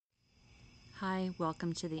Hi,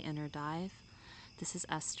 welcome to the Inner Dive. This is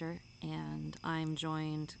Esther, and I'm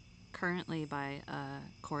joined currently by a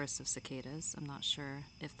chorus of cicadas. I'm not sure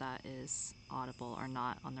if that is audible or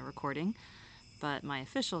not on the recording, but my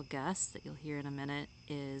official guest that you'll hear in a minute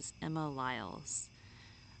is Emma Liles.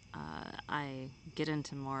 I get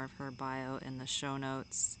into more of her bio in the show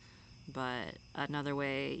notes, but another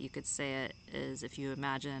way you could say it is if you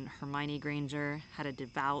imagine Hermione Granger had a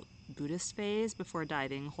devout Buddhist phase before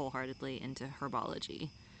diving wholeheartedly into herbology.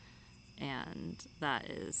 And that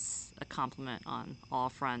is a compliment on all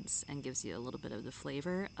fronts and gives you a little bit of the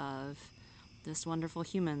flavor of this wonderful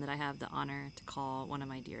human that I have the honor to call one of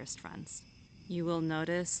my dearest friends. You will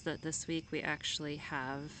notice that this week we actually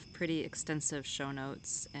have pretty extensive show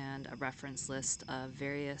notes and a reference list of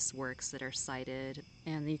various works that are cited,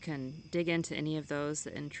 and you can dig into any of those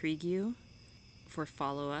that intrigue you for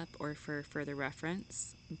follow-up or for further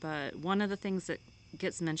reference. But one of the things that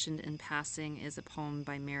gets mentioned in passing is a poem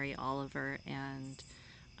by Mary Oliver, and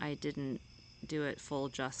I didn't do it full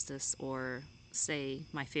justice or say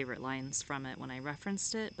my favorite lines from it when I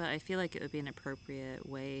referenced it, but I feel like it would be an appropriate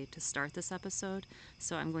way to start this episode.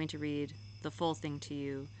 So I'm going to read the full thing to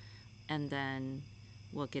you, and then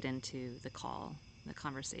we'll get into the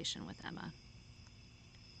conversation with Emma.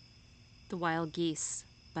 The Wild Geese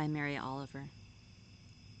by Mary Oliver.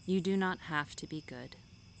 You do not have to be good.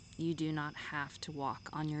 You do not have to walk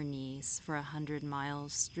on your knees for 100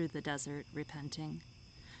 miles through the desert repenting.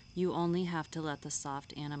 You only have to let the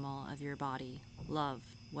soft animal of your body love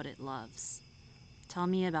what it loves. Tell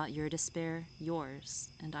me about your despair, yours,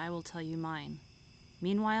 and I will tell you mine.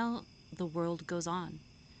 Meanwhile, the world goes on.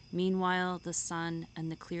 Meanwhile, the sun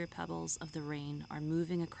and the clear pebbles of the rain are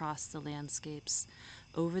moving across the landscapes,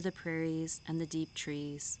 over the prairies and the deep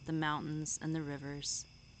trees, the mountains and the rivers.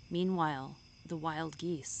 Meanwhile, the wild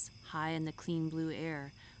geese, high in the clean blue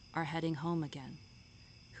air, are heading home again.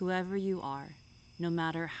 Whoever you are, no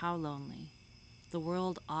matter how lonely, the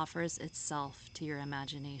world offers itself to your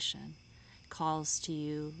imagination, calls to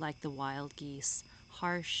you like the wild geese,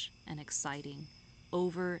 harsh and exciting,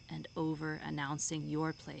 over and over announcing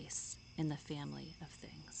your place in the family of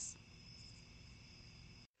things.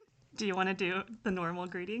 Do you want to do the normal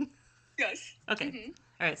greeting? Yes. Okay. Mm-hmm.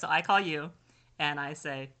 All right, so I call you, and I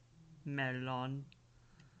say, melon.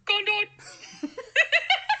 Condon.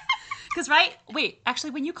 Because, right? Wait, actually,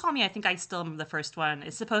 when you call me, I think I still am the first one.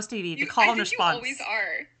 It's supposed to be the call and response. You always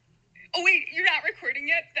are. Oh, wait, you're not recording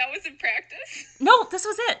yet? That was in practice? No, this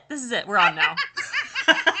was it. This is it. We're on now.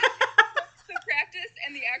 So practice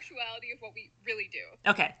and the actuality of what we really do.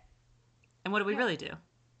 Okay. And what do we really do?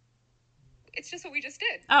 It's just what we just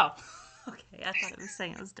did. Oh. Okay, I thought it was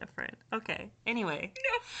saying it was different. Okay. Anyway.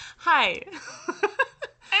 No. Hi.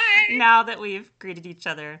 Hi. Now that we've greeted each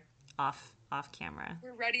other off camera.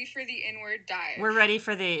 We're ready for the inward dive. We're ready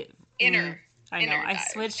for the inner. I know. I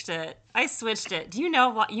switched it. Do you know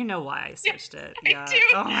why? You know why I switched it? Yeah. I do.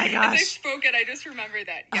 Oh my gosh. As I spoke it, I just remembered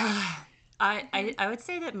that. Yeah. I would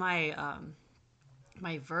say that my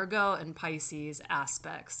my Virgo and Pisces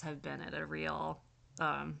aspects have been at a real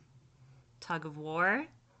tug of war.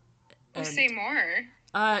 Oh, say more.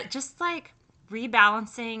 Just like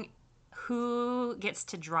rebalancing who gets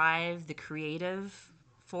to drive the creative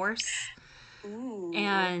force. Ooh.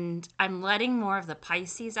 And I'm letting more of the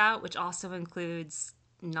Pisces out, which also includes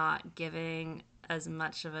not giving as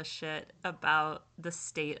much of a shit about the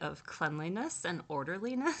state of cleanliness and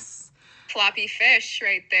orderliness. Floppy fish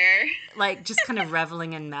right there. Like, just kind of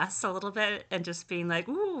reveling in mess a little bit and just being like,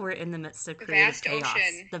 ooh, we're in the midst of creative chaos.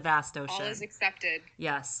 The vast ocean. All is accepted.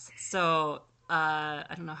 Yes. So, I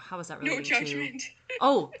don't know, how was that related No judgment.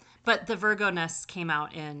 Oh, but the Virgo-ness came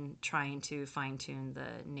out in trying to fine-tune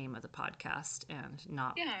the name of the podcast and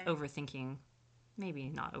not overthinking. Maybe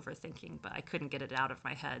not overthinking, but I couldn't get it out of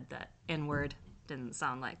my head that N-word didn't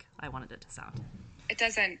sound like I wanted it to sound. It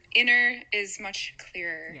doesn't. Inner is much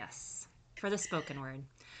clearer. Yes. For the spoken word.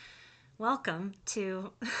 Welcome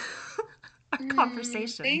to our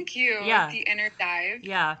conversation. Thank you. Yeah. The inner dive.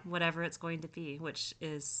 Yeah, whatever it's going to be, which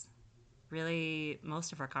is really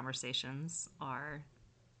most of our conversations are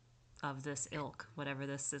of this ilk, whatever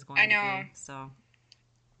this is going to be. So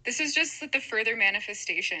this is just the further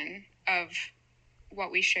manifestation of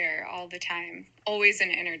what we share all the time. Always an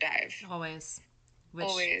inner dive. Always.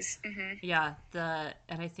 Always. Mm-hmm. Yeah.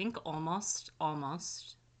 And I think almost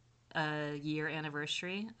a year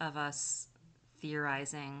anniversary of us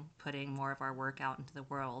theorizing putting more of our work out into the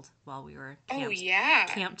world while we were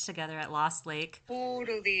camped together at Lost Lake.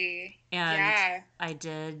 Totally. And I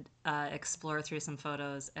did explore through some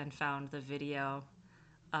photos and found the video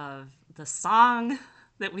of the song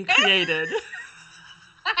that we created.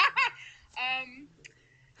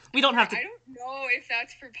 We don't have to. I don't know if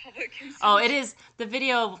that's for public Oh, consumption. it is. The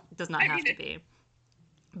video does not I have mean, to be.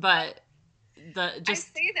 But the I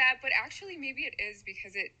just say that, but actually maybe it is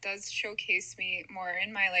because it does showcase me more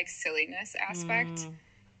in my like silliness aspect,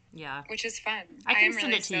 yeah. which is fun. I I can am send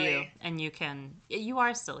really it to you, silly. and you can. You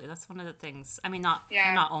are silly. That's one of the things. I mean, not you're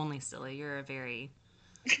Yeah. not only silly. You're a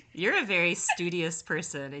very studious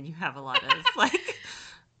person, and you have a lot of like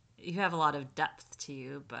you have a lot of depth to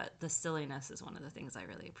you. But the silliness is one of the things I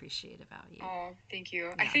really appreciate about you. Oh, thank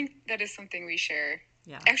you. I Yeah. think that is something we share.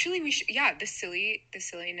 Yeah. Actually, yeah, the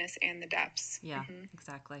silliness and the depths. Yeah.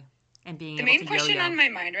 Exactly. And being The able main to question yo-yo. on my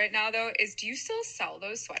mind right now, though, is do you still sell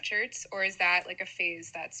those sweatshirts, or is that like a phase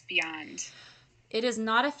that's beyond? It is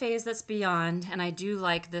not a phase that's beyond, and I do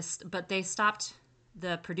like this, but they stopped.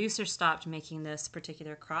 The producer stopped making this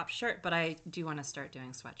particular crop shirt, but I do want to start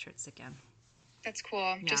doing sweatshirts again. That's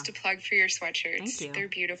cool. Yeah. Just a plug for your sweatshirts. Thank you. They're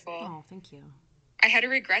beautiful. Oh, thank you. I had a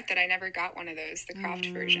regret that I never got one of those, the cropped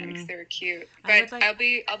version, because they were cute. I But would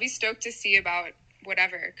like- I'll be stoked to see about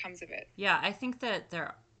whatever comes of it. Yeah, I think that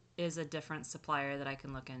there is a different supplier that I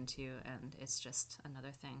can look into, and it's just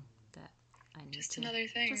another thing that I need Just to. another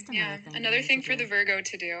thing. Just another thing. Another thing for do. the Virgo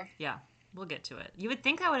to do. Yeah, we'll get to it. You would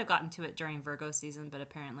think I would have gotten to it during Virgo season, but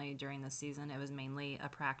apparently during this season, it was mainly a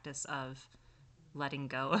practice of letting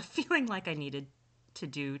go of feeling like I needed to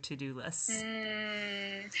do to-do lists.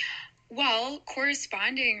 Well,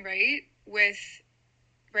 corresponding, right, with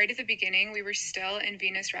right at the beginning, we were still in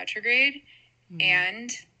Venus retrograde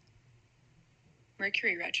and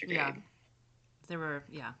Mercury retrograde. Yeah. There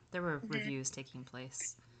were reviews taking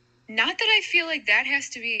place. Not that I feel like that has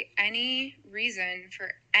to be any reason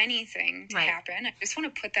for anything to happen. I just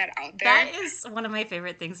want to put that out there. That is one of my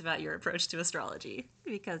favorite things about your approach to astrology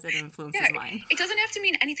because it influences mine. It doesn't have to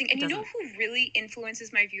mean anything. And you know who really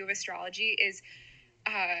influences my view of astrology is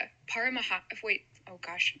Paramahansa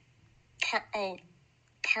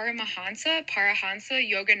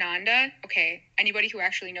Yogananda. Okay, anybody who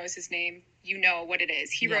actually knows his name, you know what it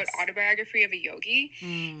is. He wrote Autobiography of a Yogi.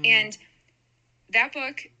 And that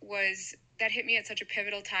book that hit me at such a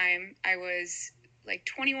pivotal time. I was like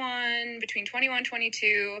 21, between 21,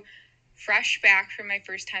 22, fresh back from my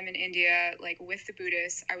first time in India, like with the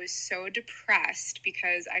Buddhists. I was so depressed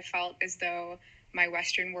because I felt as though my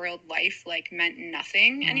Western world life like meant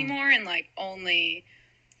nothing anymore, and like only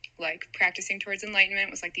like practicing towards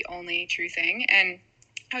enlightenment was like the only true thing. And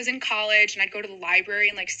I was in college and I'd go to the library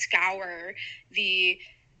and like scour the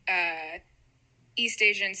East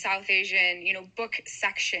Asian, South Asian, book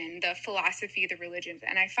section, the philosophy, the religions.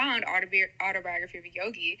 And I found Autobiography of a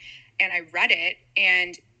Yogi and I read it.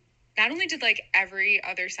 And not only did like every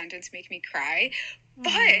other sentence make me cry,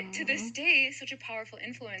 but to this day, such a powerful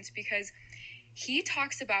influence because he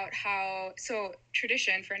talks about how, so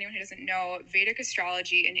tradition, for anyone who doesn't know, Vedic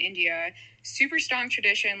astrology in India, super strong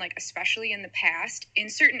tradition, like especially in the past. In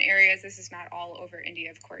certain areas, this is not all over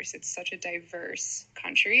India, of course. It's such a diverse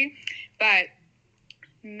country. But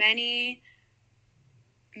many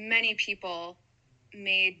people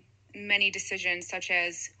made many decisions, such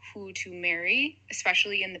as who to marry,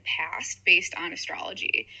 especially in the past, based on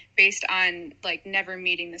astrology, based on like never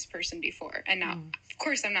meeting this person before. And now, of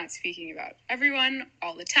course, I'm not speaking about everyone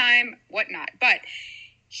all the time, whatnot, but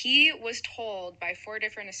he was told by 4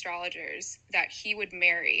 different astrologers that he would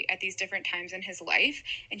marry at these different times in his life.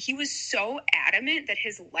 And he was so adamant that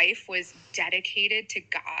his life was dedicated to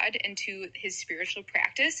God and to his spiritual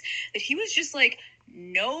practice that he was just like,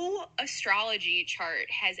 no astrology chart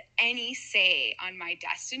has any say on my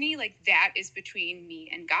destiny. Like that is between me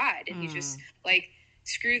and God. And he just like,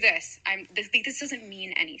 screw this. This doesn't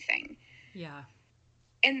mean anything. Yeah.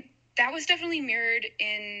 And that was definitely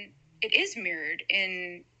it is mirrored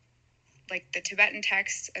in like the Tibetan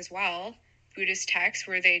texts as well, Buddhist texts,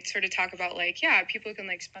 where they sort of talk about like, yeah, people can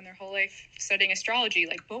like spend their whole life studying astrology,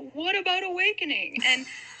 like, but what about awakening? And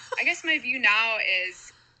I guess my view now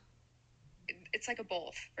is it's like a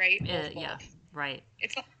both, right? Both. Yeah, right.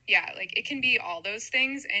 It's like it can be all those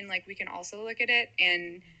things, and like we can also look at it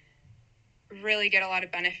and really get a lot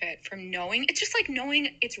of benefit from knowing. It's just like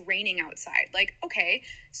knowing it's raining outside. Like, okay,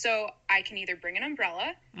 so I can either bring an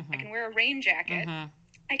umbrella, I can wear a rain jacket,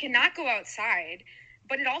 I cannot go outside,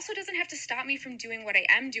 but it also doesn't have to stop me from doing what I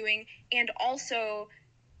am doing. And also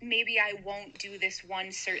maybe I won't do this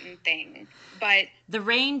one certain thing, but the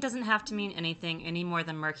rain doesn't have to mean anything any more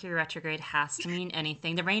than Mercury retrograde has to mean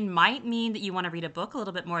anything. The rain might mean that you want to read a book a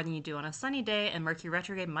little bit more than you do on a sunny day, and Mercury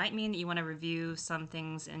retrograde might mean that you want to review some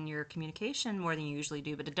things in your communication more than you usually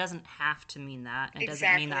do, but it doesn't have to mean that. It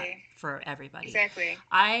doesn't mean that for everybody. Exactly.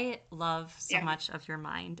 I love so much of your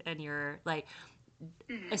mind and your like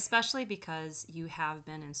Mm-hmm. especially because you have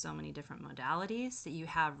been in so many different modalities that you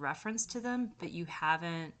have reference to them, but you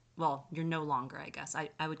haven't. Well, you're no longer, I guess.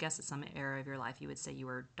 I would guess at some era of your life, you would say you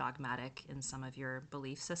were dogmatic in some of your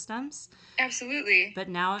belief systems. Absolutely. But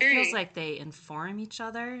now it feels Very. like they inform each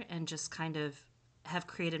other and just kind of have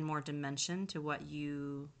created more dimension to what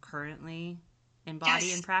you currently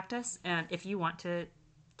embody and Yes. practice. And if you want to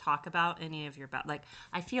talk about any of your, like,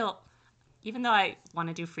 I feel, even though I want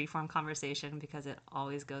to do freeform conversation because it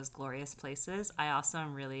always goes glorious places, I also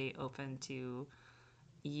am really open to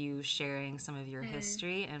you sharing some of your Mm.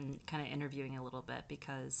 history and kind of interviewing a little bit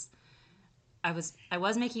because I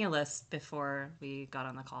was making a list before we got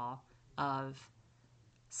on the call of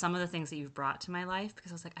some of the things that you've brought to my life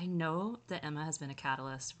because I was like, I know that Emma has been a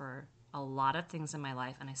catalyst for a lot of things in my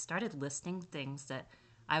life. And I started listing things that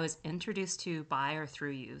I was introduced to by or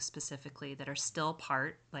through you specifically that are still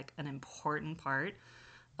part, like an important part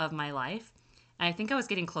of my life. And I think I was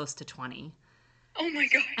getting close to 20. Oh my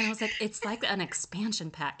And I gosh. was like, it's like an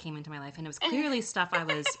expansion pack came into my life. And it was Oh. clearly stuff I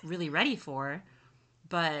was really ready for,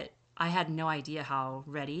 but I had no idea how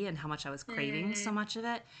ready and how much I was craving so Mm. much of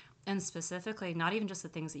it. And specifically, not even just the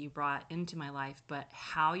things that you brought into my life, but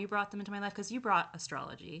how you brought them into my life. Because you brought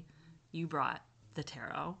astrology, you brought the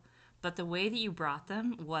tarot, but the way that you brought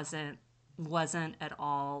them wasn't at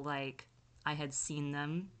all like I had seen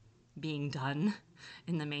them being done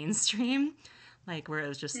in the mainstream, like where it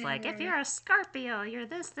was just like, if Mm. you're a Scorpio, you're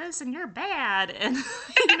this and you're bad, and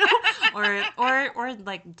you know, or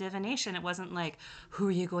like divination. It wasn't like, who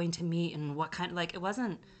are you going to meet and what kind, like it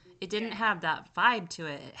wasn't, it didn't Yeah. have that vibe to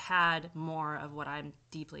it. It had more of what I'm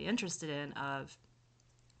deeply interested in, of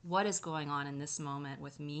what is going on in this moment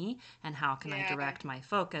with me and how can I Yeah. direct my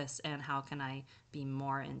focus and how can I be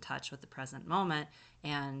more in touch with the present moment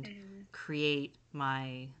and Mm. create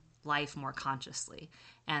my life more consciously.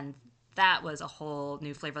 And that was a whole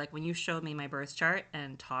new flavor. Like when you showed me my birth chart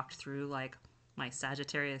and talked through like my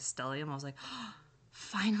Sagittarius stellium, I was like,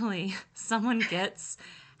 finally, someone gets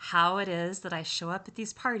how it is that I show up at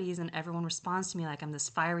these parties and everyone responds to me like I'm this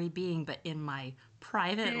fiery being, but in my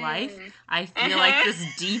private life, Mm. I feel like Uh-huh.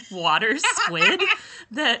 this deep water squid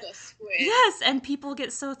that, The squid. yes, and people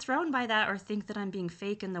get so thrown by that or think that I'm being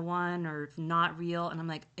fake in the one or not real. And I'm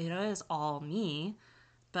like, it is all me.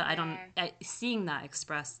 But Yeah. seeing that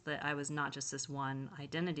expressed that I was not just this one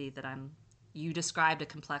identity, that you described a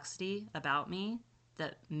complexity about me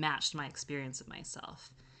that matched my experience of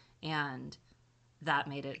myself. And that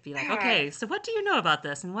made it be like, Yeah. okay, so what do you know about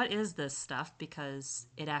this? And what is this stuff? Because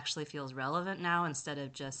it actually feels relevant now instead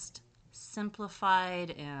of just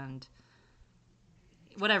simplified and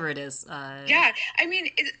whatever it is. Yeah, I mean,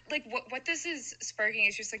 like what this is sparking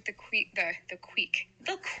is just like the quick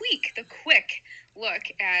look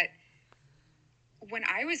at when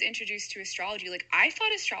I was introduced to astrology. Like I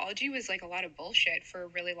thought astrology was like a lot of bullshit for a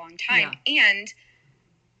really long time, Yeah. and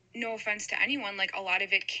no offense to anyone, like a lot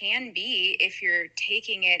of it can be if you're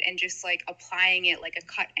taking it and just like applying it like a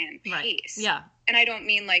cut and Right. paste. Yeah. And I don't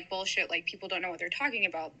mean like bullshit, like people don't know what they're talking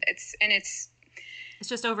about. It's It's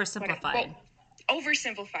just well, oversimplified.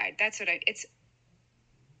 oversimplified. That's what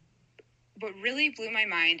what really blew my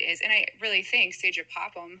mind is, and I really thank Seja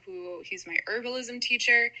Popham, he's my herbalism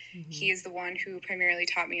teacher. Mm-hmm. He is the one who primarily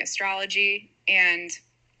taught me astrology, and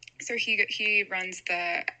so he runs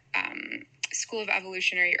the School of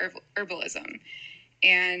Evolutionary Herbalism,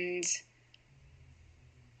 and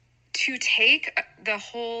to take the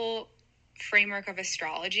whole framework of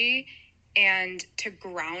astrology and to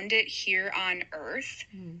ground it here on Earth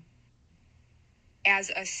Mm. as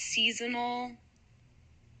a seasonal,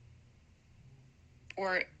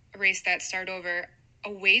 or erase that, start over,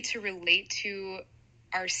 a way to relate to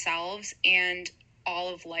ourselves and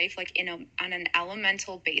all of life, like on an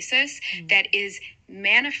elemental basis that is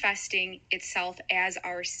manifesting itself as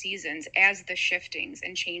our seasons, as the shiftings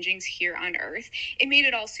and changings here on Earth. It made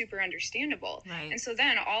it all super understandable. Right. And so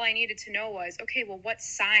then all I needed to know was, okay, well, what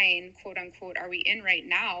sign, quote unquote, are we in right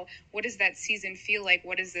now? What does that season feel like?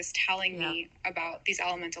 What is this telling Yep. me about these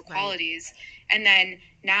elemental Right. qualities? And then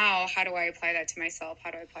now, how do I apply that to myself?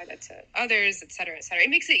 How do I apply that to others, et cetera, et cetera? It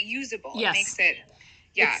makes it usable. Yes. It makes it,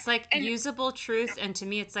 yeah. It's like And usable truth, and to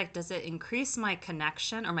me, it's like, does it increase my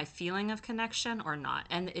connection or my feeling of connection or not?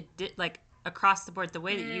 And it did, like across the board, the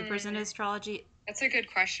way that you presented astrology that's a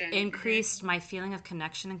good question. increased my feeling of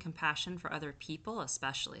connection and compassion for other people,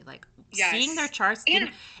 especially like seeing their Yes. charts.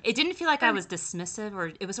 And It didn't feel like I for, was dismissive,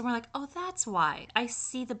 or it was more like, oh, that's why I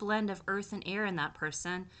see the blend of earth and air in that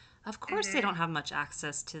person. Of course, they don't have much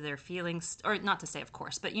access to their feelings, or not to say of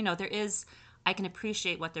course, but there is, I can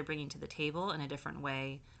appreciate what they're bringing to the table in a different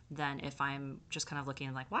way than if I'm just kind of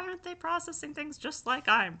looking like, why aren't they processing things just like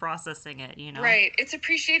I'm processing it, you know? Right. It's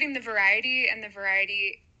appreciating the variety and the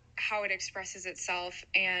variety how it expresses itself,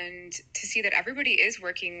 and to see that everybody is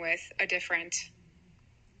working with a different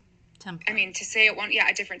Template. I mean, to say it one, yeah,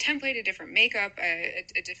 a different template, a different makeup, a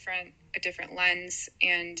different lens.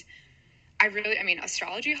 And I mean,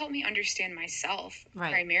 astrology helped me understand myself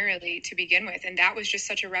Right. primarily to begin with. And that was just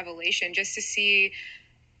such a revelation, just to see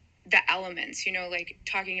the elements, like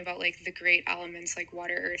talking about like the great elements like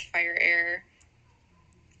water, earth, fire, air,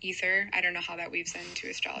 ether. I don't know how that weaves into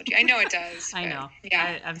astrology. I know it does. I But know.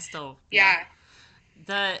 yeah. I'm still. Yeah.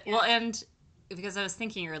 Well, and because I was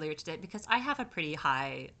thinking earlier today, because I have a pretty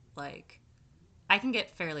high, like, I can get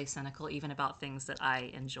fairly cynical even about things that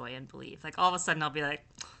I enjoy and believe. Like, all of a sudden I'll be like,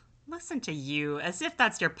 listen to you, as if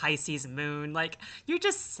that's your Pisces moon. Like, you're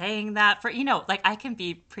just saying that for, like, I can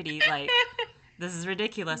be pretty, like, this is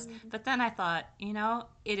ridiculous. But then I thought,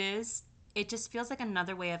 it just feels like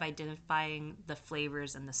another way of identifying the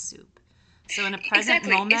flavors in the soup. So in a present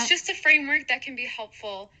Exactly. moment, It's just a framework that can be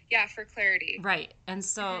helpful, yeah, for clarity. right. And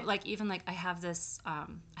so like even like I have this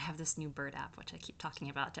new bird app which I keep talking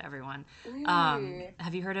about to everyone. Ooh,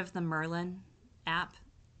 Have you heard of the Merlin app?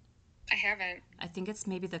 I haven't. I think it's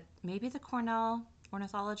maybe the Cornell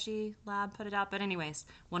Ornithology Lab put it out. But anyways,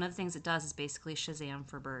 one of the things it does is basically Shazam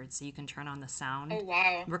for birds. So you can turn on the Oh, sound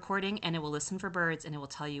wow. recording and it will listen for birds and it will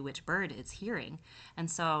tell you which bird it's hearing.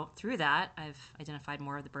 And so through that, I've identified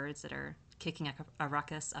more of the birds that are kicking a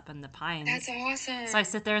ruckus up in the That's pines. So I awesome.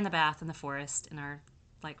 sit there in the bath in the forest in our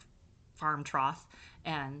like farm trough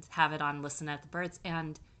and have it on listen at the birds.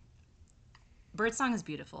 And birdsong is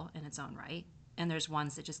beautiful in its own right. And there's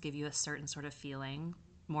ones that just give you a certain sort of feeling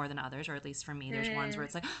more than others, or at least for me, there's ones where Mm,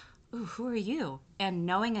 it's like, ooh, who are you? And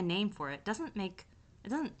knowing a name for it doesn't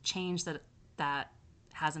change that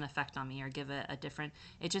has an effect on me or give it a different,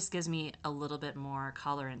 it just gives me a little bit more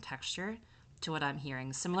color and texture to what I'm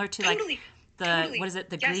hearing. Similar to like totally. what Totally. is it,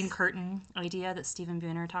 the green Yes. curtain idea that Stephen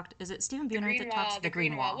Buhner talked, is it Stephen The Buhner green that talks, wall, the the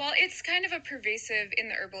green green wall. wall? Well, it's kind of a pervasive in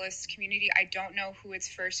the herbalist community. I don't know who it's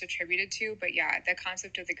first attributed to, but yeah, the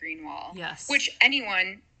concept of the green wall, Yes. which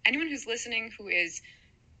anyone who's listening who is,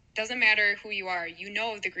 doesn't matter who you are, you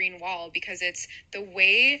know of the green wall, because it's the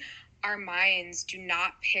way our minds do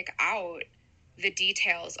not pick out the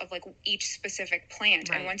details of like each specific plant.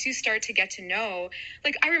 Right. And once you start to get to know,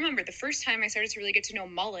 like I remember the first time I started to really get to know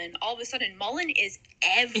mullein, all of a sudden mullein is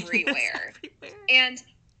everywhere. Everywhere. And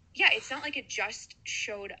yeah, it's not like it just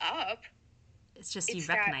showed up. It's just you It's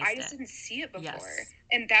that I recognized just it. didn't see it before. Yes.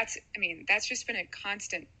 And that's just been a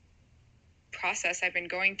constant process I've been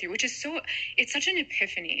going through, which is it's such an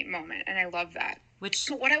epiphany moment. And I love that. Which,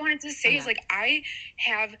 But what I wanted to say oh is yeah. like, I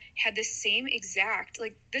have had the same exact,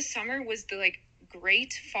 like this summer was the like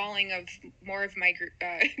great falling of more of my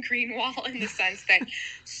green wall, in the sense that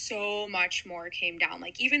so much more came down,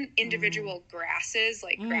 like even individual grasses,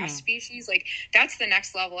 like grass species, like that's the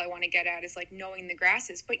next level I want to get at, is like knowing the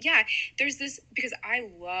grasses. But yeah, there's this, because I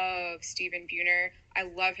love Stephen Buhner, I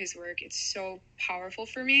love his work, it's so powerful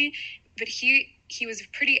for me. But he was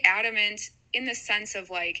pretty adamant in the sense of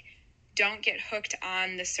like, don't get hooked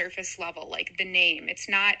on the surface level, like the name. It's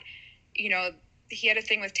not, he had a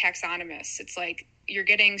thing with taxonomists. It's like you're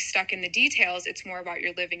getting stuck in the details. It's more about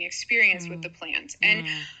your living experience with the plant. And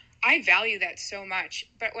I value that so much.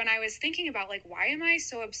 But when I was thinking about like, why am I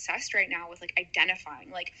so obsessed right now with like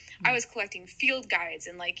identifying? Like I was collecting field guides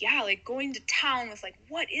and like, yeah, like going to town with like,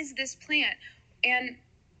 what is this plant? And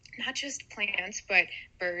not just plants, but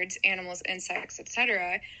birds, animals, insects,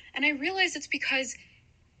 etc. And I realized it's because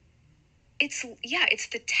it's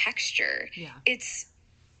the texture. Yeah. It's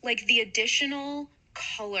like the additional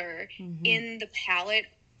color in the palette.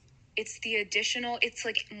 It's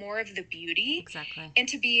like more of the beauty. Exactly. And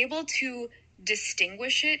to be able to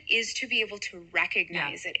distinguish it is to be able to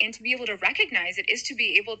recognize it. And to be able to recognize it is to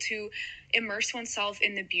be able to immerse oneself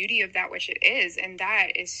in the beauty of that which it is. And that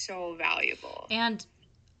is so valuable. And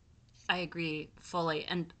I agree fully.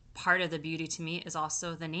 And part of the beauty to me is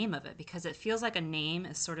also the name of it, because it feels like a name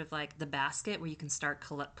is sort of like the basket where you can start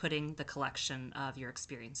putting the collection of your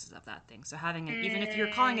experiences of that thing. So having it, even if you're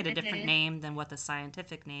calling it a different name than what the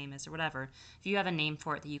scientific name is or whatever, if you have a name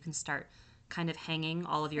for it that you can start kind of hanging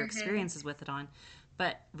all of your experiences with it on,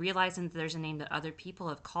 but realizing that there's a name that other people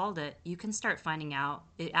have called it, you can start finding out,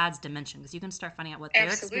 it adds dimension, because you can start finding out what their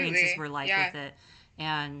experiences were like with it.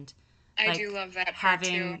 And I like do love that part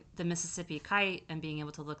having too. the Mississippi kite and being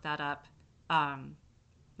able to look that up.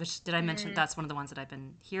 Which did I mention? That's one of the ones that I've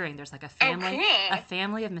been hearing. There's like a Oh, a cool.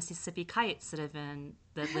 family of Mississippi kites that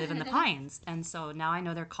live in the pines, and so now I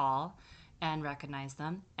know their call, and recognized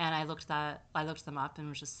them. And I looked them up and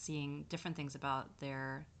was just seeing different things about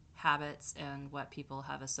their habits and what people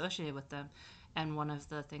have associated with them. And one of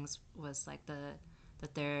the things was like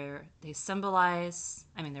they symbolize.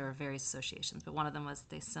 I mean, there were various associations, but one of them was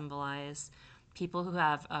they symbolize people who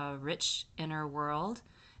have a rich inner world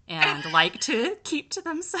and like to keep to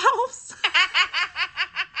themselves.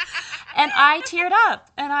 And I teared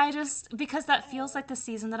up, and I just, because that feels like the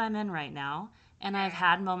season that I'm in right now. And I've Yeah.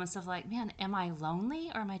 had moments of like, man, am I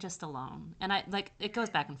lonely or am I just alone? And I like, it goes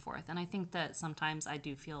back and forth. And I think that sometimes I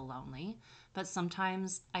do feel lonely, but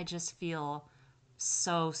sometimes I just feel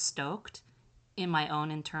so stoked in my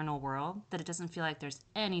own internal world that it doesn't feel like there's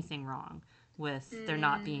anything wrong with there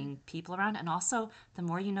not Mm, being people around. And also, the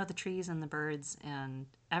more you know the trees and the birds and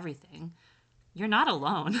everything, you're not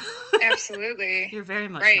alone. absolutely. You're very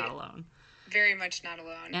much not Right. alone. Very much not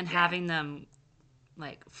alone. And Yeah. having them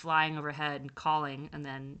like flying overhead and calling and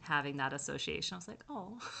then having that association, I was like,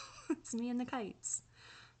 oh, it's me and the kites.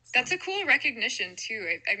 So, That's a cool recognition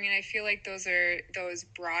too. I mean, I feel like those are those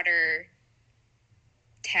broader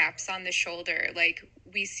taps on the shoulder, like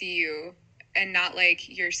we see you, and not like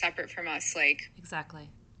you're separate from us. exactly.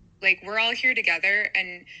 Like we're all here together,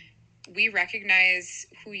 and we recognize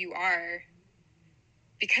who you are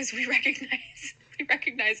because we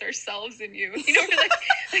recognize ourselves in you. You know,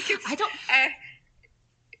 like it's I don't,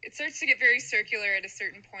 it starts to get very circular at a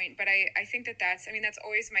certain point, but I think that's, I mean, that's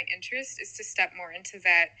always my interest, is to step more into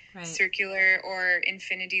that right, circular or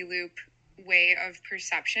infinity loop way of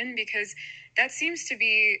perception, because that seems to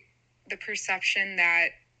be the perception that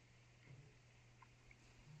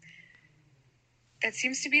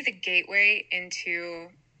seems to be the gateway into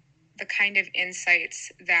the kind of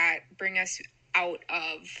insights that bring us out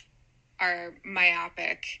of our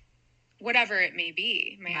myopic, whatever it may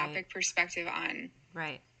be, right, myopic perspective on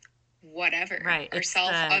right, whatever, right.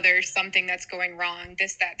 ourself, others, something that's going wrong,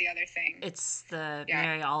 this, that, the other thing. It's the Yeah.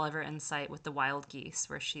 Mary Oliver insight with the wild geese,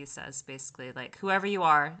 where she says basically, like, whoever you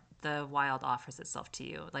are, the wild offers itself to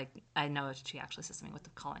you. Like, I know she actually says something with the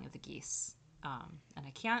calling of the geese. And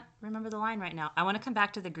I can't remember the line right now. I want to come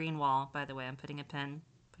back to the green wall, by the way. I'm putting a pin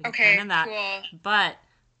Okay, in that. cool. But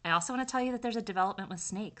I also want to tell you that there's a development with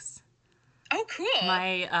snakes. Oh, cool.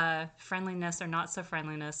 My friendliness or not so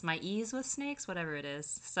friendliness, my ease with snakes, whatever it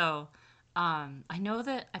is. So I know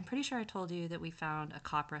that I'm pretty sure I told you that we found a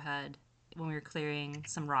copperhead when we were clearing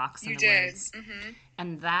some rocks in You the did. woods. Mm-hmm.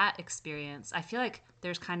 And that experience, I feel like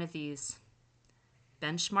there's kind of these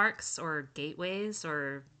benchmarks or gateways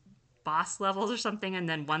or boss levels or something. And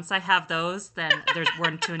then once I have those, then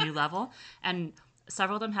we're to a new level. And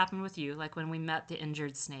several of them happened with you, like when we met the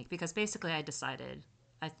injured snake, because basically I decided,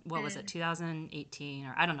 what was it, 2018,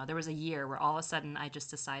 or I don't know, there was a year where all of a sudden I just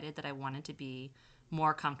decided that I wanted to be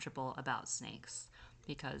more comfortable about snakes,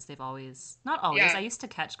 because they've always, not always, Yeah. I used to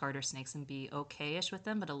catch garter snakes and be okay-ish with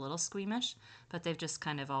them, but a little squeamish, but they've just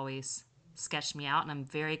kind of always sketched me out, and I'm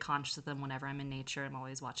very conscious of them whenever I'm in nature. I'm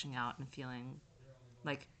always watching out and feeling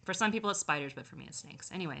like, for some people it's spiders, but for me it's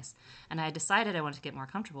snakes. Anyways, and I decided I wanted to get more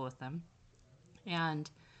comfortable with them. And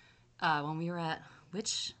when we were at,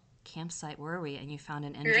 which campsite were we? And you found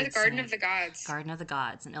an We were at the injured Garden of the snake. Gods Garden of the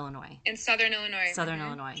Gods in Illinois. in southern Illinois. Southern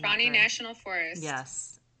Illinois, not Shawnee the. National Forest.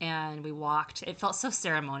 Yes. And we walked. It felt so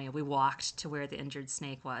ceremonial. We walked to where the injured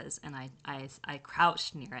snake was, and I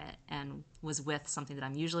crouched near it and was with something that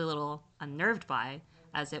I'm usually a little unnerved by,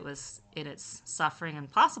 as it was in its suffering and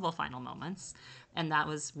possible final moments. And that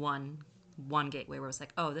was one gateway where it was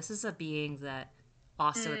like, oh, this is a being that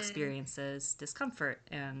also experiences discomfort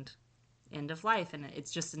and end of life, and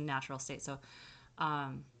it's just a natural state. So I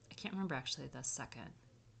can't remember actually the second.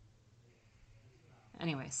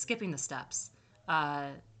 Anyway, skipping the steps. Uh,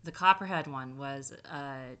 the Copperhead one was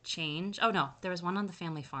a change. Oh no, there was one on the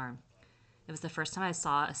family farm. It was the first time I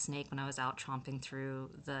saw a snake when I was out tromping through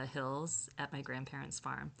the hills at my grandparents'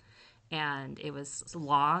 farm. And it was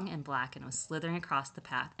long and black, and it was slithering across the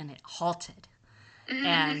path, and it halted.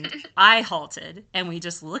 And I halted, and we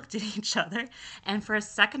just looked at each other. And for a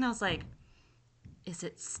second, I was like, is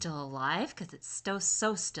it still alive? Because it's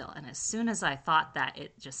so still. And as soon as I thought that,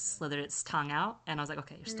 it just slithered its tongue out, and I was like,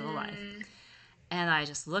 okay, you're still alive. And I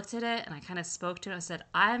just looked at it and I kind of spoke to it. I said,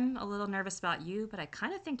 I'm a little nervous about you, but I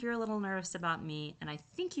kind of think you're a little nervous about me. And I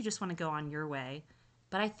think you just want to go on your way.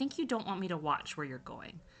 But I think you don't want me to watch where you're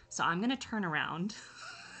going. So I'm going to turn around.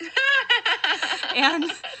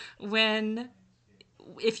 And when,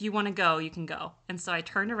 if you want to go, you can go. And so I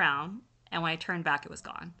turned around. And when I turned back, it was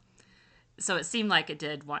gone. So it seemed like it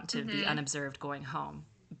did want to be unobserved going home.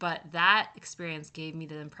 But that experience gave me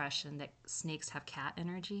the impression that snakes have cat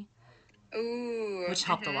energy, Ooh. which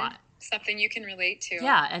helped a lot. Something you can relate to.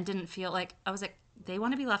 Yeah, and didn't feel like I was like they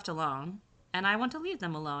want to be left alone and I want to leave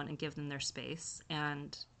them alone and give them their space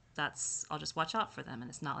and that's I'll just watch out for them and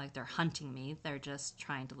it's not like they're hunting me, they're just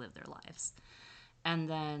trying to live their lives. And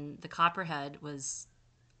then the copperhead was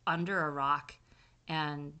under a rock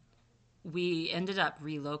and we ended up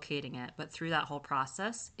relocating it, but through that whole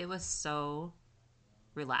process, it was so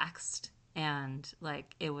relaxed and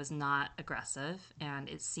like it was not aggressive and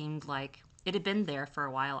it seemed like it had been there for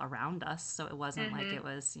a while around us, so it wasn't like Mm-hmm. it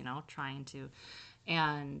was, trying to.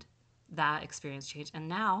 And that experience changed. And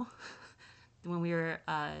now, when we were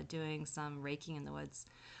doing some raking in the woods,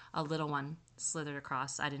 a little one slithered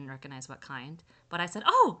across. I didn't recognize what kind, but I said,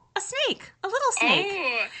 "Oh, a snake, a little snake."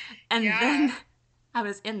 Oh, And yeah. then I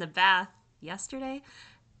was in the bath yesterday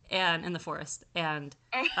and in the forest and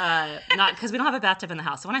Oh, not because we don't have a bathtub in the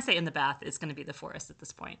house, so when I say in the bath it's going to be the forest at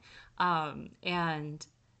this point. And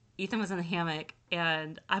Ethan was in the hammock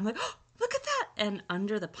and I'm like, oh, look at that, and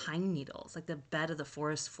under the pine needles, like the bed of the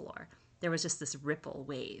forest floor, there was just this ripple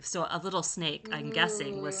wave, so a little snake, I'm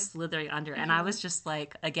guessing, was ooh. slithering under, and I Mm-hmm. was just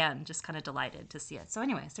like, again, just kind of delighted to see it. So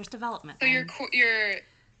anyways, there's development. So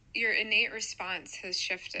your innate response has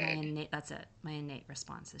My shifted. innate, that's it, my innate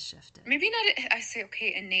response has shifted. Maybe not. I say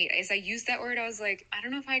okay, innate. As I use that word, I was like, I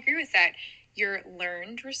don't know if I agree with that. Your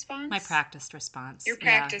learned My response, practiced response. your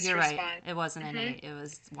Yeah, practiced you're right. response. It wasn't Mm-hmm. innate. It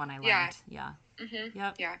was one I Yeah. learned. Yeah. Mm-hmm.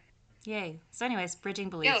 Yep. Yeah. Yay. So, anyways, bridging Yeah.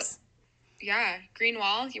 beliefs. Yeah. Green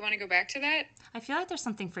wall. You want to go back to that? I feel like there's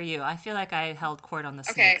something for you. I feel like I held court on the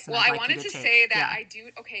Okay. snakes, and Well, I'd I like you wanted to to take. say that Yeah. I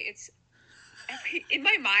do. Okay. It's in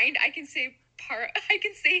my mind. I can say I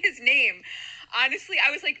can say his name. Honestly,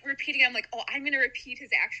 I was like repeating. I'm like, oh, I'm gonna repeat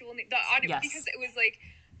his actual name. The audio because Yes. it was like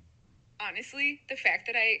honestly, the fact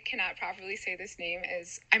that I cannot properly say this name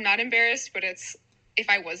is I'm not embarrassed, but it's if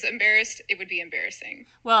I was embarrassed, it would be embarrassing.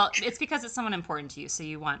 Well, it's because it's someone important to you, so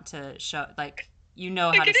you want to show, like, you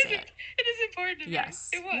know how Like to say it. it is important to me. Yes.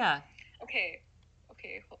 It was. Yeah. Okay.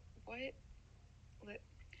 Okay. What?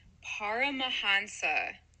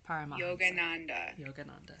 Paramahansa Paramahansa. Yogananda.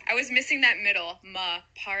 Yogananda. I was missing that middle. And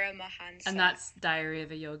Paramahansa. that's Diary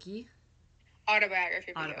of a Yogi.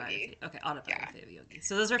 Autobiography of a Autobiography. yogi. Okay, Yeah. Autobiography of a Yogi.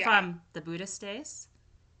 So those are Yeah. from the Buddhist days?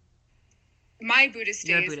 My Buddhist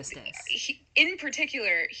Your days, Buddhist days. in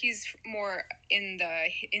particular, he's more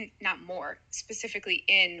not more specifically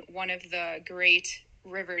in one of the great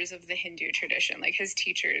rivers of the Hindu tradition. Like his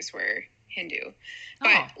teachers were Hindu,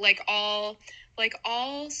 but like all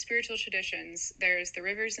spiritual traditions, there's the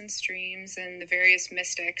rivers and streams and the various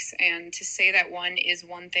mystics. And to say that one is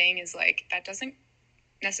one thing is like that doesn't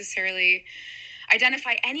necessarily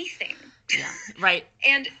identify anything. Yeah, right.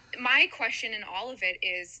 And my question in all of it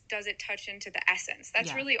is, does it touch into the essence?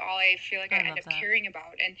 That's really all I feel like I end up caring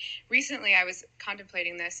about. And recently I was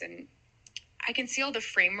contemplating this and I can see all the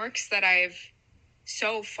frameworks that I've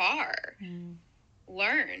so far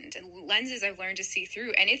learned and lenses I've learned to see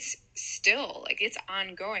through. And it's still like it's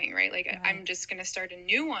ongoing, right? Like I'm just going to start a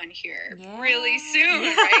new one here really soon,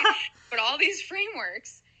 right? But all these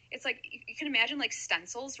frameworks, it's like you can imagine like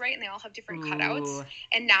stencils, right? And they all have different cutouts.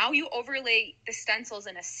 And now you overlay the stencils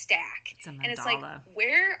in a stack. And it's like,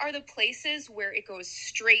 where are the places where it goes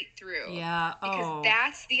straight through? Yeah. Because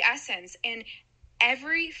that's the essence. And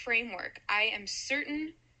every framework, I am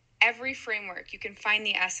certain every framework you can find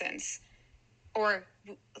the essence, or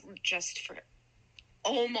just for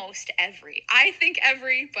almost every. I think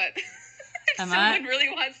every, but if someone really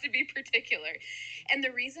wants to be particular. And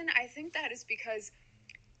the reason I think that is because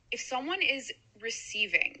if someone is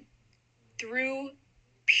receiving through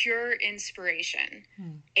pure inspiration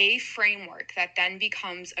a framework that then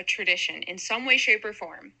becomes a tradition in some way, shape, or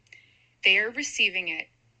form, they are receiving it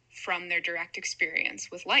from their direct experience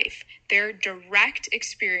with life, their direct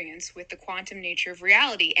experience with the quantum nature of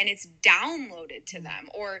reality, and it's downloaded to them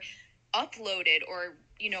or uploaded or,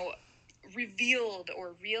 revealed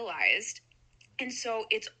or realized. And so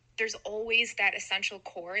there's always that essential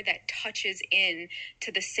core that touches in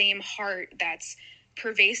to the same heart that's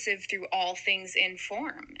pervasive through all things in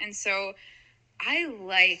form. And so I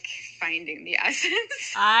like finding the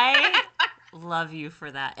essence. I love you for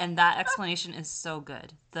that. And that explanation is so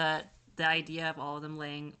good. The idea of all of them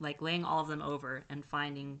laying all of them over and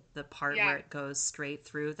finding the part where it goes straight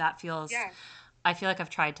through, that feels I feel like I've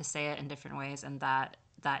tried to say it in different ways, and that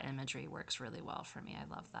imagery works really well for me.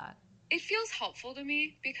 I love that. It feels helpful to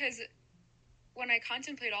me because when I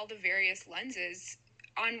contemplate all the various lenses,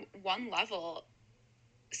 on one level,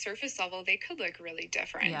 surface level, they could look really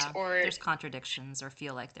different. Yeah, or there's contradictions or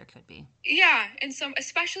feel like there could be. Yeah, and some,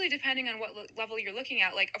 especially depending on what level you're looking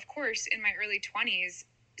at. Like, of course, in my early 20s,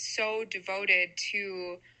 so devoted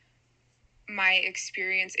to my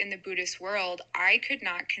experience in the Buddhist world, I could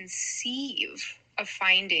not conceive of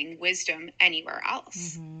finding wisdom anywhere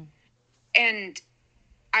else. Mm-hmm. And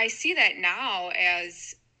I see that now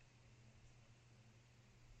as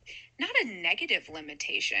not a negative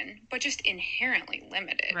limitation, but just inherently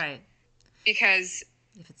limited. Right. Because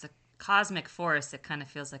if it's a cosmic force, it kind of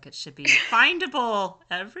feels like it should be findable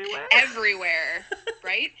everywhere. Everywhere,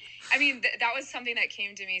 right? I mean, that was something that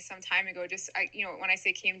came to me some time ago. Just, when I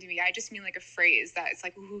say came to me, I just mean like a phrase that it's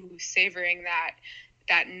like, ooh, savoring that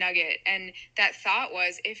nugget. And that thought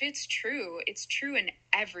was, if it's true in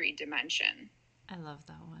every dimension. I love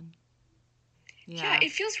that one. Yeah,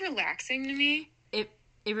 it feels relaxing to me.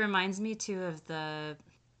 It reminds me too of I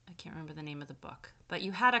can't remember the name of the book, but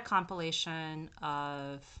you had a compilation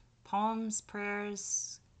of poems,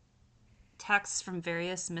 prayers, texts from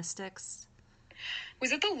various mystics.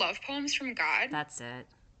 Was it the love poems from God? That's it.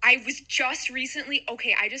 I was just recently,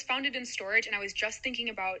 I just found it in storage, and I was just thinking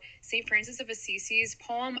about St. Francis of Assisi's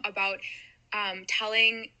poem about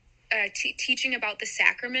teaching about the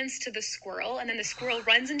sacraments to the squirrel, and then the squirrel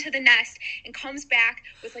runs into the nest and comes back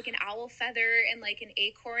with like an owl feather and like an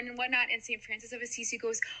acorn and whatnot, and St. Francis of Assisi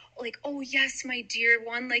goes like, oh yes, my dear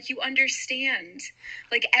one, like you understand,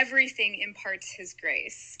 like everything imparts his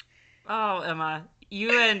grace. Oh, Emma,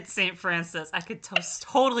 you and St. Francis, I could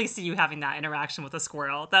totally see you having that interaction with a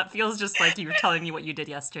squirrel. That feels just like you were telling me what you did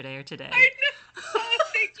yesterday or today. I know. Oh,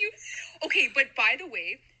 thank you. Okay, but by the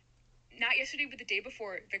way, not yesterday, but the day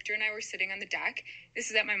before, Victor and I were sitting on the deck.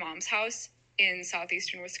 This is at my mom's house in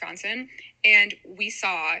southeastern Wisconsin. And we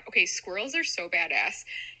saw, squirrels are so badass.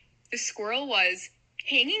 The squirrel was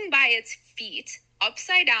hanging by its feet,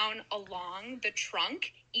 upside down along the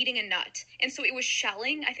trunk, eating a nut. And so it was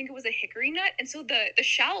shelling, I think it was a hickory nut. And so the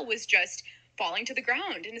shell was just falling to the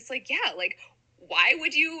ground. And it's like, yeah, like, why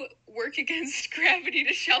would you work against gravity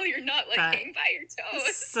to shell your nut? Like, hang by your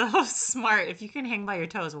toes. So smart. If you can hang by your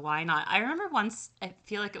toes, why not? I remember once, I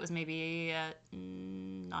feel like it was maybe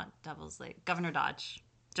not Devil's Lake, Governor Dodge,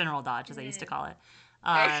 General Dodge, as I used to call it.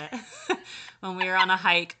 When we were on a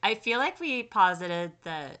hike, I feel like we posited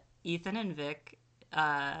that Ethan and Vic,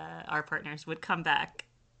 our partners, would come back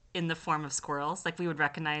in the form of squirrels. Like we would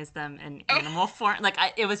recognize them in animal form. Like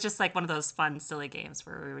it was just like one of those fun, silly games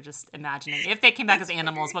where we were just imagining if they came back as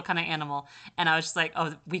animals, what kind of animal. And I was just like,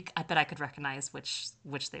 I bet I could recognize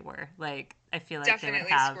which they were. Like I feel like definitely they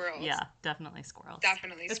would have, squirrels. Yeah, definitely squirrels.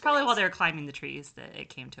 Definitely. It's probably while they were climbing the trees that it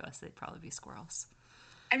came to us. They'd probably be squirrels.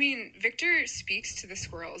 I mean, Victor speaks to the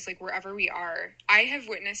squirrels like wherever we are. I have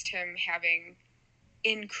witnessed him having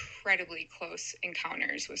incredibly close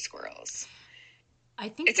encounters with squirrels. I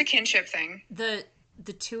think it's a kinship thing. The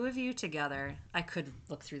two of you together, I could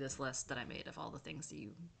look through this list that I made of all the things that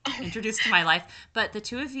you introduced to my life, but the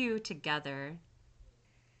two of you together,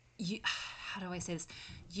 how do I say this?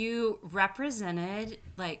 You represented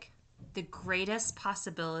like the greatest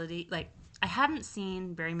possibility. Like I haven't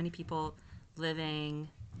seen very many people living,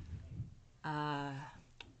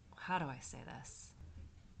 how do I say this?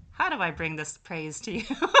 How do I bring this praise to you?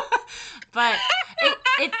 But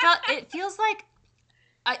it feels like,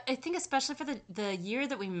 I think especially for the year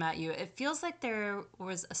that we met you, it feels like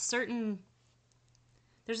there's a certain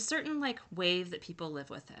like wave that people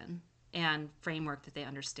live within and framework that they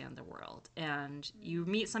understand the world. And you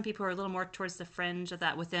meet some people who are a little more towards the fringe of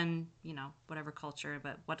that within, whatever culture,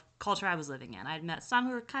 but what culture I was living in. I'd met some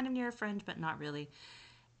who were kind of near a fringe, but not really.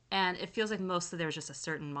 And it feels like mostly there's just a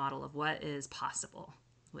certain model of what is possible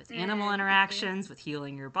with animal interactions, with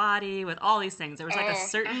healing your body, with all these things. There was like a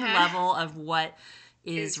certain level of what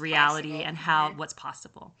is reality possible. And what's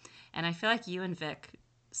possible. And I feel like you and Vic,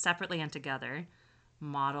 separately and together,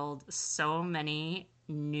 modeled so many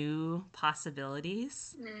new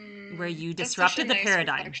possibilities where you disrupted the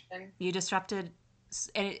paradigm. Reflection. You disrupted,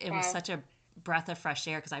 and it was such a breath of fresh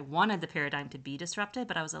air because I wanted the paradigm to be disrupted,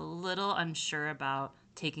 but I was a little unsure about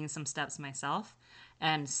taking some steps myself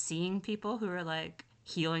and seeing people who are like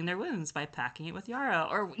healing their wounds by packing it with yarrow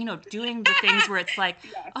or, doing the things where it's like,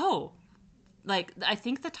 like I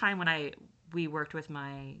think the time when we worked with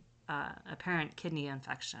my apparent kidney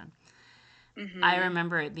infection, I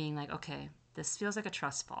remember it being like, okay, this feels like a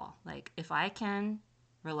trust fall. Like if I can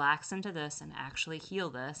relax into this and actually heal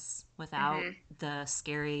this without the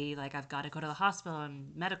scary, like I've got to go to the hospital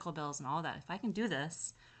and medical bills and all that. If I can do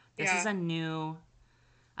this, this is a new,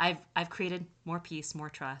 I've created more peace, more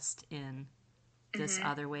trust in this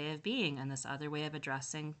other way of being and this other way of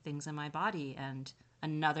addressing things in my body and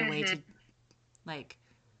another way to like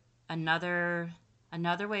another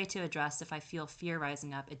way to address if I feel fear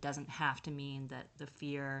rising up. It doesn't have to mean that the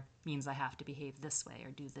fear means I have to behave this way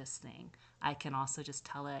or do this thing. I can also just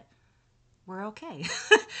tell it we're okay.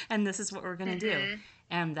 And this is what we're going to do. Mm-hmm.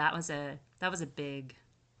 And that was a big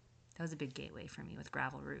gateway for me with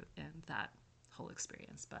gravel root and that whole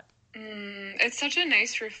experience. But It's such a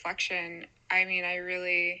nice reflection. I mean,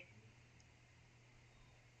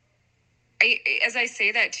 as I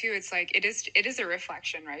say that too, it's like it is a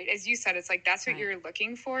reflection, right? As you said, it's like that's what right. you're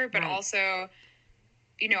looking for, but Right. also,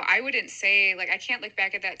 I wouldn't say like I can't look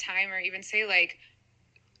back at that time or even say like,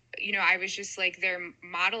 I was just like there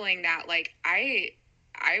modeling that like I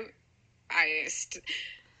I st-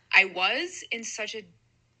 I was in such a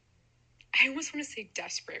I almost want to say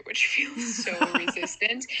desperate, which feels so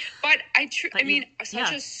resistant, but I But mean,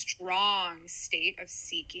 such yeah, a strong state of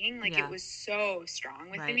seeking. Like it yeah, was so strong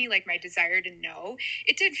within right. me, like my desire to know.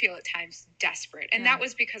 It did feel at times desperate. And Yeah, that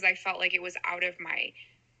was because I felt like it was out of my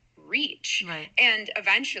reach. right. And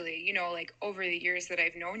eventually, like over the years that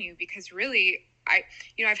I've known you, because really,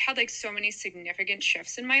 I've had like so many significant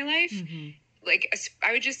shifts in my life. Mm-hmm. Like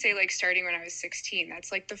I would just say like starting when I was 16,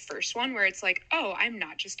 that's like the first one where it's like, oh, I'm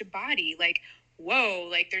not just a body. Like, whoa,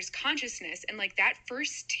 like there's consciousness. And like that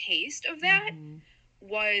first taste of that Mm-hmm.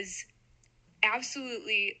 was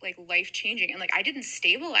absolutely like life changing. And like I didn't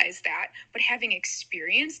stabilize that, but having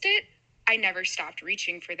experienced it, I never stopped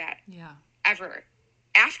reaching for that Yeah, ever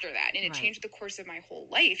after that. And it right. changed the course of my whole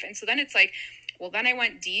life. And so then it's like, well, then I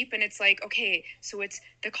went deep and it's like, okay, so it's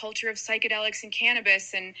the culture of psychedelics and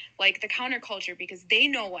cannabis and like the counterculture because they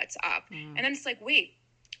know what's up. Mm. And then it's like, wait,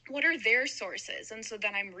 what are their sources? And so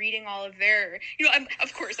then I'm reading all of their, I'm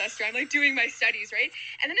of course, Esther, I'm like doing my studies, right?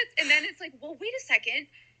 And then it's like, well, wait a second.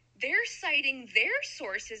 They're citing their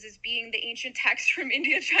sources as being the ancient texts from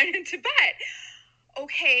India, China, and Tibet.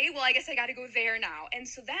 Okay, well, I guess I got to go there now. And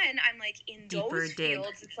so then I'm like in Deeper those dig.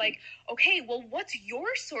 fields, it's like, okay, well, what's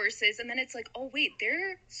your sources? And then it's like, oh, wait,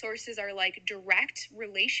 their sources are like direct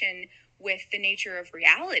relation with the nature of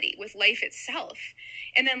reality, with life itself.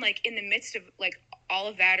 And then, like, in the midst of like all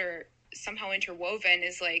of that, or somehow interwoven,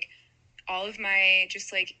 is like all of my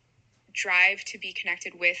just like drive to be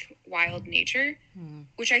connected with wild nature,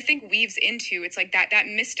 which I think weaves into it's like that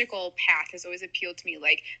mystical path has always appealed to me.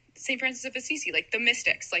 Like St. Francis of Assisi, like the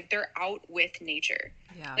mystics, like they're out with nature.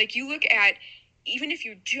 Yeah. Like you look at, even if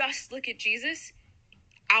you just look at Jesus,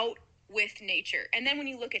 out with nature. And then when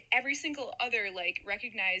you look at every single other like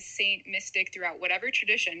recognized saint mystic throughout whatever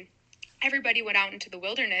tradition, everybody went out into the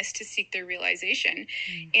wilderness to seek their realization.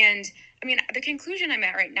 And I mean, the conclusion I'm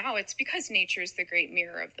at right now, it's because nature is the great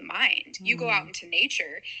mirror of the mind. You go out into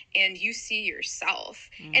nature and you see yourself,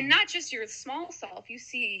 and not just your small self, you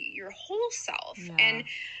see your whole self. Yeah. And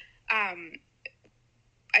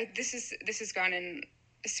this has gone in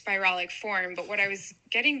a spiralic form, but what I was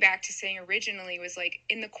getting back to saying originally was like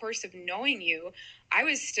in the course of knowing you, I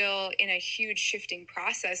was still in a huge shifting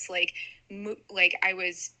process. Like I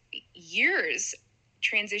was years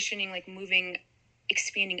transitioning, like moving,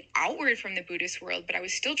 expanding outward from the Buddhist world, but I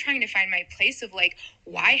was still trying to find my place of like,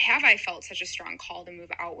 why have I felt such a strong call to move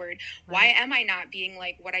outward? Right. Why am I not being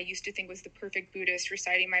like what I used to think was the perfect Buddhist,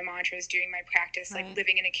 reciting my mantras, doing my practice, Right. like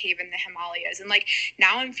living in a cave in the Himalayas? And like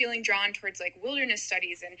now I'm feeling drawn towards like wilderness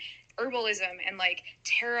studies and herbalism and like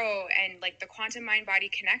tarot and like the quantum mind body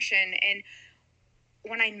connection. And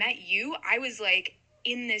when I met you, I was like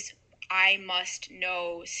in this I must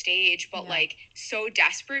know stage, but like so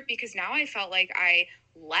desperate because now I felt like I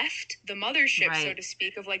left the mothership, so to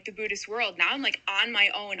speak, of like the Buddhist world. Now I'm like on my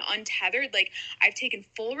own, untethered. Like I've taken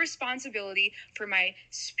full responsibility for my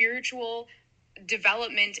spiritual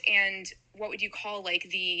development and what would you call like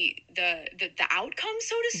the outcome,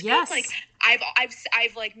 so to speak. Yes. Like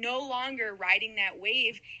I've like no longer riding that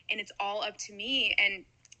wave, and it's all up to me. And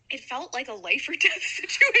it felt like a life or death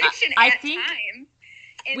situation I at think, times.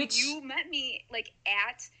 And you met me like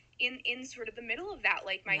in sort of the middle of that,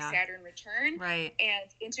 like my Saturn return, right,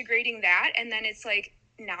 and integrating that. And then it's like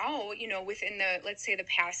now, within the, let's say the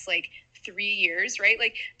past like 3 years, right?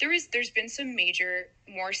 Like there's been some major,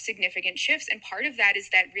 more significant shifts. And part of that is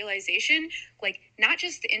that realization, like not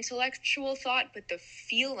just the intellectual thought, but the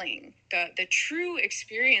feeling, the true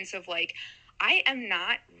experience of like, I am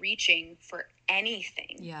not reaching for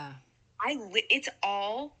anything. Yeah. It's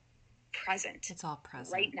all present. It's all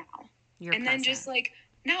present. Right now. You're and present. Then just like,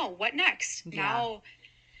 now, what next? Yeah.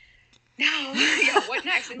 Now, what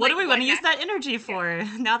next? And what like, do we want to use that energy for?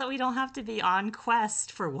 Now that we don't have to be on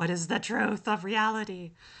quest for what is the truth of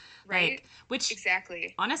reality. Right. Like, which,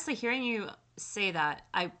 exactly. Honestly, hearing you say that,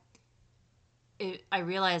 I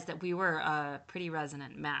realized that we were a pretty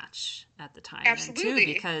resonant match at the time. Absolutely. And too,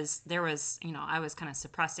 because there was, I was kind of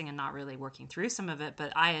suppressing and not really working through some of it,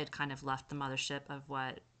 but I had kind of left the mothership of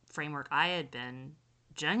what framework I had been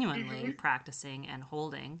genuinely practicing and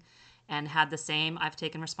holding. and had the same, I've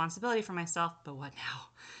taken responsibility for myself, but what now?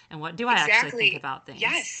 And what do I actually think Exactly. about things?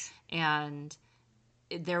 Yes. And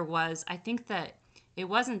there was, I think that it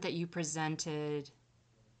wasn't that you presented,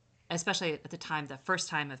 especially at the time, the first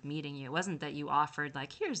time of meeting you, it wasn't that you offered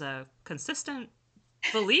like, here's a consistent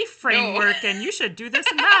belief No. framework and you should do this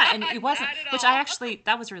and that. And it wasn't, Not at which I all. actually,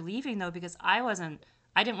 that was relieving though, because I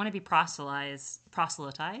didn't want to be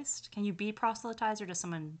proselytized. Can you be proselytized or does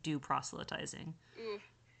someone do proselytizing? Ooh,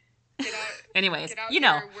 get out, Anyways, get out you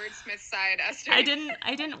know, your wordsmith side, Esther. I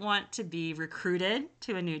didn't want to be recruited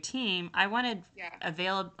to a new team. I wanted Yeah.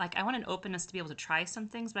 I wanted openness to be able to try some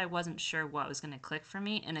things, but I wasn't sure what was going to click for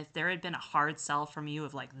me. And if there had been a hard sell from you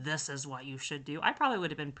of like this is what you should do, I probably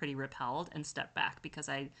would have been pretty repelled and stepped back because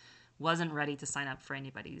I wasn't ready to sign up for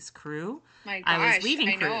anybody's crew. My I was gosh, leaving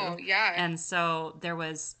I crew. know. Yeah. And so there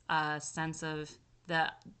was a sense of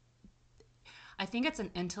the I think it's an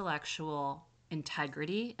intellectual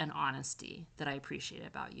integrity and honesty that I appreciate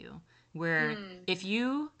about you. Where Mm. if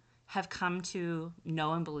you have come to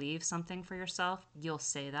know and believe something for yourself, you'll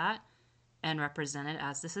say that and represent it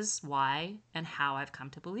as this is why and how I've come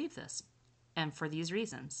to believe this and for these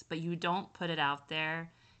reasons. But you don't put it out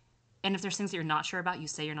there. And if there's things that you're not sure about, you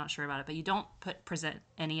say you're not sure about it, but you don't present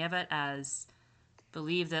any of it as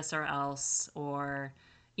believe this or else or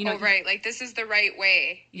Oh, right. Like this is the right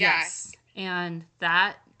way. Yeah. yes. And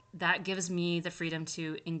that gives me the freedom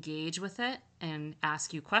to engage with it and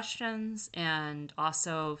ask you questions and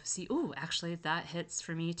also see, oh, actually that hits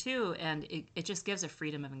for me too. And it just gives a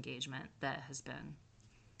freedom of engagement that has been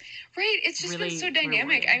Right. It's just been so really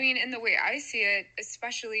dynamic. I rewarding. mean, in the way I see it,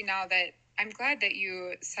 especially now that I'm glad that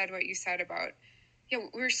you said what you said about, yeah,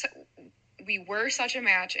 we were such a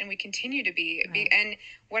match and we continue to be. Right. And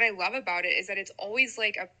what I love about it is that it's always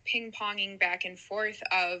like a ping ponging back and forth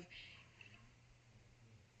of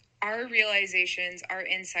our realizations, our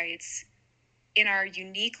insights in our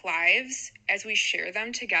unique lives as we share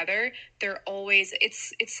them together. They're always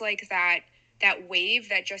it's like that wave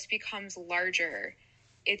that just becomes larger.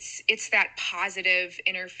 It's that positive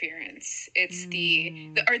interference. It's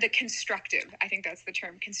the constructive. I think that's the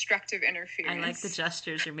term, constructive I like the interference.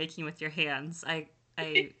 gestures you're making with your hands. I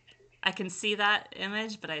I can see that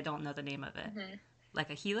image, but I don't know the name of it. Mm-hmm.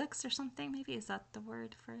 Like a helix or something, maybe is that the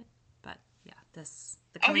word for it? But yeah, this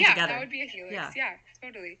the Oh coming yeah, that together. would be a helix. Yeah, Yeah,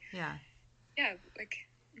 totally. yeah. Yeah, like,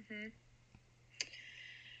 mm-hmm.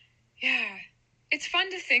 Yeah. It's fun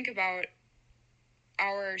to think about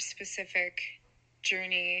our specific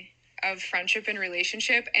journey of friendship and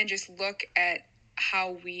relationship and just look at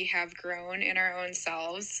how we have grown in our own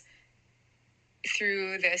selves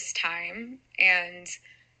through this time. And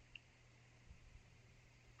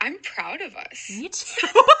I'm proud of us. Me too.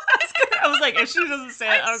 I was like, if she doesn't say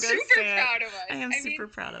it, I'm I'm gonna super say it. proud of us. I am I super mean,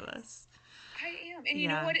 proud of us. I am. And you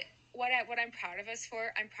know Yeah. what I'm proud of us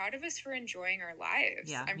for? I'm proud of us for enjoying our lives.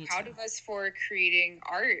 Yeah, I'm me proud too. of us for creating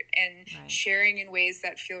art and Right. sharing in ways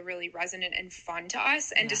that feel really resonant and fun to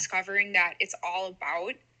us and Yeah. discovering that it's all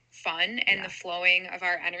about fun and Yeah. the flowing of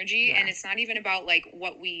our energy. Yeah. And it's not even about like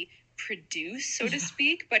what we produce, so to Yeah.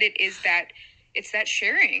 speak, but it's that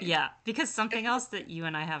sharing. Yeah, because something else that you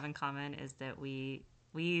and I have in common is that we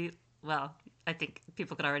well, I think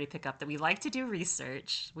people could already pick up that we like to do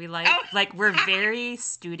research. We Oh, like we're very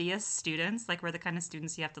studious students. Like we're the kind of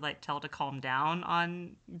students you have to like tell to calm down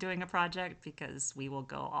on doing a project because we will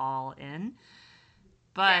go all in.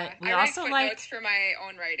 But yeah. we I write also like footnotes for my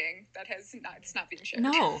own writing. It's not being shared.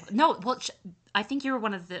 no. Well, I think you were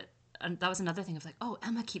one of the. That was another thing of like, oh,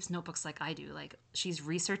 Emma keeps notebooks like I do. Like she's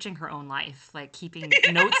researching her own life, like keeping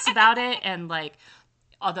notes about it, and like.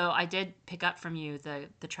 Although I did pick up from you the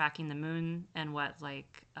tracking the moon and what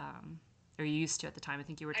like or you used to at the time. I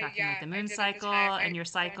think you were tracking like the I moon did at the cycle time. and your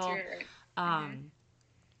I went through cycle. it right. Mm-hmm.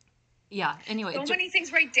 Yeah. Anyway, So many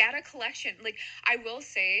things, right? Data collection. Like, I will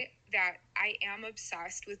say that I am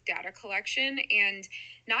obsessed with data collection and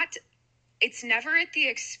not, it's never at the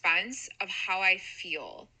expense of how I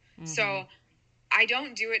feel. So I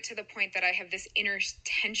don't do it to the point that I have this inner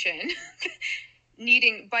tension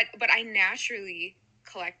needing, but I naturally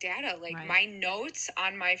collect data. Like right. my notes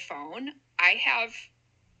on my phone,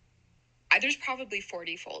 there's probably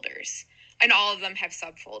 40 folders and all of them have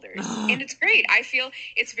subfolders and it's great. I feel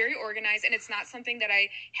it's very organized and it's not something that I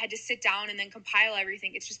had to sit down and then compile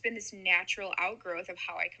everything. It's just been this natural outgrowth of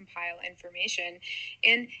how I compile information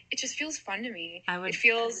and it just feels fun to me. It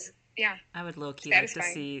feels, yeah. I would low key like to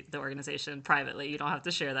Satisfying. see the organization privately. You don't have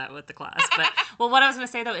to share that with the class. But well, what I was going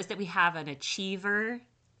to say though is that we have an achiever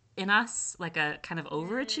in us, like a kind of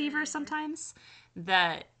overachiever sometimes.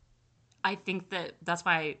 That I think that that's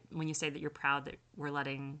why when you say that you're proud that we're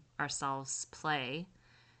letting ourselves play,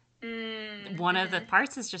 One of the Mm-hmm.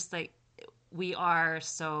 parts is just like, we are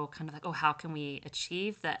so kind of like, oh, how can we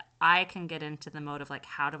achieve that? I can get into the mode of like,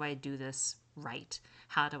 how do I do this right?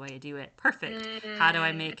 How do I do it perfect? How do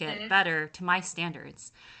I make it Mm-hmm. better to my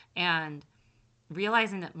standards? And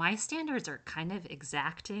realizing that my standards are kind of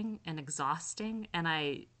exacting and exhausting, and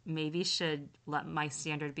I maybe should let my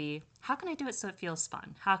standard be, how can I do it so it feels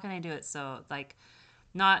fun? How can I do it so like,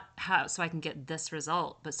 not how so I can get this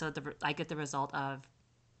result, but so I get the result of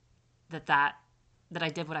that that I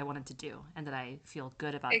did what I wanted to do and that I feel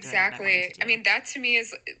good about doing what I wanted to Exactly. do. I mean, that to me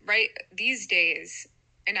is right these days,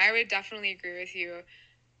 and I would definitely agree with you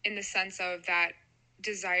in the sense of that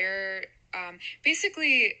desire,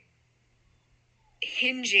 basically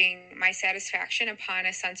hinging my satisfaction upon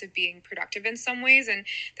a sense of being productive in some ways. And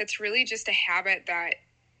that's really just a habit that,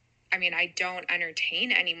 I mean, I don't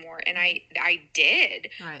entertain anymore. And I did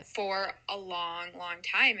Right. for a long, long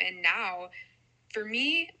time. And now, for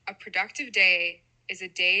me, a productive day is a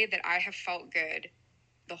day that I have felt good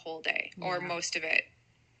the whole day or Yeah. most of it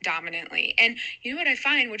dominantly. And you know what I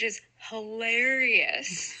find, which is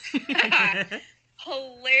hilarious?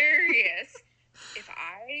 Hilarious. If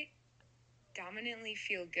I dominantly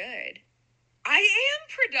feel good, I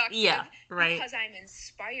am Yeah, productive right. because I'm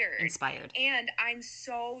inspired. Inspired. And I'm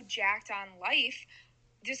so jacked on life.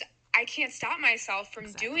 Just I can't stop myself from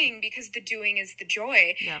Exactly. doing because the doing is the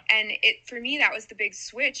joy. Yep. And it for me that was the big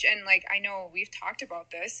switch. And like I know we've talked about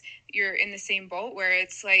this. You're in the same boat where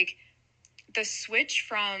it's like the switch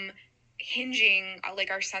from hinging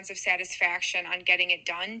like our sense of satisfaction on getting it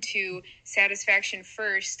done to satisfaction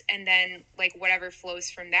first and then like whatever flows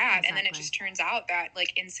from that. Exactly. And then it just turns out that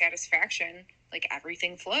like in satisfaction like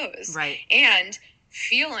everything flows. Right. And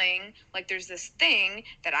feeling like there's this thing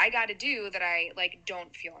that I got to do that I like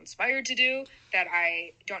don't feel inspired to do, that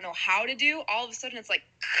I don't know how to do, all of a sudden it's like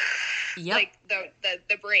Yep. like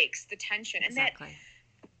the brakes, the tension. And that Exactly.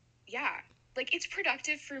 yeah, like it's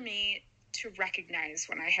productive for me to recognize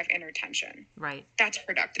when I have inner tension. Right. That's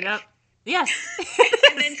productive. Yep. Yes.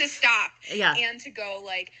 And then to stop Yeah. and to go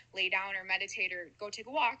like lay down or meditate or go take a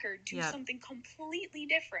walk or do Yep. something completely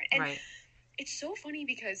different. And Right. it's so funny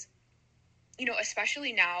because, you know,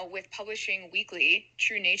 especially now with publishing weekly,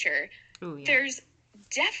 True Nature, Ooh, yeah. there's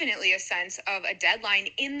definitely a sense of a deadline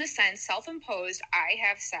in the sense self-imposed. I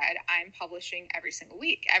have said I'm publishing every single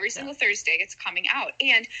week, every single Thursday it's coming out.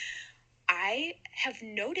 And I have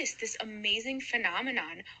noticed this amazing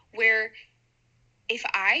phenomenon where if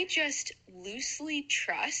I just loosely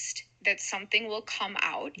trust that something will come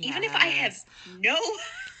out, even if I have no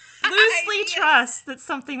loosely idea. trust that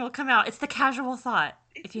something will come out. It's the casual thought.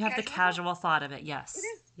 It's if you have the casual thought of it, yes. It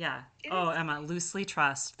is. Yeah. It oh, is. Emma, loosely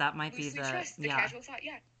trust. That might Loosely be the trust, the yeah. casual thought,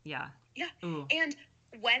 yeah. Yeah. Yeah. Ooh. And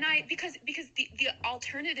when I because the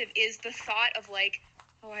alternative is the thought of like,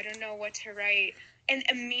 oh, I don't know what to write. And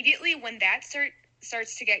immediately when that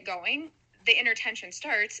starts to get going, the inner tension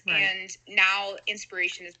starts, Right. and now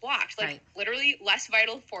inspiration is blocked. Like Right. literally less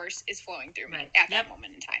vital force is flowing through me Right. at Yep. that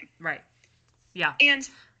moment in time. Right. Yeah. And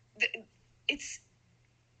it's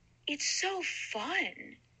so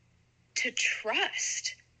fun to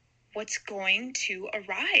trust what's going to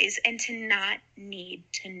arise and to not need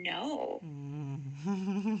to know.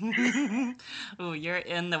 Ooh, you're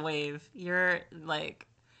in the wave. You're like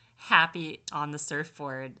happy on the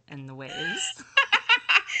surfboard in the waves.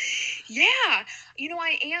 Yeah, you know,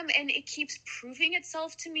 I am, and it keeps proving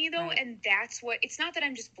itself to me, though, Right. and that's what, it's not that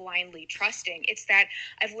I'm just blindly trusting, it's that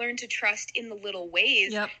I've learned to trust in the little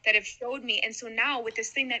ways Yep. that have showed me, and so now with this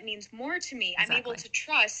thing that means more to me, I'm able Exactly. to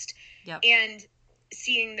trust Yep. and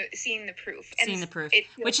seeing the proof. And Seeing the proof. it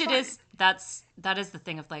feels Which fun. it is, that is the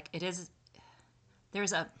thing of like, it is,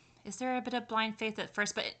 is there a bit of blind faith at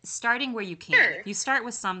first? But starting where you can. Sure. You start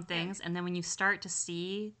with some things, and then when you start to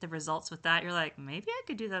see the results with that, you're like, maybe I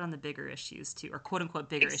could do that on the bigger issues too, or quote unquote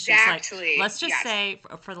bigger issues. Exactly. Like, let's just Yes. say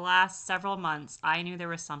for the last several months, I knew there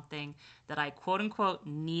was something that I quote unquote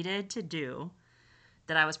needed to do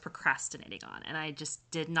that I was procrastinating on, and I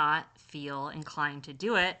just did not feel inclined to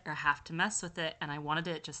do it or have to mess with it, and I wanted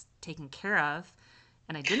it just taken care of,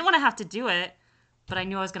 and I didn't want to have to do it, but I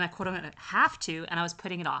knew I was going to quote unquote have to, and I was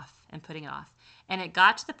putting it off and putting it off. And it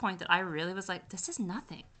got to the point that I really was like, this is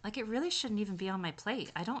nothing. Like, it really shouldn't even be on my plate.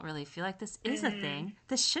 I don't really feel like this is a thing.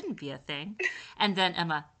 This shouldn't be a thing. And then,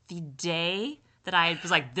 Emma, the day that I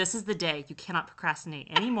was like, this is the day, you cannot procrastinate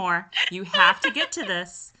anymore. You have to get to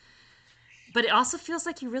this. But it also feels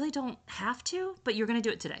like you really don't have to, but you're going to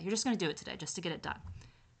do it today. You're just going to do it today just to get it done.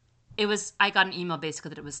 I got an email basically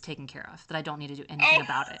that it was taken care of, that I don't need to do anything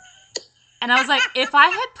about it. And I was like, if I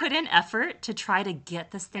had put in effort to try to get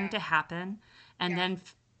this thing to happen, and then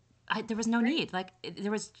there was no Right. need. Like,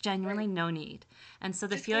 there was genuinely Right. no need. And so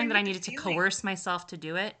the Just feeling going that I with the needed to feeling. coerce myself to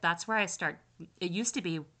do it, that's where I start. It used to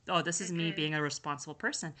be, oh, this is me Mm-mm. being a responsible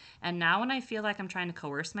person. And now when I feel like I'm trying to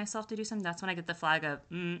coerce myself to do something, that's when I get the flag of,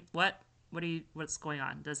 what? What's going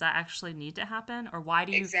on? Does that actually need to happen? Or why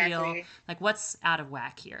do you feel Exactly. like what's out of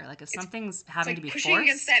whack here? Like if It's something's it's having to like be pushing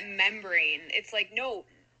against that forced, membrane. It's like, no,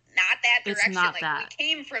 not that it's direction. not Like we that.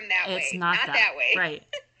 came from that It's way, not not that. that way. Right.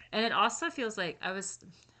 And it also feels like I was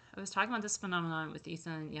talking about this phenomenon with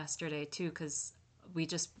Ethan yesterday too, because we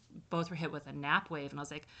just both were hit with a nap wave, and I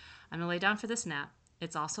was like, I'm gonna lay down for this nap.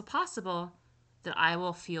 It's also possible that I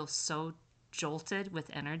will feel so jolted with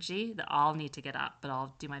energy that I'll need to get up, but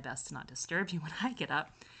I'll do my best to not disturb you when I get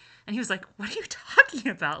up. And he was like, what are you talking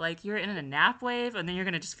about? Like, you're in a nap wave and then you're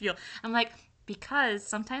gonna just feel. I'm like, because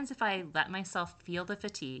sometimes if I let myself feel the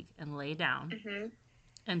fatigue and lay down Mm-hmm.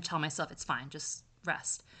 and tell myself it's fine, just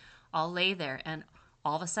rest, I'll lay there and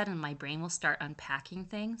all of a sudden my brain will start unpacking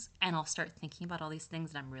things and I'll start thinking about all these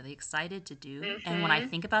things that I'm really excited to do. And when I Mm-hmm.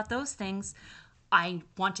 think about those things, I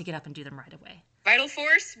want to get up and do them right away. Vital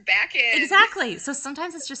force back in. Exactly. So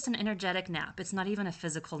sometimes it's just an energetic nap. It's not even a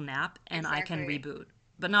physical nap and I can Exactly. reboot.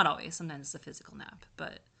 But not always. Sometimes it's a physical nap.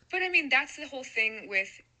 But But I mean, that's the whole thing with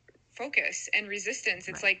focus and resistance.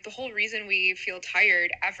 It's right. like the whole reason we feel tired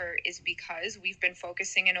ever is because we've been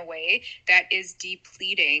focusing in a way that is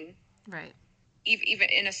depleting, Right. even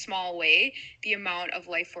in a small way, the amount of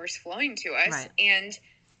life force flowing to us. Right. And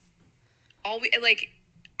all we like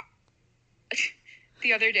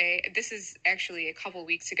the other day, this is actually a couple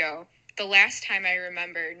weeks ago, the last time I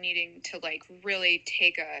remember needing to like really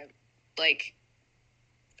take a like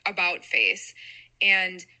about face,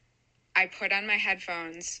 and I put on my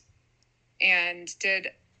headphones and did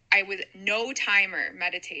I with no timer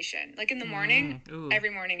meditation. Like in the morning, Ooh. every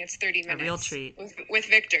morning it's 30 A real minutes treat. with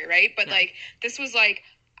Victor, right? But Yeah. like this was like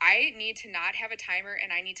I need to not have a timer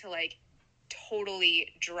and I need to like totally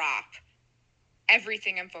drop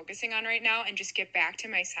everything I'm focusing on right now and just get back to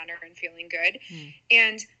my center and feeling good.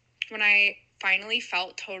 And when I finally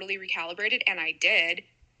felt totally recalibrated, and I did,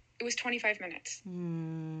 it was 25 minutes.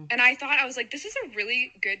 And I thought, I was like, this is a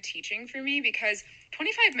really good teaching for me because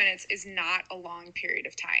 25 minutes is not a long period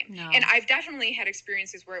of time. No. And I've definitely had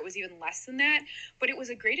experiences where it was even less than that, but it was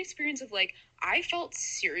a great experience of like, I felt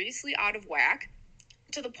seriously out of whack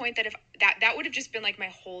to the point that if that would have just been like my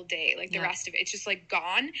whole day, like the Yeah. rest of it, it's just like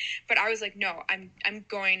gone. But I was like, no, I'm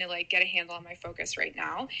going to like get a handle on my focus right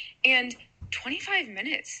now. And 25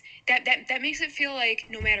 minutes, that makes it feel like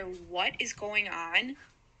no matter what is going on,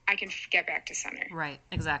 I can get back to center. Right,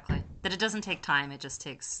 exactly. That it doesn't take time, it just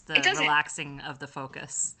takes the It doesn't. relaxing of the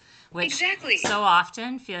focus. Which Exactly. so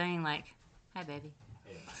often feeling like, hi baby.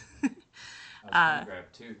 I was gonna grab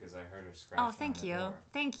two because I heard her scratch. Oh, thank you. Door.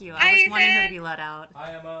 Thank you. Hi, I was wanting her to Ethan. be let out.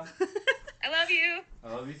 Hi, Emma. I love you.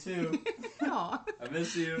 I love you too. Aw. I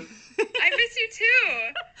miss you. I miss you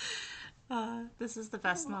too. This is the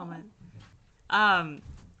best moment. Oh,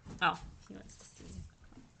 he wants to see.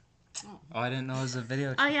 Oh, I didn't know it was a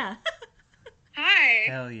video. Oh, yeah. Hi.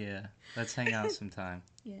 Hell yeah. Let's hang out sometime.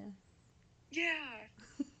 Yeah. Yeah.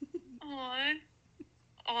 Aw.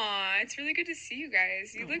 Aw, it's really good to see you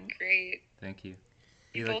guys. You look great. Thank you.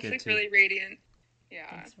 You look both good look too. really radiant. Yeah.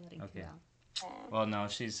 Thanks for letting Okay. me out. Aw. Well, no,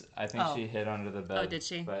 I think Oh. she hid under the bed. Oh, did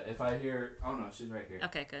she? But if I hear, oh no, she's right here.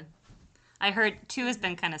 Okay, good. I heard two has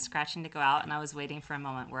been kind of scratching to go out, and I was waiting for a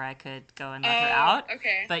moment where I could go and let her out.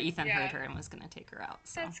 Okay. But Ethan Yeah. heard her and was going to take her out.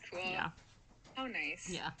 So That's cool. Yeah, How nice.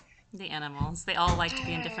 yeah. The animals, they all like to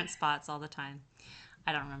be in different spots all the time.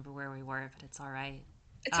 I don't remember where we were, but it's all right.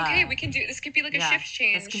 It's okay. We can do this. Could be like a shift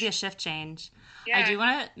change. This could be a shift change. Yeah. I do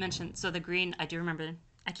want to mention, so the green, I do remember,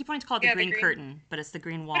 I keep wanting to call it the Yeah, the green green- curtain, but it's the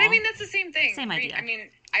green wall. But I mean, that's the same thing. Same Green- idea. I mean,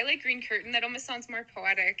 I like green curtain. That almost sounds more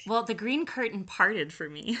poetic. Well, the green curtain parted for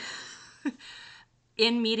me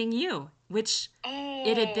in meeting you, which Oh.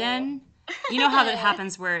 it had been, you know how that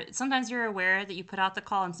happens where sometimes you're aware that you put out the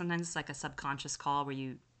call and sometimes it's like a subconscious call where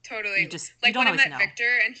you Totally. You just- like you don't when I always met know.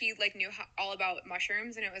 Victor and he like knew all about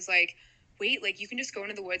mushrooms, and it was like, wait, like you can just go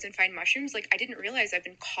into the woods and find mushrooms. Like I didn't realize I've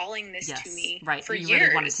been calling this to me right. for you years.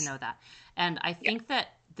 really wanted to know that. And I think that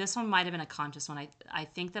this one might have been a conscious one. I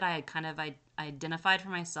think that I had kind of identified for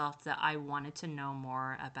myself that I wanted to know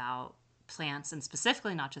more about plants, and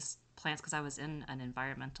specifically not just plants because I was in an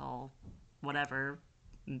environmental whatever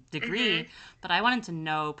degree, but I wanted to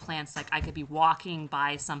know plants. Like I could be walking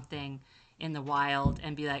by something in the wild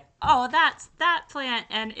and be like, oh, that's that plant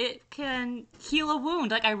and it can heal a wound.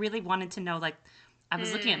 Like I really wanted to know like I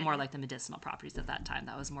was looking at more like the medicinal properties at that time.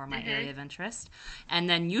 That was more my area of interest. And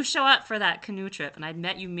then you show up for that canoe trip, and I'd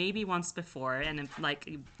met you maybe once before, and like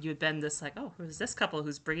you had been this like, oh, who's this couple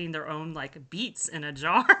who's bringing their own like beets in a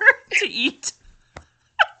jar to eat?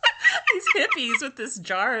 These hippies with this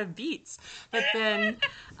jar of beets. But then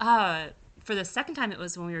for the second time, it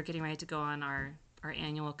was when we were getting ready to go on our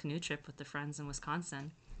annual canoe trip with the friends in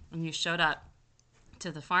Wisconsin, and you showed up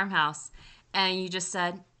to the farmhouse, and you just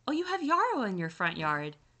said, oh, you have yarrow in your front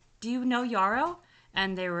yard. Do you know yarrow?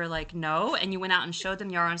 And they were like, no. And you went out and showed them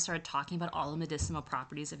yarrow and started talking about all the medicinal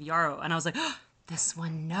properties of yarrow. And I was like, oh, this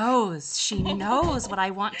one knows. She knows what I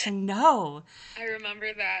want to know. I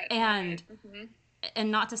remember that. And and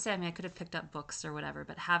not to say, I mean, I could have picked up books or whatever,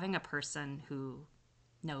 but having a person who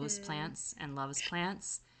knows plants and loves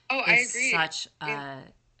plants I agree.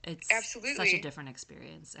 It's absolutely such a different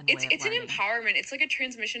experience. And it's an empowerment. It's like a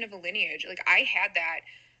transmission of a lineage. Like I had that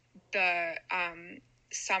the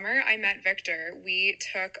summer I met Victor. We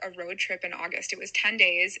took a road trip in August. It was 10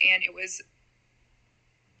 days, and it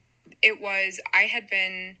was I had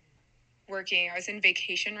been working. I was in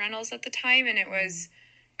vacation rentals at the time, and it was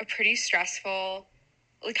a pretty stressful,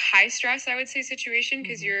 like high stress, I would say, situation,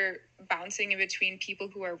 because you're bouncing in between people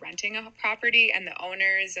who are renting a property and the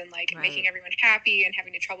owners, and like making everyone happy and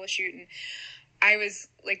having to troubleshoot. And I was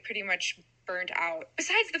like pretty much burnt out,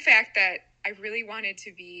 besides the fact that I really wanted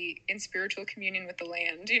to be in spiritual communion with the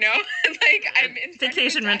land, you know. Like I'm in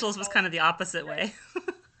vacation rentals was kind of the opposite way.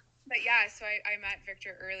 But yeah, so I met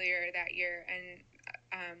Victor earlier that year, and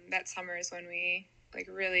that summer is when we like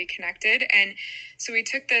really connected. And so we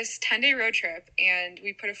took this 10-day road trip, and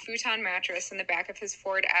we put a futon mattress in the back of his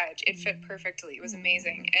Ford Edge. It fit perfectly. It was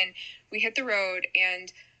amazing. And we hit the road,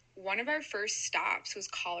 and one of our first stops was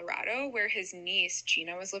Colorado, where his niece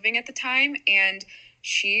Gina was living at the time, and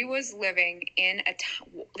she was living in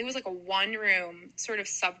it was like a one-room sort of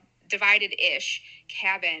subdivided-ish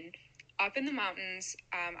cabin up in the mountains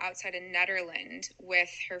outside of Nederland with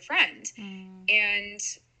her friend. And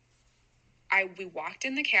we walked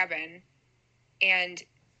in the cabin, and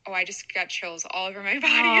I just got chills all over my body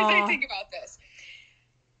as I think about this.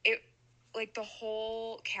 It like the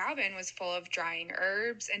whole cabin was full of drying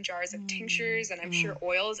herbs and jars of tinctures, and I'm sure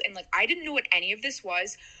oils, and like I didn't know what any of this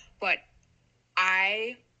was, but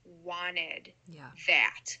I wanted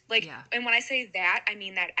that. Like, and when I say that, I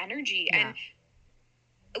mean that energy. And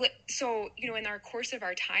so, you know, in our course of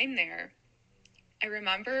our time there, I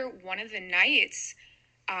remember one of the nights,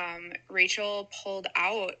 Rachel pulled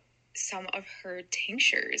out some of her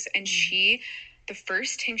tinctures, and the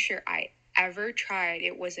first tincture I ever tried,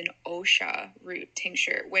 it was an osha root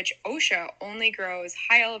tincture, which osha only grows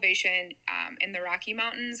high elevation in the Rocky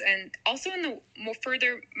Mountains, and also in the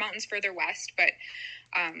mountains further west, but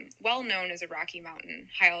well known as a Rocky Mountain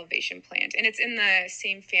high elevation plant. And it's in the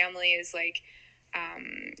same family as like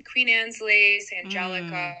Queen Anne's lace,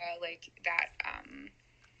 Angelica, like that.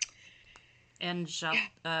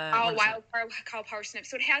 Wild cow parsnip.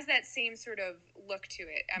 So it has that same sort of look to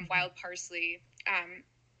it. Wild parsley.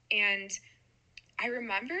 And I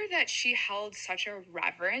remember that she held such a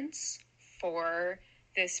reverence for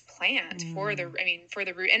this plant, for the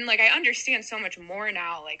root. And like, I understand so much more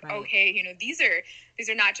now, like, okay, you know, these are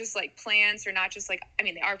not just like plants, or not just like, I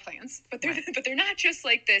mean, they are plants, but they're not just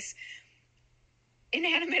like this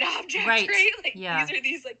inanimate object, right? Like these are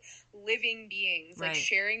these like living beings, like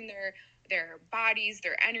sharing their bodies,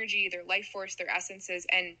 their energy, their life force, their essences.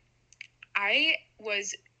 And I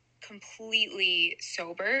was completely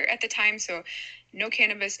sober at the time, so no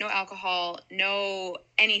cannabis, no alcohol, no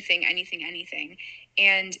anything.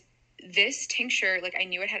 And this tincture, like I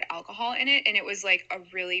knew it had alcohol in it, and it was like a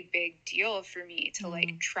really big deal for me to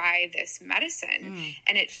like try this medicine.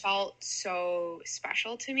 And it felt so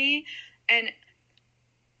special to me. And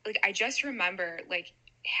like I just remember like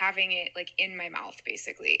having it like in my mouth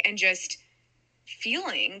basically, and just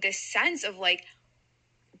feeling this sense of like,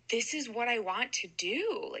 this is what I want to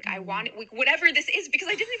do. Like I want it, like, whatever this is, because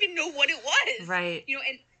I didn't even know what it was. Right. You know,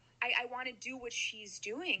 and I want to do what she's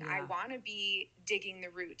doing. Yeah. I want to be digging the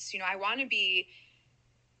roots. You know, I want to be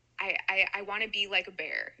like a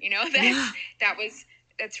bear, you know,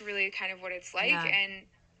 that's really kind of what it's like. Yeah. And,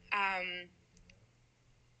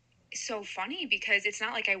 so funny, because it's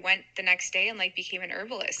not like I went the next day and like became an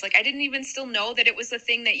herbalist. Like I didn't even still know that it was a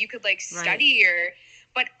thing that you could like study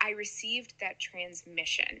but I received that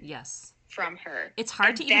transmission. Yes. From her. It's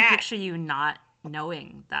hard to even picture you not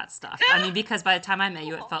knowing that stuff. I mean, because by the time I met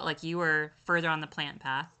you, it felt like you were further on the plant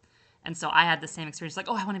path. And so I had the same experience, like,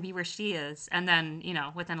 oh, I want to be where she is. And then, you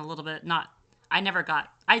know, within a little bit,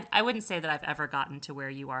 I I wouldn't say that I've ever gotten to where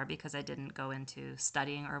you are because I didn't go into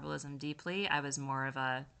studying herbalism deeply. I was more of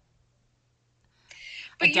a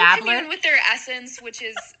But you come dabbler. in with their essence, which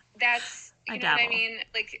is, that's, you know what I mean?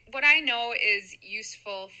 Like, what I know is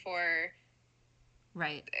useful for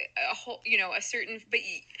right a whole, a certain, but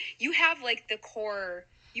you have like the core,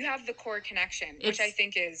 you have the core connection, which I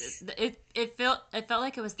think is it felt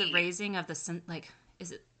like it was the raising of the like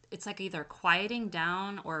is it it's like either quieting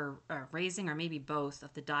down or raising or maybe both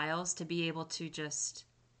of the dials to be able to just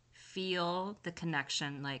feel the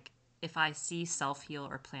connection. Like if I see self heal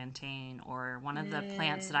or plantain or one of the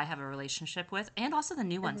plants that I have a relationship with, and also the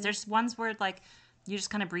new ones. There's ones where like you just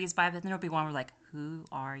kind of breeze by, but then there'll be one where like, who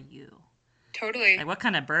are you? Totally. Like, what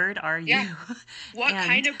kind of bird are you? Yeah. What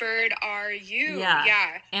kind of bird are you?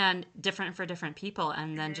 Yeah. And different for different people.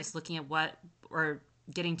 And then just looking at what, or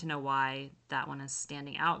getting to know why that one is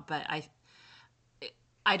standing out. But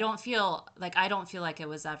I don't feel like it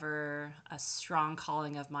was ever a strong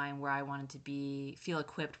calling of mine where I wanted to feel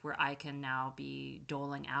equipped where I can now be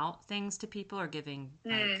doling out things to people or giving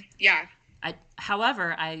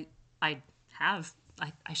however, I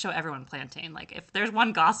show everyone plantain. Like if there's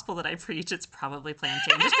one gospel that I preach, it's probably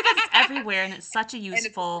plantain, just because it's everywhere and it's such a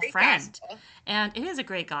useful friend. Gospel. And it is a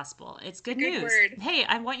great gospel. It's good news. Word. Hey,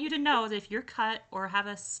 I want you to know that if you're cut or have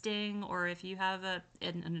a sting or if you have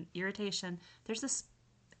an irritation, there's this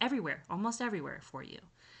everywhere, almost everywhere for you.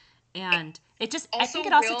 And it just, I think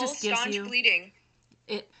it also just gives you bleeding.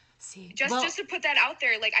 Just to put that out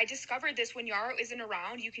there, like I discovered this when yarrow isn't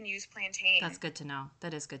around, you can use plantain. That's good to know.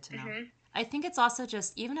 That is good to know. I think it's also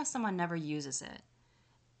just, even if someone never uses it,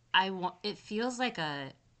 it feels like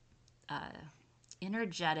a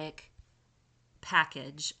energetic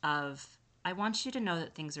package of, I want you to know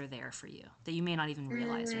that things are there for you, that you may not even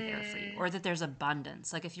realize are there for you, or that there's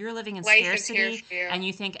abundance. Like if you're living in scarcity and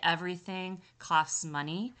you think everything costs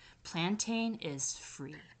money, plantain is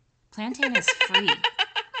free. Plantain is free.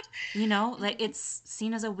 Like it's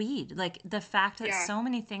seen as a weed. Like the fact that so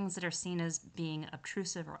many things that are seen as being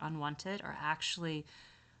obtrusive or unwanted are actually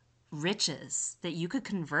riches that you could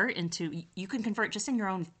convert just in your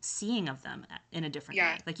own seeing of them in a different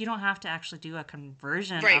way. Like you don't have to actually do a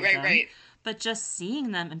conversion of them, but just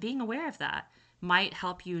seeing them and being aware of that might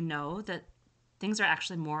help you know that things are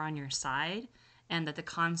actually more on your side and that the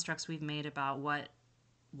constructs we've made about what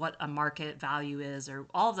a market value is or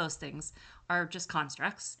all of those things are just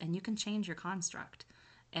constructs, and you can change your construct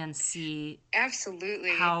and see absolutely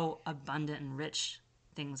how abundant and rich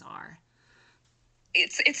things are.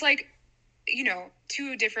 It's like,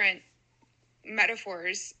 two different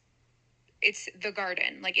metaphors. It's the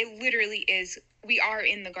garden. Like it literally is, we are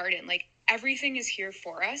in the garden. Like everything is here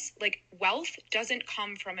for us. Like wealth doesn't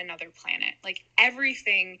come from another planet. Like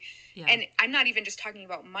everything, and I'm not even just talking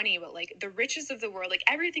about money, but like the riches of the world, like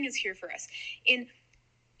everything is here for us. In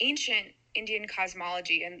ancient Indian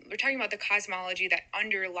cosmology, and we're talking about the cosmology that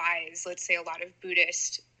underlies, let's say, a lot of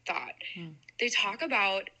Buddhist thought, they talk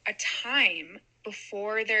about a time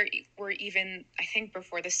before there were even, I think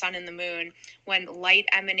before the sun and the moon, when light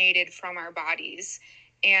emanated from our bodies,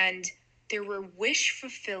 and there were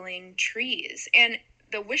wish-fulfilling trees. And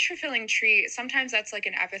the wish-fulfilling tree, sometimes that's like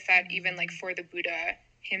an epithet even like for the Buddha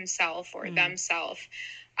himself or themselves.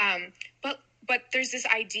 But there's this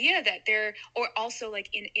idea that or also like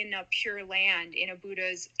in a pure land,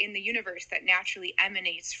 in the universe that naturally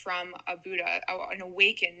emanates from a Buddha, an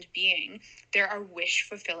awakened being, there are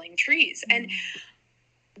wish-fulfilling trees. And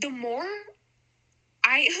the more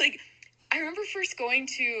I remember first going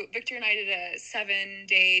to, Victor and I did a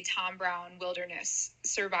 7-day Tom Brown wilderness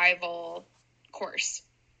survival course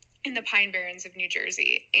in the Pine Barrens of New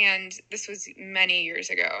Jersey. And this was many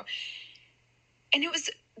years ago. And it was,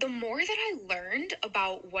 the more that I learned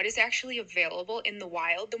about what is actually available in the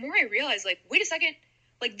wild, the more I realized, like, wait a second,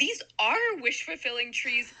 like these are wish-fulfilling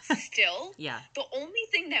trees still. Yeah. The only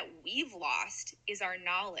thing that we've lost is our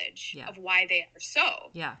knowledge of why they are so.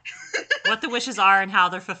 Yeah. What the wishes are and how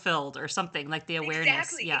they're fulfilled or something, like the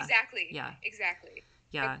awareness. Exactly.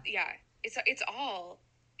 Yeah. But, it's all,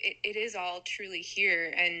 it is all truly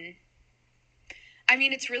here. And I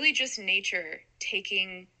mean, it's really just nature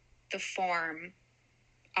taking the form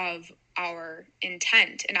of our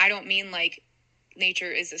intent. And I don't mean like nature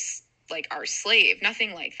is like our slave,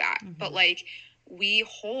 nothing like that. But like we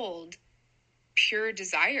hold pure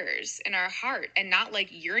desires in our heart, and not like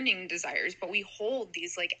yearning desires, but we hold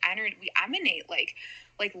these like energy, we emanate like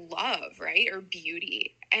love, right? Or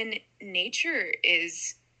beauty. And nature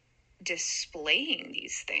is displaying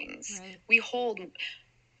these things. Right. We hold,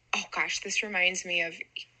 oh gosh, this reminds me of,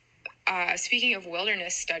 speaking of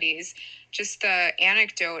wilderness studies, just the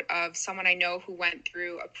anecdote of someone I know who went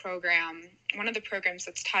through a program, one of the programs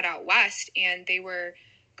that's taught out west, and they were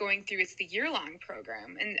going through, it's the year-long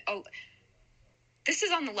program. And this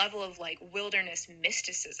is on the level of like wilderness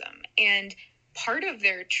mysticism. And part of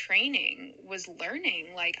their training was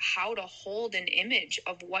learning like how to hold an image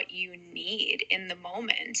of what you need in the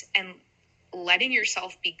moment and letting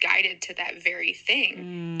yourself be guided to that very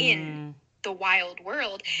thing in the wild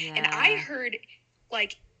world. Yeah. And I heard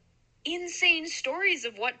like insane stories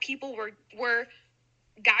of what people were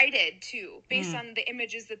guided to based on the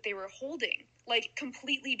images that they were holding, like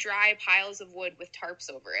completely dry piles of wood with tarps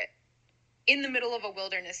over it in the middle of a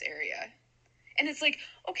wilderness area. And it's like,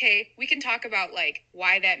 okay, we can talk about like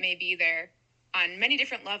why that may be there on many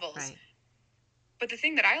different levels. Right. But the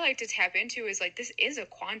thing that I like to tap into is like, this is a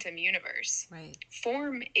quantum universe. Right.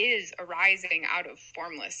 Form is arising out of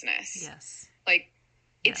formlessness. Yes. Like,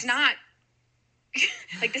 it's not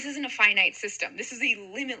like, this isn't a finite system. This is a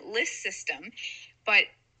limitless system, but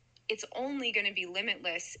it's only going to be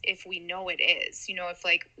limitless if we know it is, you know, if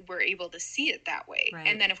like we're able to see it that way. Right.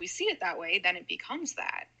 And then if we see it that way, then it becomes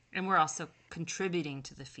that. And we're also contributing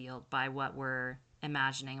to the field by what we're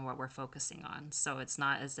imagining and what we're focusing on. So it's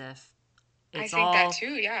not as if it's all that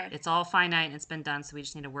too, yeah. It's all finite and it's been done, so we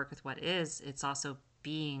just need to work with what is. It's also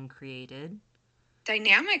being created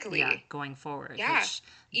dynamically, going forward. Yeah,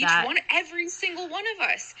 every single one of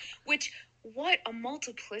us. Which, what a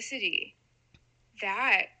multiplicity!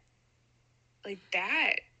 That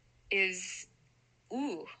is,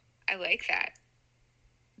 ooh, I like that.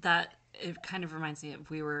 That it kind of reminds me of,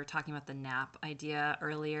 we were talking about the nap idea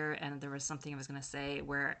earlier, and there was something I was going to say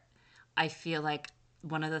where I feel like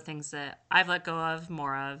one of the things that I've let go of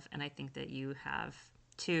more of, and I think that you have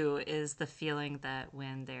too, is the feeling that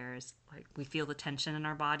when there's like, we feel the tension in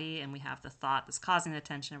our body and we have the thought that's causing the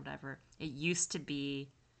tension or whatever, it used to be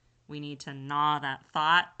we need to gnaw that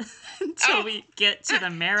thought until we get to the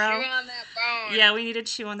marrow. Chew on that bone. Yeah, we need to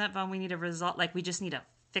chew on that bone. We need to resolve, like we just need to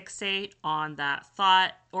fixate on that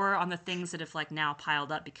thought or on the things that have like now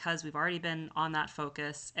piled up because we've already been on that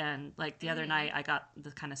focus. And like the other night I got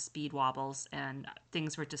the kind of speed wobbles and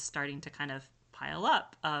things were just starting to kind of pile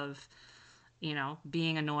up of, you know,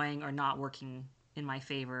 being annoying or not working in my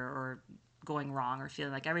favor or going wrong or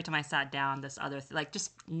feeling like every time I sat down this other like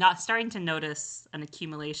just not starting to notice an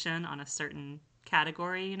accumulation on a certain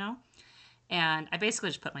category, you know. And I basically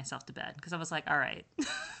just put myself to bed because I was like, all right,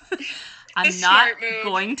 I'm not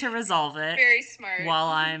going to resolve it. Very smart. While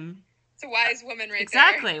I'm... It's a wise woman right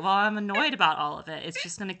exactly, there. While I'm annoyed about all of it. It's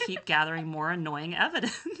just going to keep gathering more annoying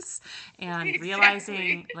evidence. And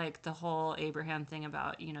realizing, like, the whole Abraham thing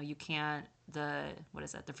about, you know, you can't... the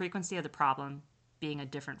frequency of the problem being a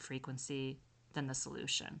different frequency than the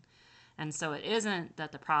solution. And so it isn't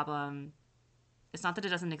that the problem... it's not that it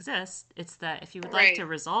doesn't exist. It's that if you would like to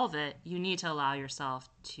resolve it, you need to allow yourself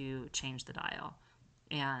to change the dial.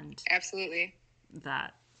 And absolutely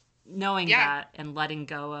that knowing that and letting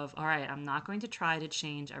go of, all right, I'm not going to try to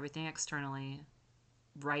change everything externally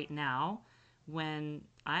right now when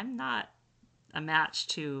I'm not a match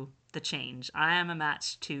to the change. I am a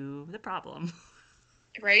match to the problem.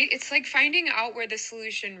 Right? It's like finding out where the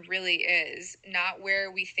solution really is, not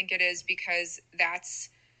where we think it is, because that's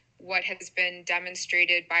what has been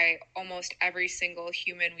demonstrated by almost every single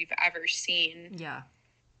human we've ever seen. Yeah.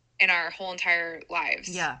 In our whole entire lives.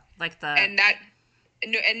 Yeah, like that. And that,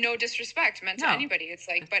 no disrespect meant to anybody. It's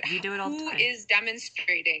like, but we do it all the time. Who is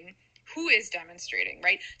demonstrating,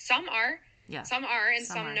 right? Some are, and some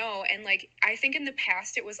are. No. And like, I think in the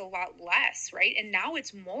past it was a lot less, right? And now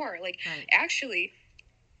it's more like, actually,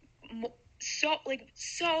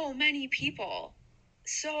 so many people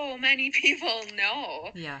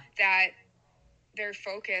know that their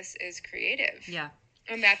focus is creative. Yeah.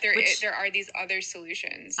 And that there are these other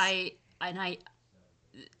solutions.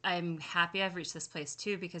 I'm happy I've reached this place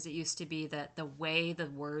too, because it used to be that the way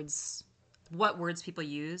what words people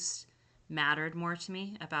used mattered more to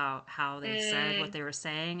me about how they said what they were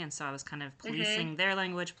saying. And so I was kind of policing their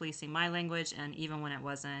language, policing my language. And even when it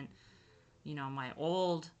wasn't, you know, my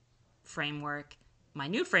old framework, my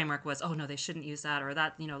new framework was, oh no, they shouldn't use that, or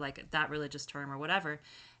that, you know, like that religious term or whatever.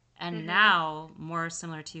 And now, more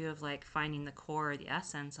similar to you, of like finding the core, the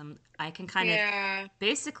essence, I can kind of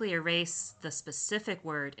basically erase the specific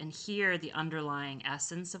word and hear the underlying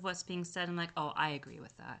essence of what's being said. And like, oh, I agree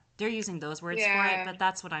with that. They're using those words for it, but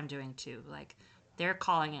that's what I'm doing too. Like, they're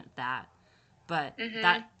calling it that. But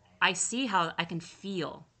that, I see how I can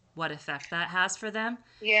feel what effect that has for them.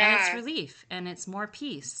 Yeah. And it's relief, and it's more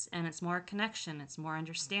peace, and it's more connection, it's more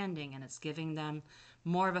understanding, and it's giving them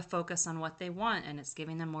more of a focus on what they want, and it's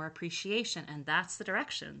giving them more appreciation. And that's the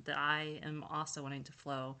direction that I am also wanting to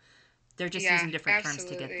flow. They're just Yeah, using different terms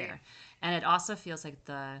to get absolutely. there. And it also feels like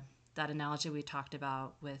that analogy we talked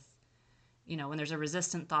about with, when there's a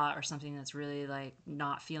resistant thought or something that's really like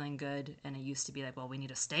not feeling good, and it used to be like, well, we need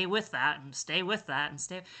to stay with that and stay with that and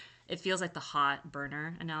stay. It feels like the hot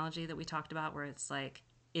burner analogy that we talked about, where it's like,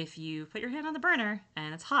 if you put your hand on the burner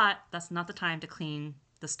and it's hot, that's not the time to clean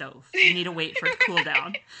the stove. You need to wait for it to cool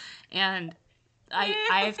down. And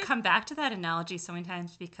I've come back to that analogy so many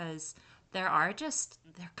times, because there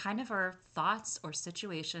kind of are thoughts or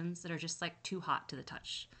situations that are just like too hot to the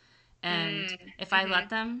touch. And if I Mm-hmm. let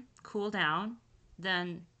them cool down,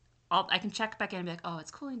 then I can check back in and be like, oh,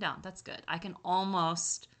 it's cooling down. That's good. I can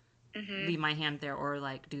almost Mm-hmm. leave my hand there, or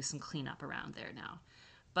like do some cleanup around there now.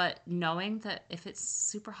 But knowing that if it's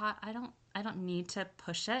super hot, I don't need to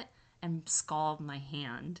push it and scald my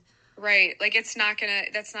hand. Right. Like that's not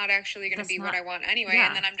actually gonna That's be what not I want anyway. And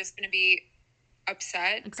yeah, then I'm just gonna be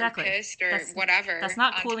upset or exactly. pissed or That's whatever that's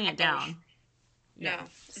not on cooling it top of, down. no. Yeah.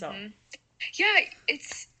 So Hmm. Yeah,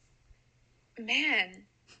 it's, man,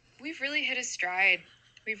 we've really hit a stride.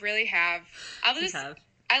 We really have. we have.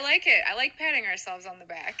 I like it. I like patting ourselves on the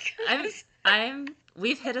back.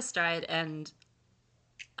 We've hit a stride, and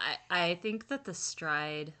I think that the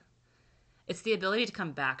stride, it's the ability to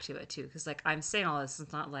come back to it too, because like I'm saying all this,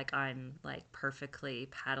 it's not like I'm like perfectly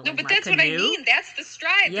No, paddling but my that's what I canoe. mean. That's the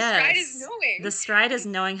stride. The stride is Yes, the knowing. stride is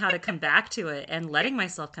knowing how to come back to it and letting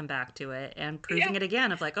myself come back to it and Yeah, proving it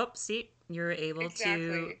again, of like, oh, see, you're able to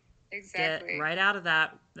exactly. get Exactly. right out of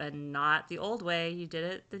that, and not the old way, you did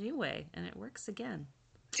it the new way, and it works again.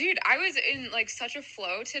 Dude, I was in like such a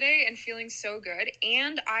flow today and feeling so good.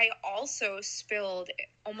 And I also spilled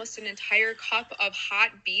almost an entire cup of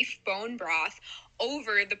hot beef bone broth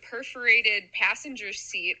over the perforated passenger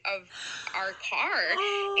seat of our car.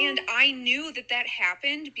 And Oh, I knew that that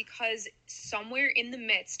happened because somewhere in the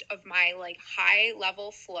midst of my like high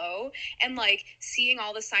level flow and like seeing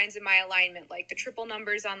all the signs of my alignment, like the triple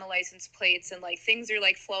numbers on the license plates, and like things are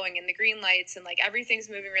like flowing in the green lights, and like everything's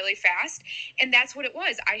moving really fast. And that's what it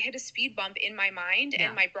was. I hit a speed bump in my mind, yeah.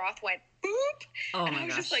 and my broth went boop. Oh And I my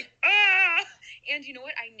was just gosh. like, ah. And you know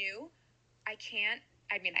what? I knew I can't,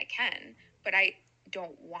 I mean, I can, but I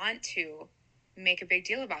don't want to make a big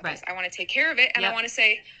deal about Right. this. I want to take care of it. And I Yep. want to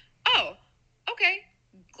say, oh, okay,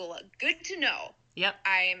 good to know. Yep.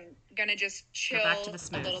 I'm going to just Go back to chill the a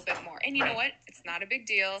smooth. little bit more. And you know what? It's not a big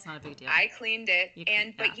deal. It's not a big deal. I cleaned it.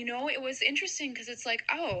 Yeah. But you know, it was interesting because it's like,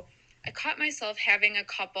 oh, I caught myself having a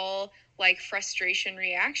couple like frustration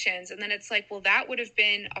reactions. And then it's like, well, that would have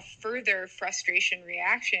been a further frustration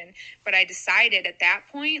reaction. But I decided at that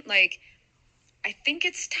point, like, I think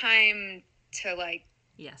it's time to like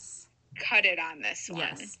Yes. cut it on this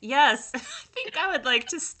one. Yes. I think I would like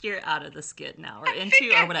to steer out of the skid now, or I into,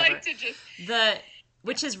 think or I'd whatever. like to just,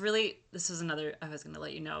 Which is really, this was another, I was going to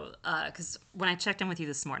let you know, because when I checked in with you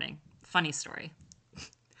this morning, funny story.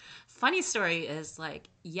 Funny story is like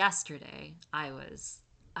yesterday,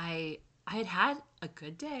 I had a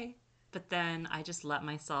good day, but then I just let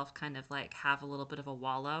myself kind of like have a little bit of a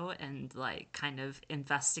wallow and like kind of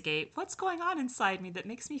investigate what's going on inside me that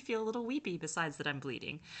makes me feel a little weepy, besides that I'm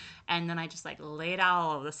bleeding. And then I just like laid out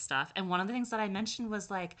all of this stuff. And one of the things that I mentioned was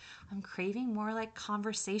like, I'm craving more like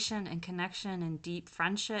conversation and connection and deep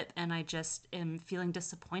friendship. And I just am feeling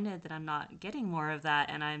disappointed that I'm not getting more of that.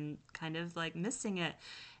 And I'm kind of like missing it.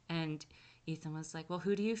 And Ethan was like, well,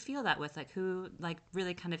 who do you feel that with? Like, who like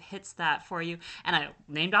really kind of hits that for you? And I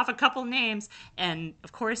named off a couple names, and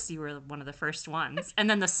of course you were one of the first ones. And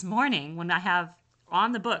then this morning, when I have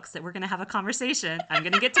on the books that we're going to have a conversation, I'm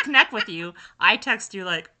going to get to connect with you, I text you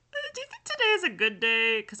like, do you think today is a good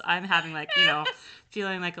day? Because I'm having like,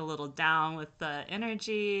 feeling like a little down with the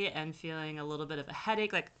energy and feeling a little bit of a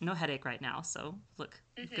headache. Like, no headache right now, so look,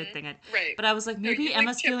 good thing. right. But I was like, No, maybe you look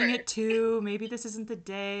Emma's feeling chipper. it too. Maybe this isn't the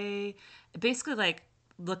day. Basically, like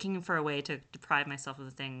looking for a way to deprive myself of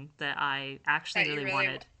the thing that I actually That you really really,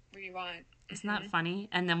 wanted. really want. Isn't that funny?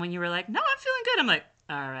 And then when you were like, no, I'm feeling good, I'm like,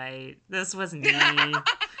 all right, this was me.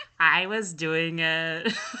 I was doing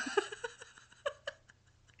it.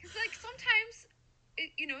 Because like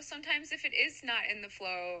sometimes, sometimes if it is not in the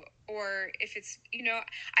flow, or if it's,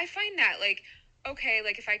 I find that like, okay,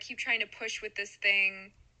 like if I keep trying to push with this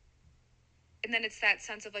thing, and then it's that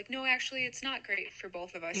sense of like, no, actually it's not great for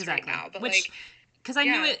both of us right Exactly. now. But Which like, because I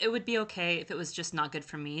knew Yeah. it would be okay if it was just not good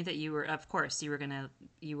for me. That you were, of course,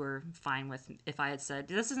 you were fine with if I had said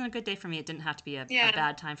this isn't a good day for me. It didn't have to be a Yeah.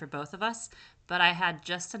 bad time for both of us. But I had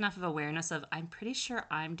just enough of awareness of I'm pretty sure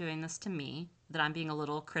I'm doing this to me. That I'm being a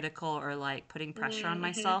little critical or like putting pressure on Mm-hmm.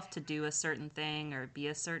 myself to do a certain thing or be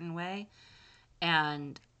a certain way.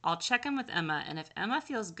 And I'll check in with Emma, and if Emma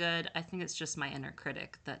feels good, I think it's just my inner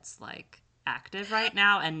critic that's like active right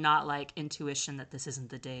now and not like intuition that this isn't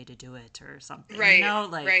the day to do it or something, Right.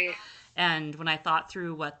 like. Right. And when I thought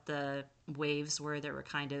through what the waves were that were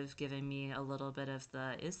kind of giving me a little bit of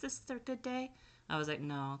the is this the good day, I was like,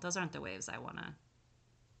 no, those aren't the waves I want to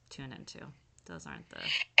tune into. Those aren't the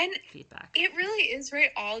And feedback. it really is,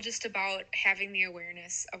 right, all just about having the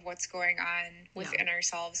awareness of what's going on Yeah. within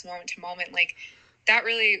ourselves moment to moment. Like, that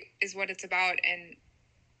really is what it's about. And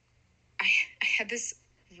I had this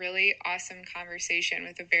really awesome conversation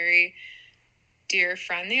with a very dear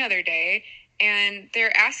friend the other day, and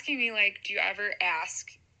they're asking me, like, do you ever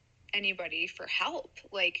ask anybody for help?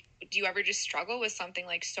 Like, do you ever just struggle with something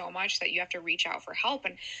like so much that you have to reach out for help?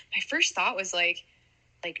 And my first thought was like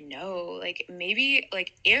no, like maybe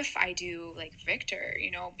like if I do like Victor,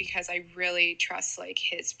 you know, because I really trust like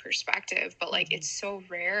his perspective, but like it's so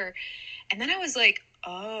rare. And then I was like,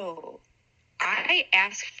 oh, I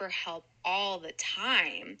ask for help all the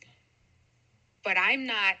time, but I'm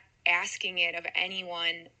not asking it of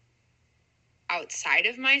anyone outside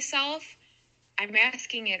of myself. I'm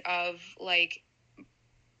asking it of like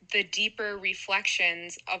the deeper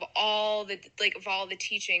reflections of all the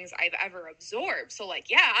teachings I've ever absorbed. So like,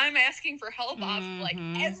 yeah, I'm asking for help off like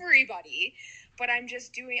everybody, but I'm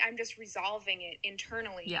just resolving it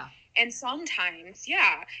internally. Yeah. And sometimes,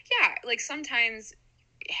 like sometimes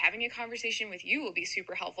having a conversation with you will be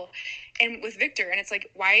super helpful. And with Victor, and it's like,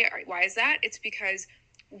 why is that? It's because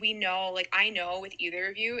we know, like I know with either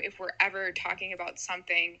of you, if we're ever talking about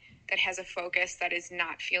something that has a focus that is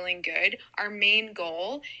not feeling good, our main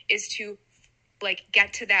goal is to like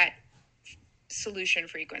get to that solution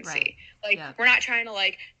frequency. Right. Like Yeah. we're not trying to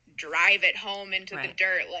like drive it home into the Right.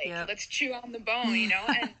 dirt, like Yep. let's chew on the bone, you know?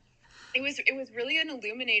 And it was really an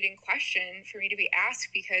illuminating question for me to be asked,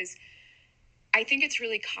 because I think it's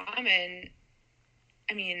really common,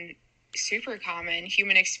 I mean, super common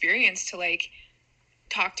human experience to like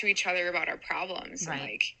talk to each other about our problems and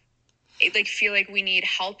Right. like feel like we need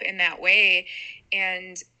help in that way.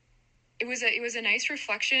 And it was a nice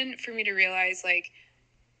reflection for me to realize, like,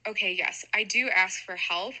 okay, yes, I do ask for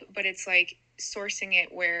help, but it's like sourcing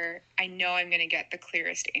it where I know I'm going to get the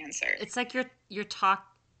clearest answer. It's like your talk,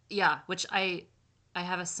 yeah, which I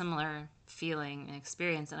have a similar feeling and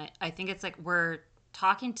experience, and I think it's like we're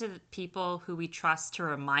talking to people who we trust to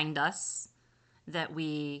remind us that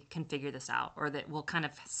we can figure this out, or that will kind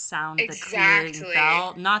of sound the clearing Exactly.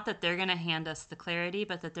 bell. Not that they're going to hand us the clarity,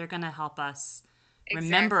 but that they're going to help us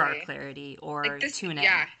remember our Exactly. clarity Like or this, tune in.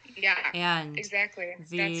 yeah, And exactly.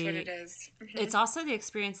 That's what it the is. Mm-hmm. it's also the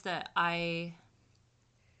experience that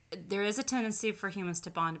there is a tendency for humans to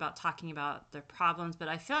bond about talking about their problems, but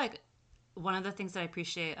I feel like one of the things that I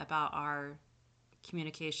appreciate about our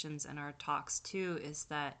communications and our talks too is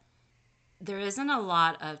that there isn't a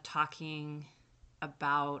lot of talking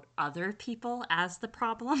about other people as the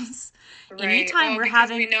problems. Right. Anytime Well, we're because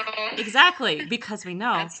we having, know exactly, because we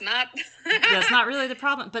know that's not that's not really the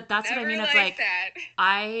problem, but that's what I never mean of like like that.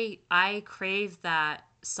 I crave that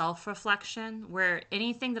self-reflection where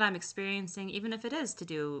anything that I'm experiencing, even if it is to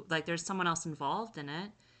do like there's someone else involved in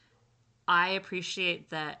it, I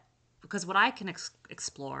appreciate that, because what I can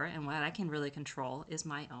explore and what I can really control is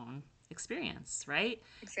my own experience, right?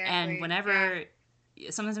 And Exactly. Yeah. whenever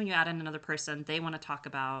sometimes when you add in another person, they want to talk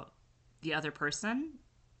about the other person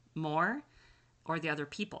more or the other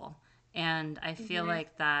people. And I feel Mm-hmm.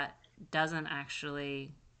 like that doesn't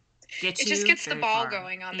actually get It just you gets the very ball far.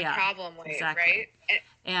 going on the Yeah, problem wave, exactly. right?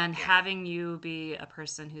 And Yeah. having you be a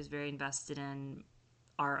person who's very invested in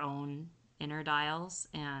our own inner dials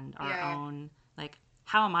and our Yeah. own like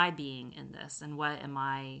how am I being in this, and what am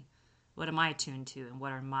I tuned to, and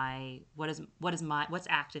what's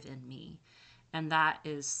active in me, and that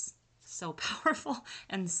is so powerful.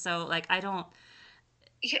 And so like I don't,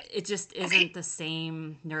 Yeah. it just isn't Okay. the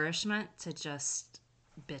same nourishment to just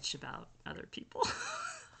bitch about other people.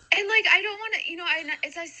 And like I don't want to,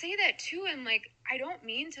 as I say that too, and like I don't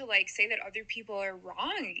mean to like say that other people are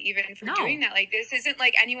wrong even for No, doing that. Like this isn't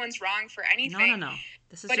like anyone's wrong for anything. no,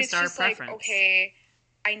 this is But just it's our just like, preference. okay,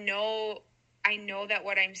 I know that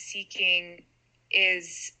what I'm seeking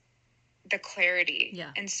is the clarity.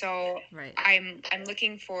 Yeah, And so right. I'm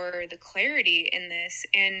looking for the clarity in this,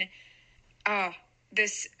 and uh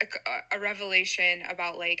this a revelation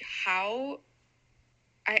about like how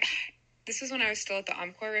I this was when I was still at the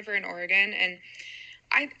Umpqua River in Oregon, and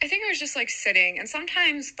I think I was just like sitting, and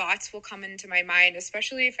sometimes thoughts will come into my mind,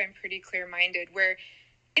 especially if I'm pretty clear-minded, where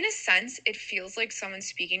in a sense it feels like someone's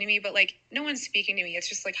speaking to me, but like no one's speaking to me. It's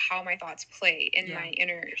just like how my thoughts play in my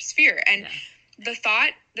inner sphere. And the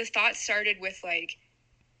thought started with like,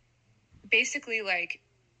 basically like,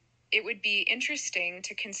 it would be interesting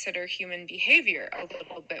to consider human behavior a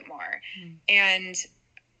little bit more. And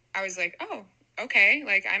I was like, oh, okay,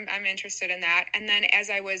 like I'm interested in that. And then as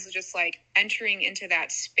I was just like entering into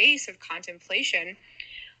that space of contemplation,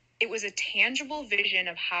 it was a tangible vision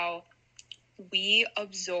of how we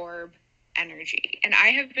absorb energy. And I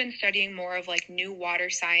have been studying more of like new water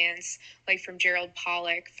science, like from Gerald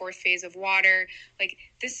Pollack, Fourth Phase of Water. Like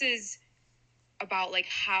this is about like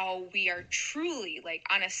how we are truly like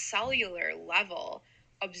on a cellular level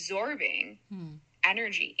absorbing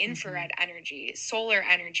energy, infrared energy, solar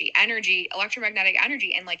energy, electromagnetic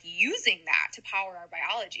energy, and like using that to power our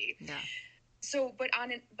biology. So but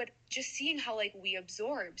just seeing how like we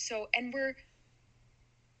absorb, so, and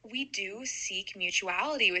we do seek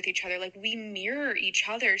mutuality with each other, like we mirror each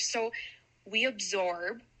other, so we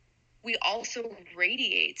absorb, we also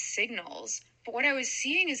radiate signals. But what I was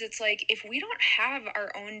seeing is, it's like, if we don't have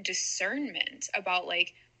our own discernment about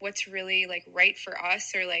like what's really like right for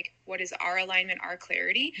us, or like what is our alignment, our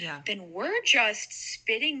clarity, then we're just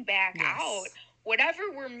spitting back out whatever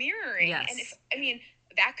we're mirroring. And if, I mean,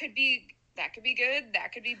 that could be good,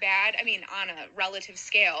 that could be bad. I mean, on a relative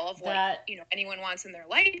scale of what, you know, anyone wants in their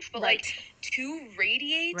life, but like to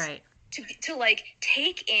radiate, to like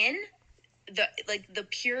take in the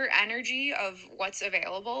pure energy of what's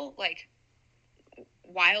available, like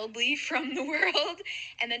wildly from the world,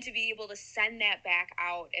 and then to be able to send that back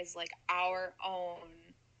out as like our own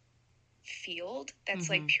field that's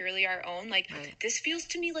like purely our own, like this feels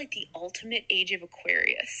to me like the ultimate age of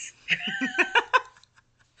Aquarius.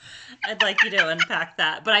 I'd like you to unpack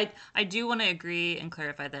that, but I do want to agree and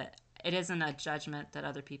clarify that it isn't a judgment that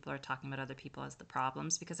other people are talking about other people as the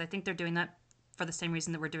problems, because I think they're doing that for the same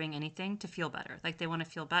reason that we're doing anything, to feel better. Like they want to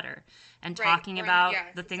feel better, and talking about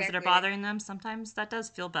the things that are bothering them, sometimes that does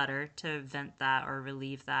feel better to vent that or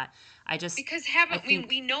relieve that. Because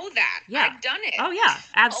we know that. I've done it. Oh yeah,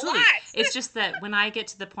 absolutely. It's just that when I get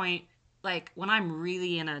to the point, like when I'm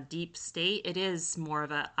really in a deep state, it is more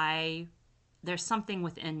of there's something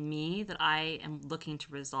within me that I am looking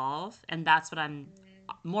to resolve, and that's what I'm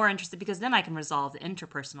more interested, because then I can resolve the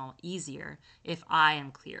interpersonal easier if I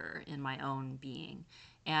am clearer in my own being.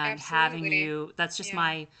 And having you, that's just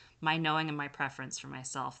my knowing and my preference for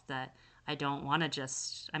myself, that I don't want to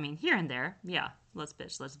just, I mean, here and there, let's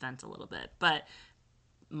vent a little bit, but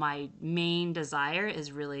my main desire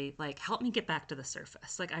is really like, help me get back to the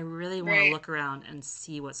surface. Like I really want to look around and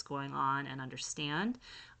see what's going on and understand.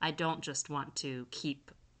 I don't just want to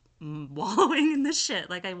keep wallowing in the shit.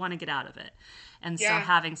 Like I want to get out of it. And so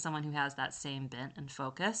having someone who has that same bent and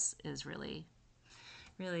focus is really,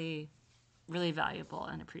 really, really valuable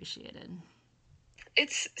and appreciated.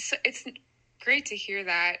 It's great to hear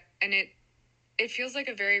that, and it feels like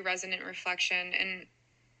a very resonant reflection. And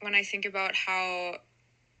when I think about how,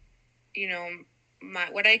 you know,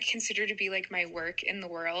 what I consider to be like my work in the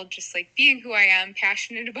world, just like being who I am,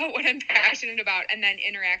 passionate about what I'm passionate about, and then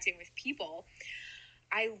interacting with people,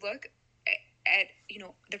 I look at, you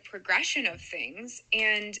know, the progression of things.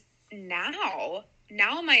 And now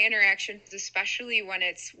my interactions, especially when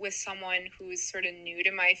it's with someone who's sort of new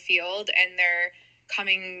to my field and they're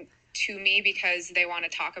coming to me because they want to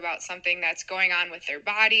talk about something that's going on with their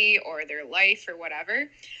body or their life or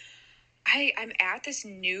whatever, I'm at this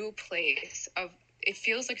new place of, it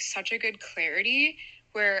feels like such a good clarity,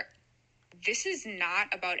 where this is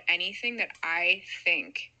not about anything that I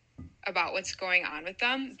think about what's going on with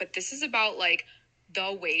them, but this is about like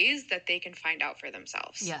the ways that they can find out for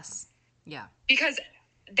themselves. Yes. Yeah. Because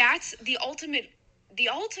that's the ultimate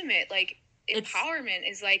like empowerment,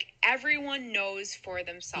 is like everyone knows for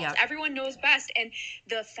themselves. Yep. Everyone knows best. And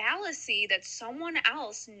the fallacy that someone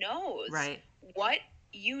else knows what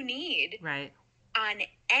you need on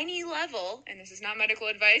any level, and this is not medical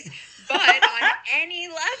advice, but on any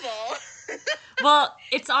level. Well,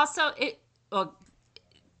 it's also well,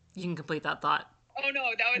 you can complete that thought. Oh no,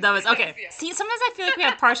 that was okay. Yeah. See, sometimes I feel like we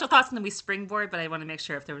have partial thoughts and then we springboard, but I want to make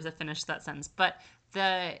sure if there was a finish to that sentence. But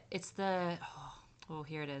here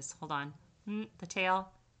it is. Hold on. The tail.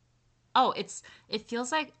 Oh, it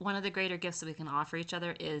feels like one of the greater gifts that we can offer each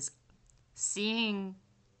other is seeing.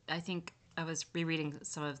 I think I was rereading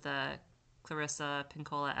some of the Clarissa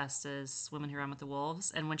Pinkola Estes Women Who Run with the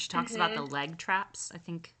Wolves, and when she talks about the leg traps, I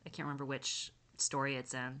can't remember which story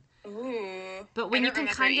it's in. Ooh, But I when you don't can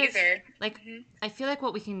remember kind of either. like, I feel like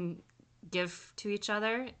what we can give to each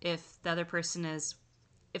other if the other person is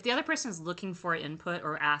looking for input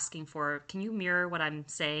or asking for, can you mirror what I'm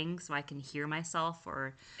saying so I can hear myself,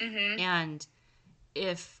 or Mm-hmm. and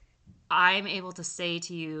if I'm able to say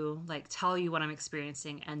to you, like, tell you what I'm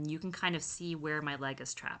experiencing, and you can kind of see where my leg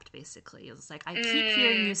is trapped, basically. It's like, I keep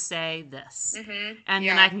hearing you say this. Mm-hmm. And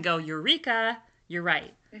then I Yeah. can go, Eureka, you're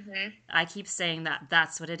right. Mm-hmm. I keep saying that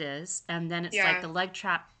that's what it is. And then it's like Yeah. the leg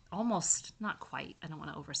trap almost, not quite, I don't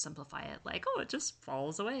want to oversimplify it, like, oh, it just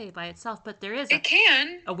falls away by itself. But there is It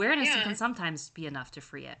can. awareness Yeah. can sometimes be enough to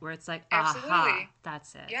free it, where it's like, aha, Absolutely.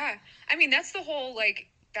 that's it. Yeah. I mean, that's the whole, like,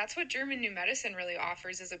 that's what German New Medicine really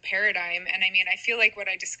offers as a paradigm. And I mean, I feel like what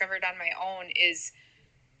I discovered on my own is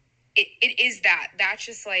it is that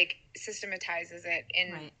just like systematizes it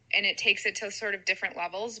Right. and it takes it to sort of different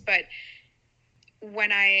levels. But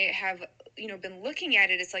when I have, been looking at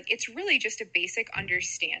it, it's like, it's really just a basic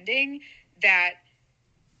understanding that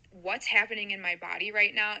what's happening in my body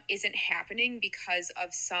right now isn't happening because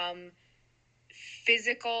of some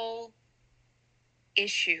physical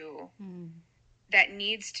issue that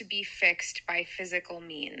needs to be fixed by physical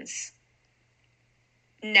means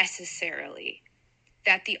necessarily.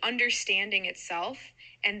 That the understanding itself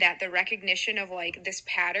and that the recognition of like this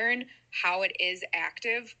pattern, how it is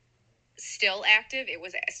active, still active, it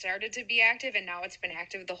was started to be active and now it's been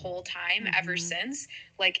active the whole time ever since.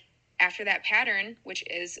 Like after that pattern, which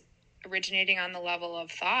is originating on the level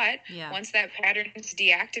of thought, once that pattern is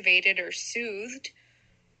deactivated or soothed,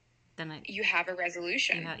 Then you have a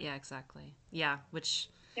resolution. yeah, exactly. Yeah, which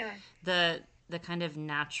Yeah. the kind of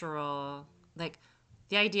natural, like,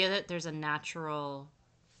 the idea that there's a natural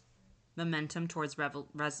momentum towards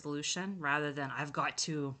resolution rather than I've got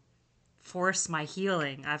to force my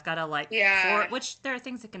healing. I've got to which there are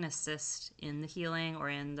things that can assist in the healing or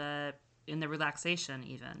in the relaxation,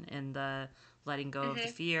 even in the letting go of the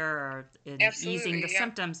fear or in easing the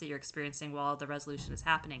symptoms that you're experiencing while the resolution is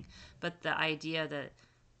happening. But the idea that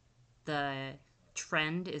the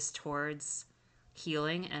trend is towards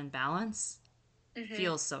healing and balance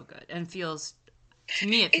feels so good and feels, to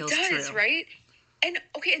me, it feels does, true. right? And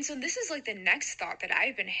okay, and so this is like the next thought that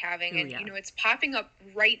I've been having, and yeah. it's popping up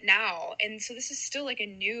right now. And so this is still like a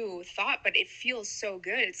new thought, but it feels so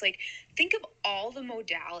good. It's like, think of all the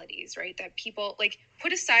modalities, right? That people like,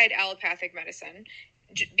 put aside allopathic medicine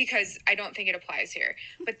because I don't think it applies here.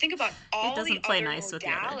 But think about all the other nice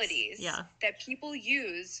modalities that people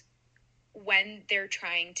use when they're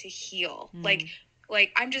trying to heal. Like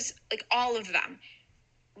I'm just like all of them.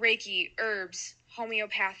 Reiki, herbs,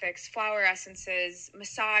 homeopathics, flower essences,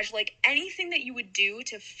 massage, like anything that you would do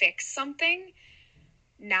to fix something.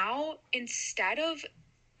 Now, instead of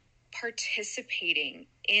participating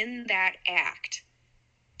in that act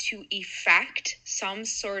to effect some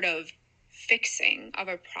sort of fixing of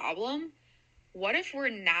a problem, what if we're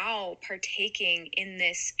now partaking in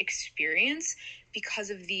this experience because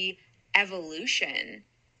of the evolution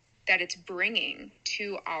that it's bringing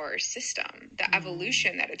to our system, the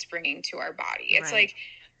evolution that it's bringing to our body? It's like,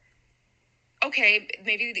 okay,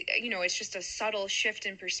 maybe, it's just a subtle shift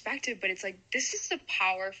in perspective, but it's like, this is a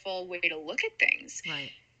powerful way to look at things.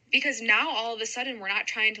 Right. Because now all of a sudden we're not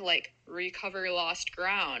trying to like recover lost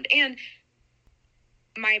ground. And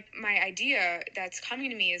my idea that's coming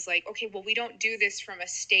to me is like, okay, well, we don't do this from a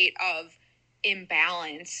state of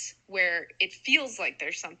imbalance where it feels like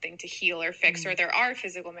there's something to heal or fix or there are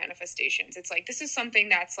physical manifestations. It's like, this is something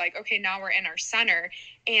that's like, okay, now we're in our center,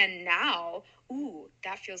 and now, ooh,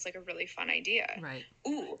 that feels like a really fun idea. Right.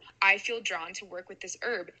 Ooh, I feel drawn to work with this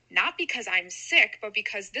herb, not because I'm sick, but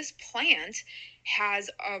because this plant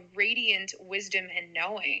has a radiant wisdom and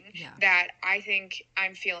knowing that I think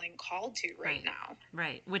I'm feeling called to right now.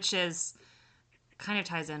 Right. Which is kind of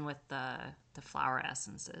ties in with the flower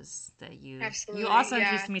essences that you also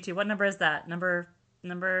introduced me to. What number is that? Number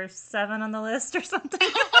 7 on the list or something?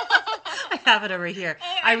 I have it over here.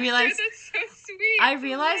 Oh, I realized that's so sweet. I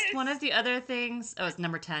realized one of the other things. Oh, it's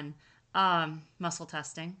number 10. Muscle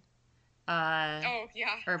testing.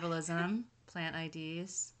 Herbalism, plant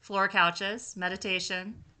IDs, floor couches,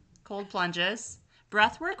 meditation, cold plunges.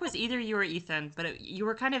 Breath work was either you or Ethan, but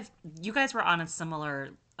you guys were on a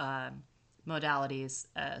similar modalities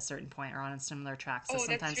at a certain point, or on a similar track. So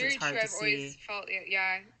sometimes it's hard to see. I've always felt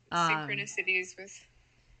synchronicities with.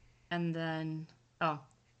 And then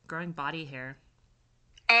growing body hair.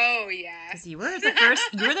 Oh yeah, because you were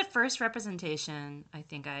the first representation I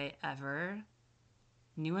think I ever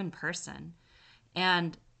knew in person,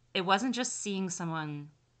 and it wasn't just seeing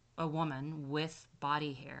a woman with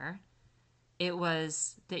body hair. it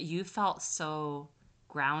was that you felt so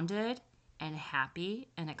grounded and happy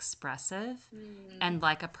and expressive Mm. and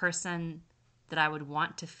like a person that I would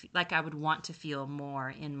want to like I would want to feel more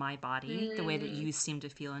in my body the way that Mm. you seem to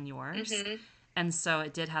feel in yours. Mm-hmm. And so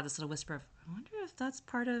it did have this little whisper of, I wonder if that's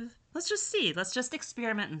part of, let's just see, let's just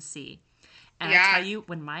experiment and see. And I tell Yeah. you,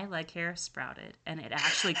 when my leg hair sprouted and it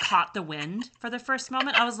actually caught the wind for the first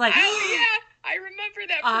moment, I was like, Oh yeah, I remember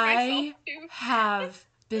that for myself I too. have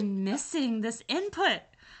been missing this input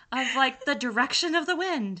of like the direction of the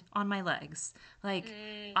wind on my legs. Like,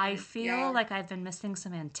 I feel Yeah. like I've been missing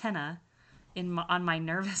some antenna on my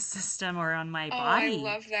nervous system or on my Oh, I body.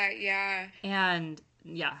 love that. Yeah. And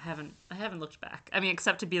yeah, I haven't looked back. I mean,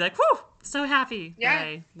 except to be like, whew, so happy that Yeah.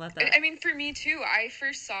 I let I that. mean, for me too. I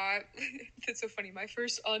first saw. That's so funny. My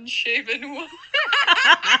first unshaven one.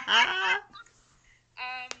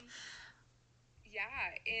 um. Yeah.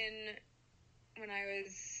 In when I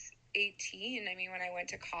was 18. I mean, when I went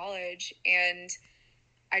to college, and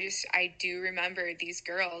I do remember these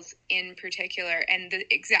girls in particular, and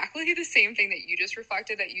exactly the same thing that you just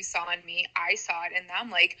reflected that you saw in me. I saw it in them.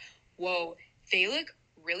 Like, whoa, they look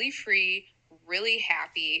really free, really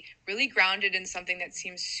happy, really grounded in something that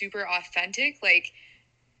seems super authentic. Like,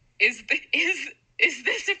 is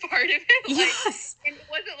this a part of it? Yes. Like, and it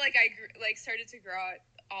wasn't like I started to grow out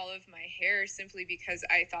all of my hair simply because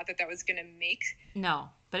I thought that was gonna make No,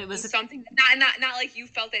 but it was something. Not like you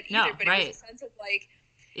felt that either, no, but it was right. a sense of like,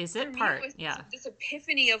 Is for it me, it part? was Yeah. this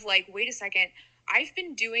epiphany of like, wait a second, I've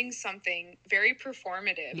been doing something very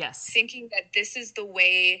performative, Yes. thinking that this is the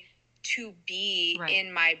way to be Right.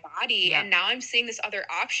 in my body, Yep. and now I'm seeing this other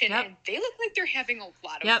option, Yep. and they look like they're having a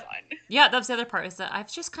lot of Yep. fun. Yeah, that's the other part is that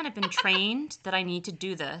I've just kind of been trained that I need to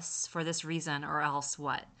do this for this reason or else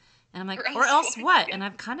what? And I'm like, or else what? Yeah. And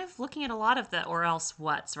I'm kind of looking at a lot of the or else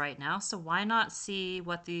what's right now. So why not see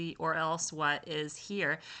what the or else what is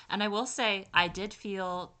here? And I will say I did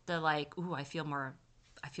feel the like, ooh, I feel more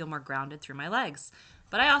grounded through my legs.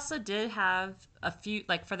 But I also did have a few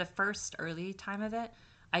like for the first early time of it,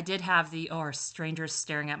 I did have the or strangers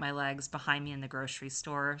staring at my legs behind me in the grocery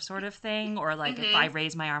store sort of thing. Or like if I Mm-hmm.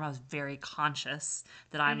 raised my arm, I was very conscious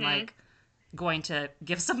that I'm Mm-hmm. like going to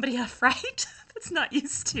give somebody a fright that's not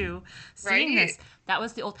used to seeing Right. this. That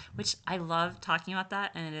was the old, which I love talking about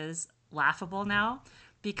that, and it is laughable now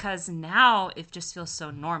because now it just feels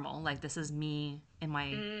so normal. Like this is me in my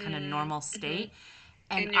kind of normal Mm-hmm. state,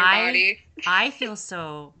 and In your I body. I feel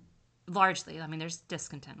so largely. I mean, there's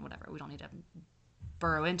discontent, whatever. We don't need to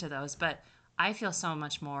burrow into those, but I feel so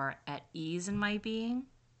much more at ease in my being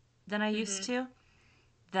than I used Mm-hmm. to.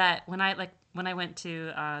 That when I went to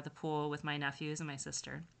the pool with my nephews and my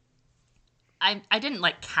sister, I didn't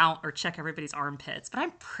like count or check everybody's armpits, but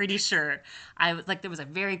I'm pretty sure I was like there was a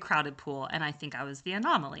very crowded pool, and I think I was the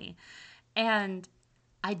anomaly, and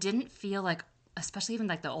I didn't feel like, especially even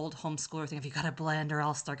like the old homeschooler thing, if you got to blend or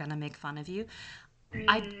else they're gonna make fun of you.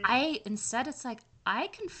 I instead it's like I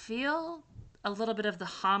can feel a little bit of the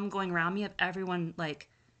hum going around me of everyone like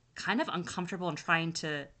kind of uncomfortable and trying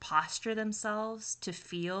to posture themselves to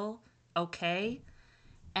feel okay.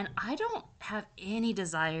 And I don't have any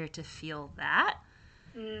desire to feel that.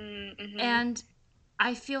 Mm-hmm. And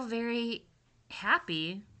I feel very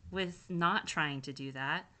happy with not trying to do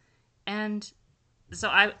that. And so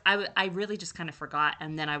I really just kind of forgot,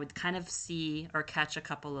 and then I would kind of see or catch a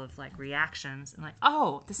couple of like reactions and like,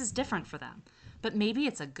 oh, this is different for them, but maybe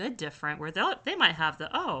it's a good different where they might have the,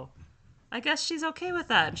 oh, I guess she's okay with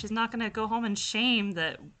that and she's not going to go home and shame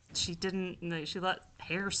that she didn't, she let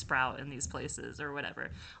hair sprout in these places or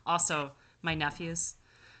whatever. Also, my nephews,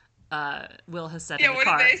 Will has said in Yeah, the what did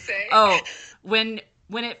car. they say? Oh, when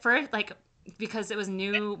it first like because it was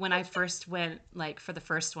new when I first went like for the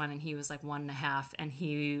first one, and he was like 1.5, and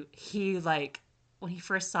he like when he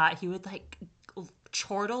first saw it, he would like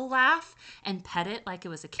chortle laugh and pet it like it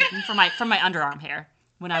was a kitten from my underarm hair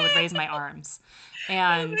when I would raise my arms, Oh,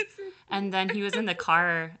 and that's so and then he was in the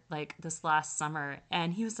car like this last summer,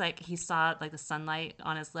 and he was like he saw like the sunlight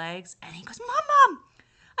on his legs, and he goes, "Mom,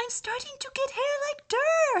 I'm starting to get hair like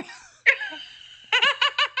dirt."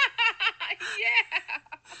 yeah.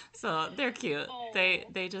 So they're cute. Oh,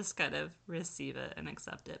 They just kind of receive it and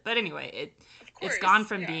accept it. But anyway, of it's gone course.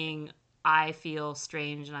 from Yeah. being I feel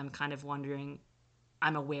strange and I'm kind of wondering,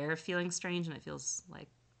 I'm aware of feeling strange, and it feels like,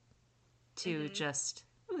 to Mm-hmm. just,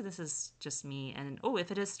 oh, this is just me, and oh,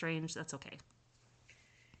 if it is strange, that's okay.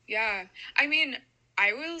 Yeah. I mean,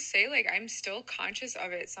 I will say, like, I'm still conscious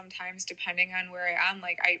of it sometimes, depending on where I am.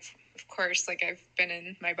 Like, of course, like, I've been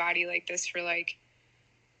in my body like this for like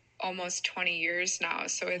almost 20 years now.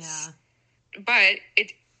 So Yeah. but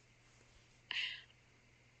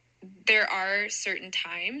there are certain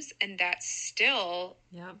times, and that's still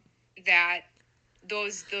Yep. that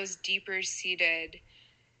those deeper seated,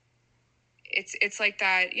 it's like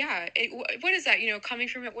that. Yeah. What is that, coming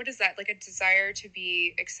from it? What is that? Like a desire to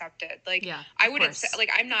be accepted. Like, Yeah, I of wouldn't say, course.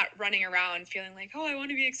 like, I'm not running around feeling like, oh, I want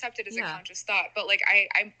to be accepted as a Yeah. conscious thought, but like,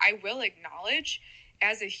 I will acknowledge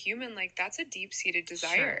as a human, like, that's a deep seated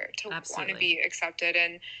desire to want to Absolutely. be accepted.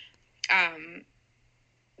 And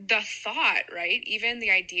the thought, right? Even the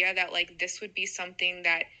idea that like this would be something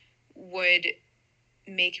that would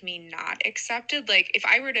make me not accepted. Like, if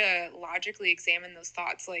I were to logically examine those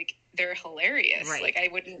thoughts, like, they're hilarious. Right. Like, I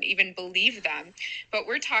wouldn't even believe them. But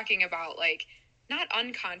we're talking about like not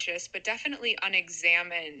unconscious, but definitely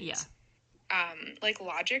unexamined, Yeah. like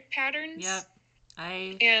logic patterns. Yep.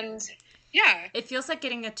 And yeah, It feels like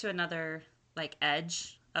getting it to another like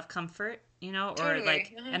edge of comfort, you know, or totally.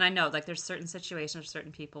 like, and I know like there's certain situations or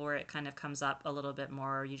certain people where it kind of comes up a little bit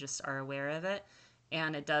more, or you just are aware of it.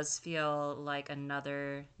 And it does feel like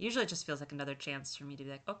usually it just feels like another chance for me to be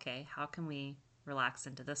like, okay, how can we relax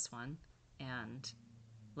into this one and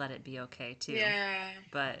let it be okay too? Yeah.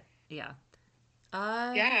 But yeah.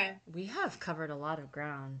 Yeah. We have covered a lot of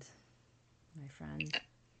ground, my friend.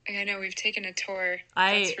 I know we've taken a tour.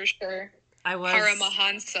 I That's for sure. I was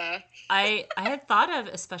Paramahansa. I had thought of,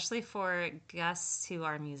 especially for guests who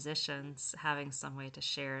are musicians, having some way to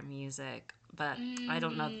share music, but I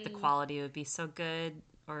don't know that the quality would be so good.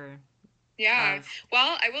 Or yeah.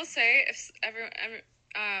 Well, I will say, if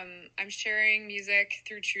I'm sharing music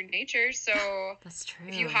through True Nature, so that's true.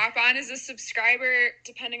 If you hop on as a subscriber,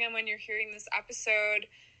 depending on when you're hearing this episode,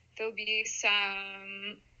 there'll be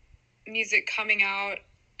some music coming out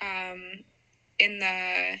in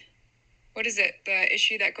the, what is it, the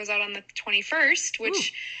issue that goes out on the 21st,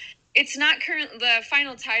 which it's not current. The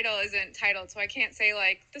final title isn't titled, so I can't say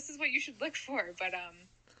like this is what you should look for. But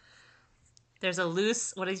there's a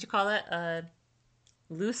loose, what did you call it?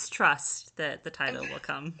 Loose trust that the title will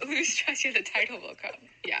come. Loose trust, yeah, the title will come.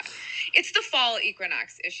 Yeah, it's the fall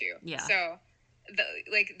equinox issue. Yeah. So,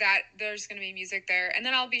 like that, there's going to be music there, and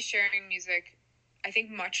then I'll be sharing music, I think,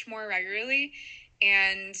 much more regularly.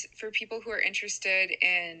 And for people who are interested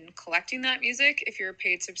in collecting that music, if you're a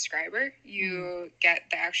paid subscriber, you get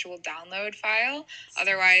the actual download file.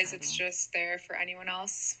 Otherwise, it's just there for anyone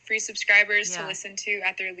else, free subscribers to listen to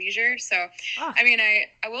at their leisure. So, I mean,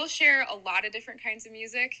 I will share a lot of different kinds of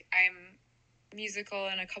music. I'm musical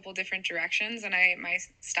in a couple different directions, and my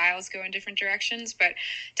styles go in different directions, but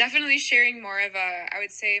definitely sharing more of a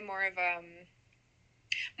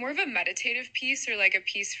meditative piece, or like a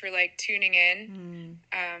piece for like tuning in.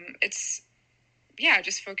 It's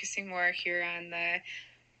just focusing more here on the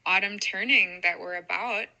autumn turning that we're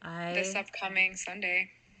about this upcoming Sunday.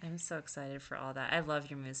 I'm so excited for all that. I love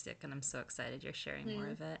your music, and I'm so excited you're sharing more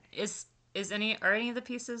of it. Are any of the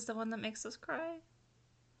pieces the one that makes us cry?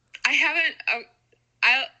 I haven't.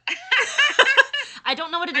 I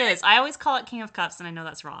don't know what it is. I always call it King of Cups, and I know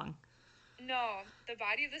that's wrong. No, the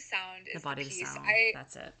Body of the Sound is the piece. Sound.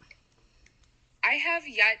 That's it. I have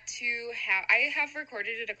yet to have. I have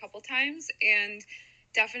recorded it a couple times, and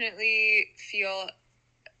definitely feel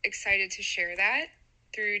excited to share that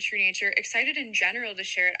through True Nature. Excited in general to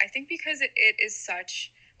share it. I think because it is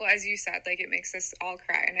such. Well, as you said, like, it makes us all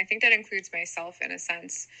cry, and I think that includes myself in a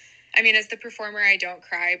sense. I mean, as the performer, I don't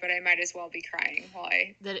cry, but I might as well be crying while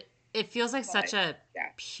it feels like such a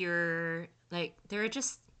pure, like, there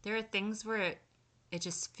are things where it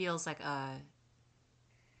just feels like a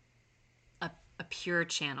pure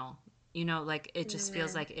channel, you know, like it just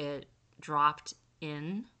feels like it dropped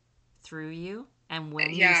in through you, and when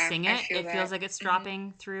you sing it, it feels like it's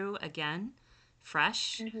dropping through again,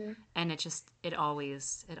 fresh, and it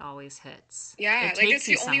always hits. Yeah, like, it's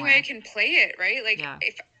the only way I can play it, right? Like,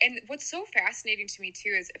 and what's so fascinating to me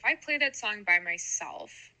too is if I play that song by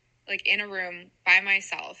myself, like in a room by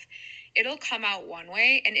myself, it'll come out one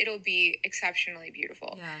way and it'll be exceptionally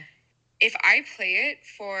beautiful. Yeah. If I play it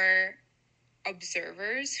for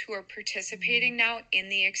observers who are participating now in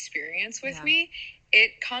the experience with me,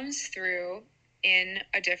 it comes through in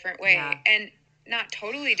a different way. And not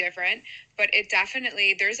totally different, but it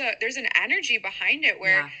definitely, there's an energy behind it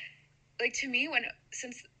where like, to me,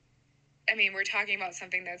 we're talking about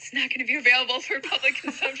something that's not going to be available for public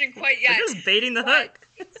consumption quite yet. We're just baiting the hook.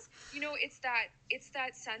 It's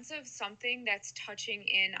that sense of something that's touching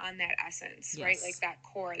in on that essence, right? Like that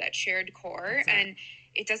core, that shared core. And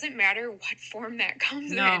it doesn't matter what form that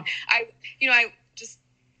comes in.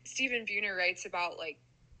 Stephen Buhner writes about like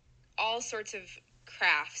all sorts of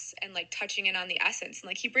crafts and like touching in on the essence. And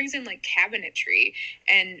like he brings in like cabinetry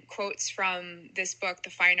and quotes from this book, The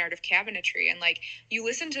Fine Art of Cabinetry. And like you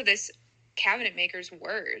listen to this cabinet maker's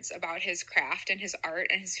words about his craft and his art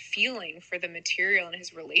and his feeling for the material and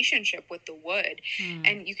his relationship with the wood.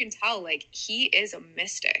 And you can tell like he is a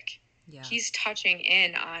mystic. Yeah. He's touching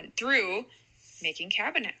in on through making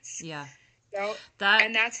cabinets. Yeah. So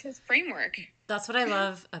and that's his framework. That's what I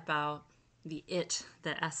love about the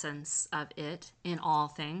essence of it in all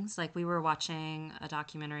things. Like we were watching a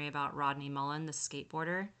documentary about Rodney Mullen, the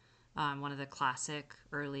skateboarder, one of the classic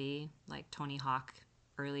early, like Tony Hawk,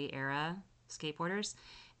 early era skateboarders.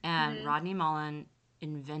 And Rodney Mullen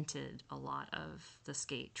invented a lot of the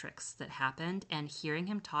skate tricks that happened. And hearing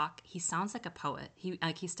him talk, he sounds like a poet.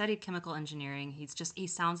 He studied chemical engineering. He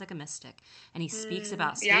sounds like a mystic. And he speaks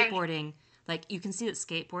about skateboarding. Yeah. Like you can see that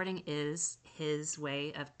skateboarding is his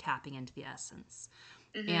way of tapping into the essence.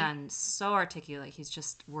 And so articulate. He's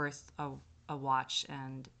just worth a watch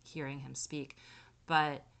and hearing him speak.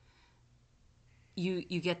 But you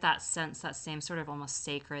get that sense, that same sort of almost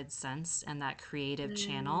sacred sense and that creative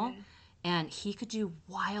channel. And he could do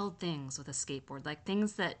wild things with a skateboard, like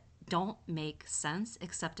things that don't make sense,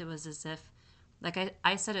 except it was as if, like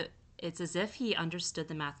I said, it's as if he understood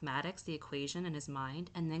the mathematics, the equation in his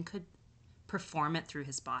mind, and then could perform it through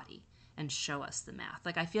his body and show us the math.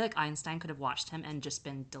 Like I feel like Einstein could have watched him and just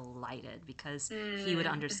been delighted because he would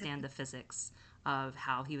understand the physics of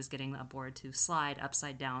how he was getting a board to slide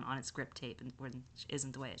upside down on its grip tape and which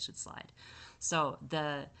isn't the way it should slide. So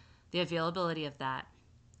the availability of that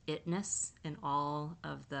itness in all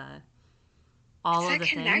of the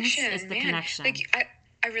connection, things is the connection. Like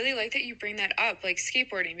I really like that you bring that up, like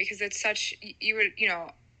skateboarding, because it's such, you would,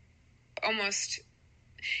 almost,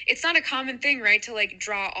 it's not a common thing, right, to like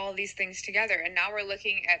draw all these things together. And now we're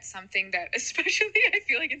looking at something that especially I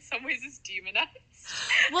feel like in some ways is demonized.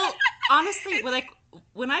 Well, honestly, like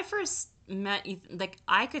when I first met Ethan, like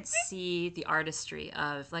I could see the artistry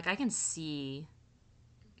of, like I can see,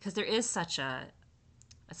 because there is such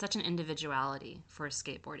an individuality for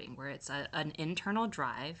skateboarding where it's an internal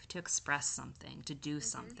drive to express something, to do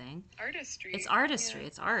something. Artistry. It's artistry. Yeah.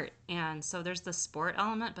 It's art. And so there's the sport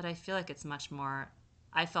element, but I feel like it's much more,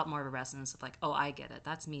 I felt more of a resonance of like, oh, I get it.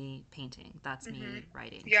 That's me painting. That's me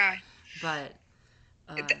writing. Yeah. But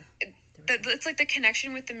it's like the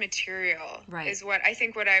connection with the material, right, is what I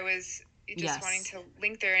think what I was just wanting to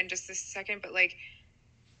link there in just a second. But like,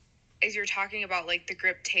 as you're talking about like the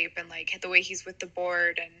grip tape and like the way he's with the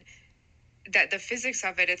board and that the physics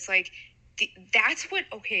of it, it's like that's what,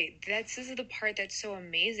 okay, this is the part that's so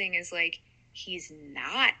amazing, is like he's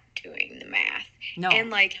not doing the math. No. And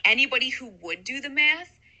like anybody who would do the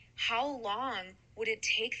math, how long would it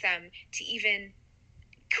take them to even,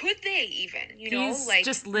 could they even, he's like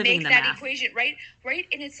just living make the that math. Equation, right?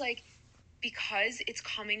 And it's like, because it's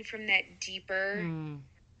coming from that deeper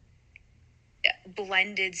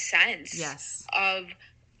blended sense of,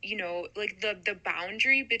 like the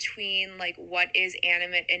boundary between like what is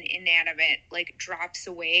animate and inanimate like drops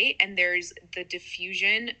away, and there's the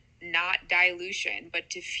diffusion, not dilution, but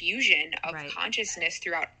diffusion of consciousness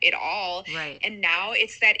throughout it all. Right. And now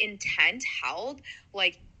it's that intent held,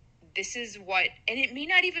 like this is what, and it may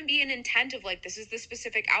not even be an intent of like this is the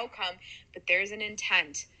specific outcome, but there's an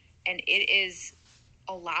intent, and it is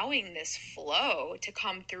allowing this flow to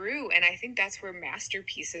come through. And I think that's where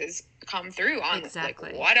masterpieces come through on like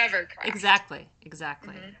whatever craft.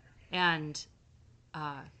 Exactly. And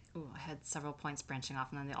I had several points branching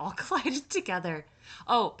off and then they all collided together.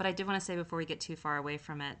 Oh, but I did want to say before we get too far away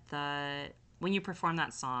from it, when you perform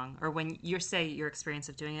that song, or when you say your experience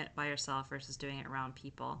of doing it by yourself versus doing it around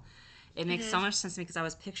people, it makes so much sense to me, because I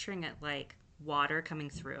was picturing it like water coming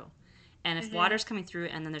through. And if water's coming through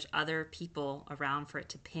and then there's other people around for it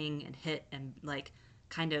to ping and hit and like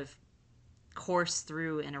kind of course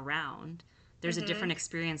through and around, there's a different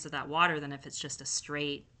experience of that water than if it's just a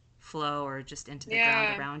straight flow or just into the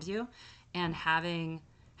ground around you. And having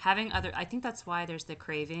other, I think that's why there's the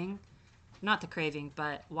craving, not the craving,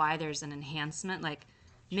 but why there's an enhancement. Like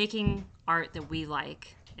making art that we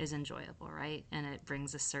like is enjoyable, right? And it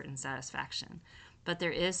brings a certain satisfaction. But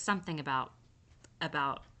there is something about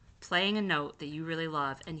playing a note that you really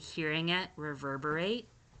love and hearing it reverberate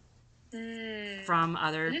from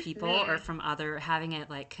other people, or from having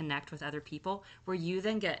it like connect with other people, where you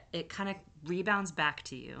then get, it kind of rebounds back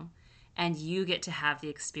to you and you get to have the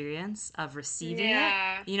experience of receiving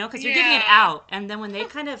it, because you're giving it out. And then when they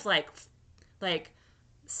kind of like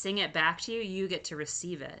sing it back to you, you get to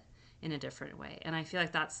receive it in a different way. And I feel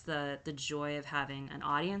like that's the joy of having an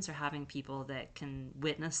audience or having people that can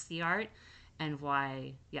witness the art and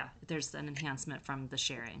why, yeah, there's an enhancement from the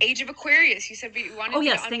sharing. Age of Aquarius, you said you wanted Oh, me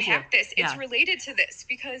yes, to thank you. unpack this. Yeah. It's related to this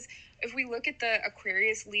because if we look at the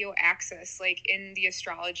Aquarius Leo axis, like in the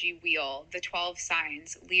astrology wheel, the 12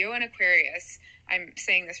 signs, Leo and Aquarius, I'm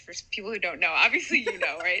saying this for people who don't know, obviously you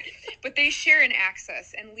know, right? But they share an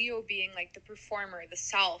axis, and Leo being like the performer, the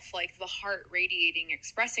self, like the heart radiating,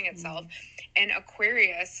 expressing itself, and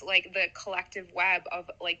Aquarius, like the collective web of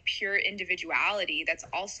like pure individuality that's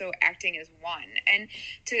also acting as one. And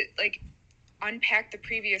to like unpack the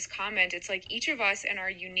previous comment, it's like each of us in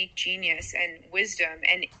our unique genius and wisdom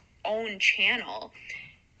and own channel,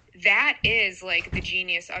 that is like the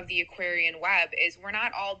genius of the Aquarian web, is we're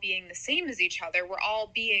not all being the same as each other, we're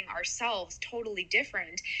all being ourselves, totally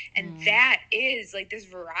different. And that is like this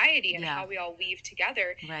variety and how we all weave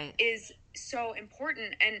together is so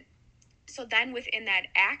important. And so then within that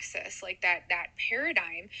axis, like that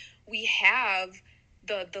paradigm, we have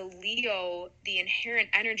the Leo, the inherent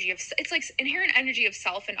energy of, it's like inherent energy of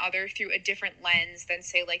self and other through a different lens than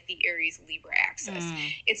say like the Aries Libra axis.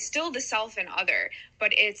 It's still the self and other,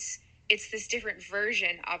 but it's this different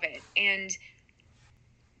version of it. And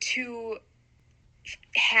to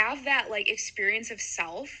have that like experience of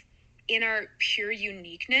self in our pure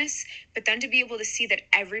uniqueness, but then to be able to see that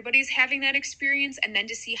everybody's having that experience, and then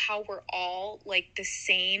to see how we're all like the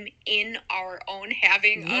same in our own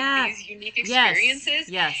having of these unique experiences.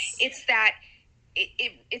 It's that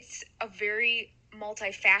it's a very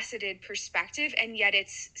multifaceted perspective, and yet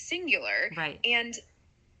it's singular. And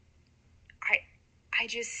I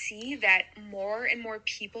just see that more and more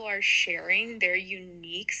people are sharing their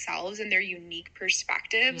unique selves and their unique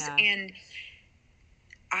perspectives. And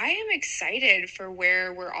I am excited for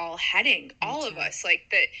where we're all heading, all of us.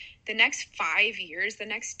 Like the next 5 years, the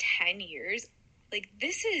next 10 years, like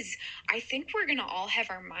this is, I think we're going to all have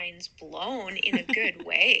our minds blown in a good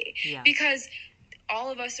way. Because all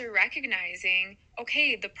of us are recognizing,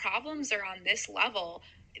 okay, the problems are on this level.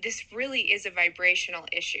 This really is a vibrational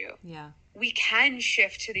issue. We can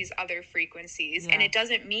shift to these other frequencies, and it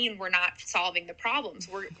doesn't mean we're not solving the problems.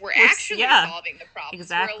 We're actually solving the problems.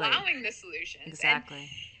 We're allowing the solutions.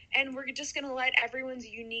 And we're just going to let everyone's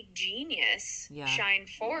unique genius shine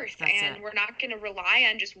forth. We're not going to rely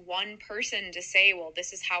on just one person to say, well,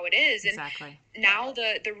 this is how it is. And now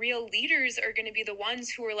the real leaders are going to be the ones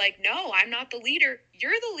who are like, no, I'm not the leader.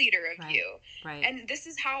 You're the leader of you. And this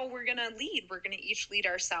is how we're going to lead. We're going to each lead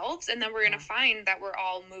ourselves. And then we're going to find that we're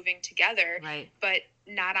all moving together, but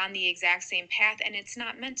not on the exact same path. And it's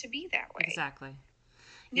not meant to be that way.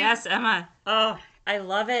 Yes, Emma. Oh, I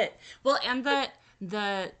love it. Well, and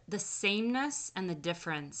the sameness and the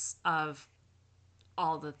difference of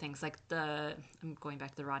all the things, like I'm going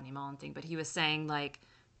back to the Rodney Mullen thing, but he was saying like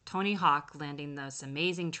Tony Hawk landing this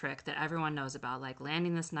amazing trick that everyone knows about, like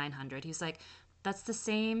landing this 900. He's like, that's the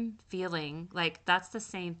same feeling, like that's the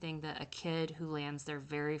same thing that a kid who lands their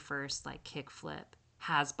very first like kickflip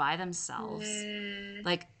has by themselves.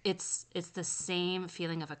 Like it's the same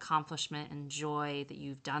feeling of accomplishment and joy that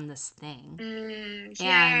you've done this thing.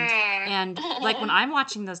 And like when I'm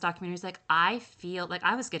watching those documentaries, like I feel like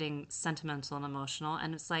I was getting sentimental and emotional,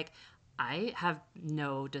 and it's like I have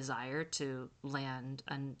no desire to land,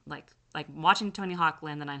 and like watching Tony Hawk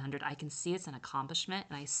land the 900, I can see it's an accomplishment,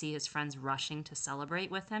 and I see his friends rushing to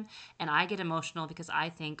celebrate with him, and I get emotional because I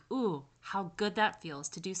think, ooh, how good that feels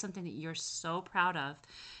to do something that you're so proud of.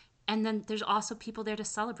 And then there's also people there to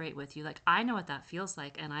celebrate with you. Like I know what that feels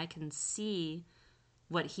like, and I can see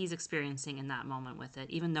what he's experiencing in that moment with it,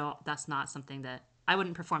 even though that's not something that I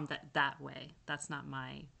wouldn't perform that way. That's not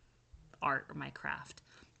my art or my craft.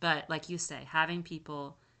 But like you say, having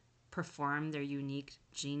people perform their unique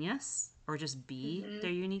genius or just be their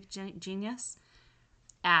unique genius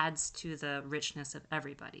adds to the richness of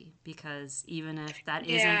everybody. Because even if that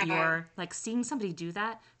isn't your, like seeing somebody do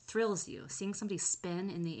that thrills you. Seeing somebody spin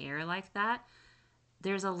in the air like that,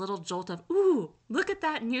 there's a little jolt of, ooh, look at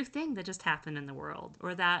that new thing that just happened in the world,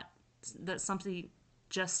 or that somebody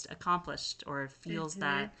just accomplished, or feels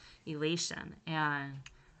that elation. And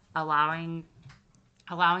allowing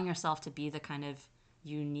yourself to be the kind of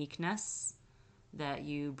uniqueness that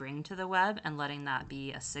you bring to the web, and letting that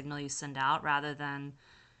be a signal you send out, rather than,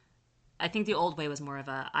 I think the old way was more of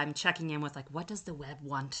a, I'm checking in with like, what does the web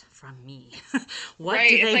want from me? What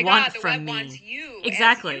do they like, want from me? Wants you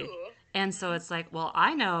exactly. You. And so it's like, well,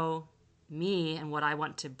 I know me and what I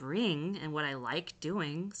want to bring and what I like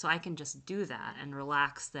doing, so I can just do that and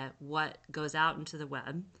relax that what goes out into the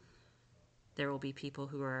web, there will be people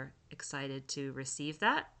who are excited to receive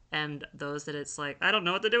that, and those that it's like, I don't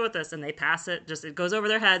know what to do with this, and they pass it, just it goes over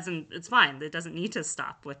their heads, and it's fine. It doesn't need to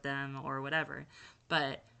stop with them or whatever.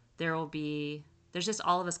 But there will be, there's just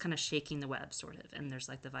all of us kind of shaking the web, sort of, and there's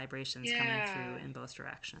like the vibrations coming through in both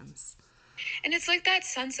directions. And it's like that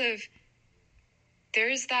sense of,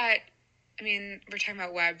 there's that, I mean, we're talking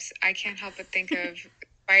about webs. I can't help but think of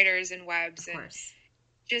spiders and webs, and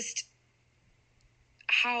just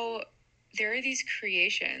how there are these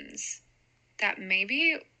creations that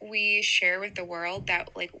maybe we share with the world that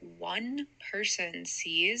like one person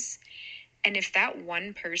sees. And if that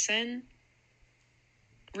one person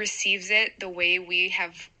receives it the way we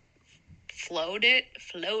have flown it,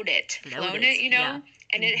 you know, yeah.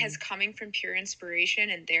 and it has coming from pure inspiration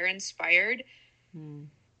and they're inspired,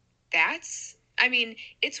 that's, I mean,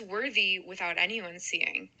 it's worthy without anyone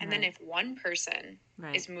seeing. And then if one person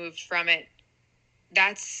is moved from it,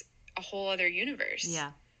 that's a whole other universe.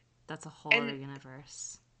 Yeah, that's a whole other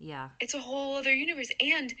universe. Yeah. It's a whole other universe.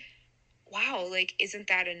 And wow, like, isn't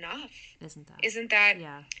that enough? Isn't that?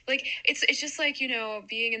 Yeah. Like, it's just like, you know,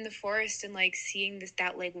 being in the forest and like seeing this,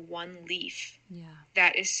 that like one leaf. Yeah.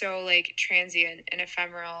 That is so like transient and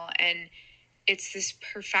ephemeral, and it's this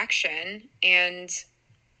perfection, and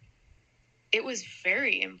it was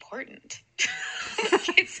very important.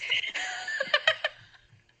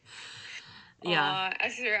 Yeah.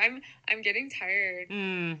 Esther, I'm getting tired.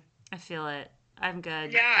 I feel it. I'm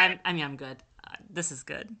good. Yeah. I'm good. This is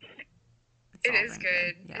good. It is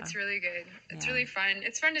good. Yeah. It's really good. It's really fun.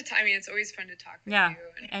 It's fun to talk. I mean, it's always fun to talk with you.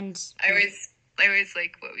 And I always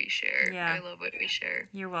like what we share. Yeah. I love what we share.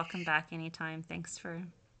 You're welcome back anytime. Thanks for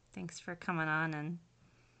coming on and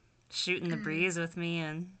shooting the breeze with me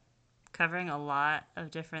and covering a lot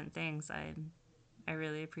of different things. I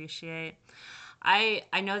really appreciate. I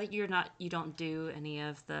know that you're not doing any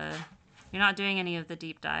of the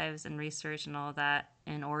deep dives and research and all that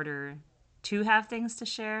in order to have things to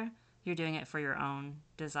share. You're doing it for your own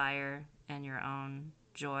desire and your own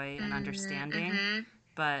joy and understanding.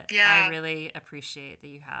 But I really appreciate that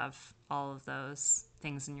you have all of those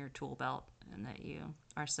things in your tool belt and that you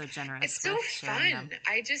are so generous. It's so fun. Them.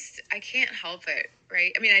 I can't help it,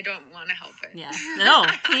 right? I mean, I don't want to help it. Yeah. No,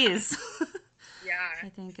 please. Yeah. I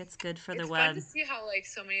think it's good for the It's web. fun to see how like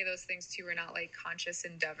so many of those things too were not like conscious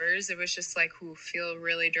endeavors. It was just like, who feel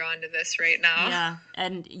really drawn to this right now. Yeah.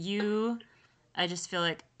 And I just feel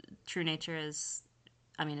like true nature is,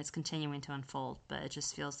 I mean, it's continuing to unfold, but it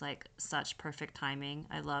just feels like such perfect timing.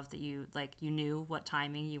 I love that you knew what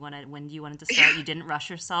timing you wanted, when you wanted to start. You didn't rush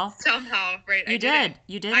yourself. Somehow, right? You did.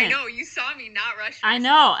 You did. I know. You saw me not rush myself. I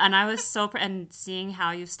know. And I was so, and seeing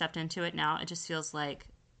how you've stepped into it now, it just feels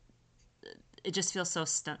so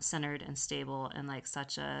centered and stable and like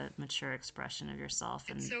such a mature expression of yourself.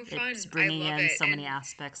 And it's so fun. It's bringing in so many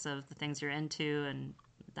aspects of the things you're into, and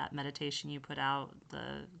that meditation you put out,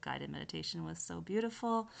 the guided meditation, was so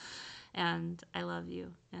beautiful. And I love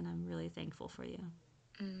you, and I'm really thankful for you.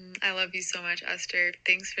 I love you so much, Esther.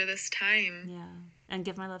 Thanks for this time. Yeah. And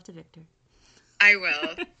give my love to Victor. I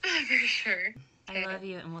will. For sure. I love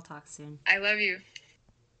you, and we'll talk soon. I love you.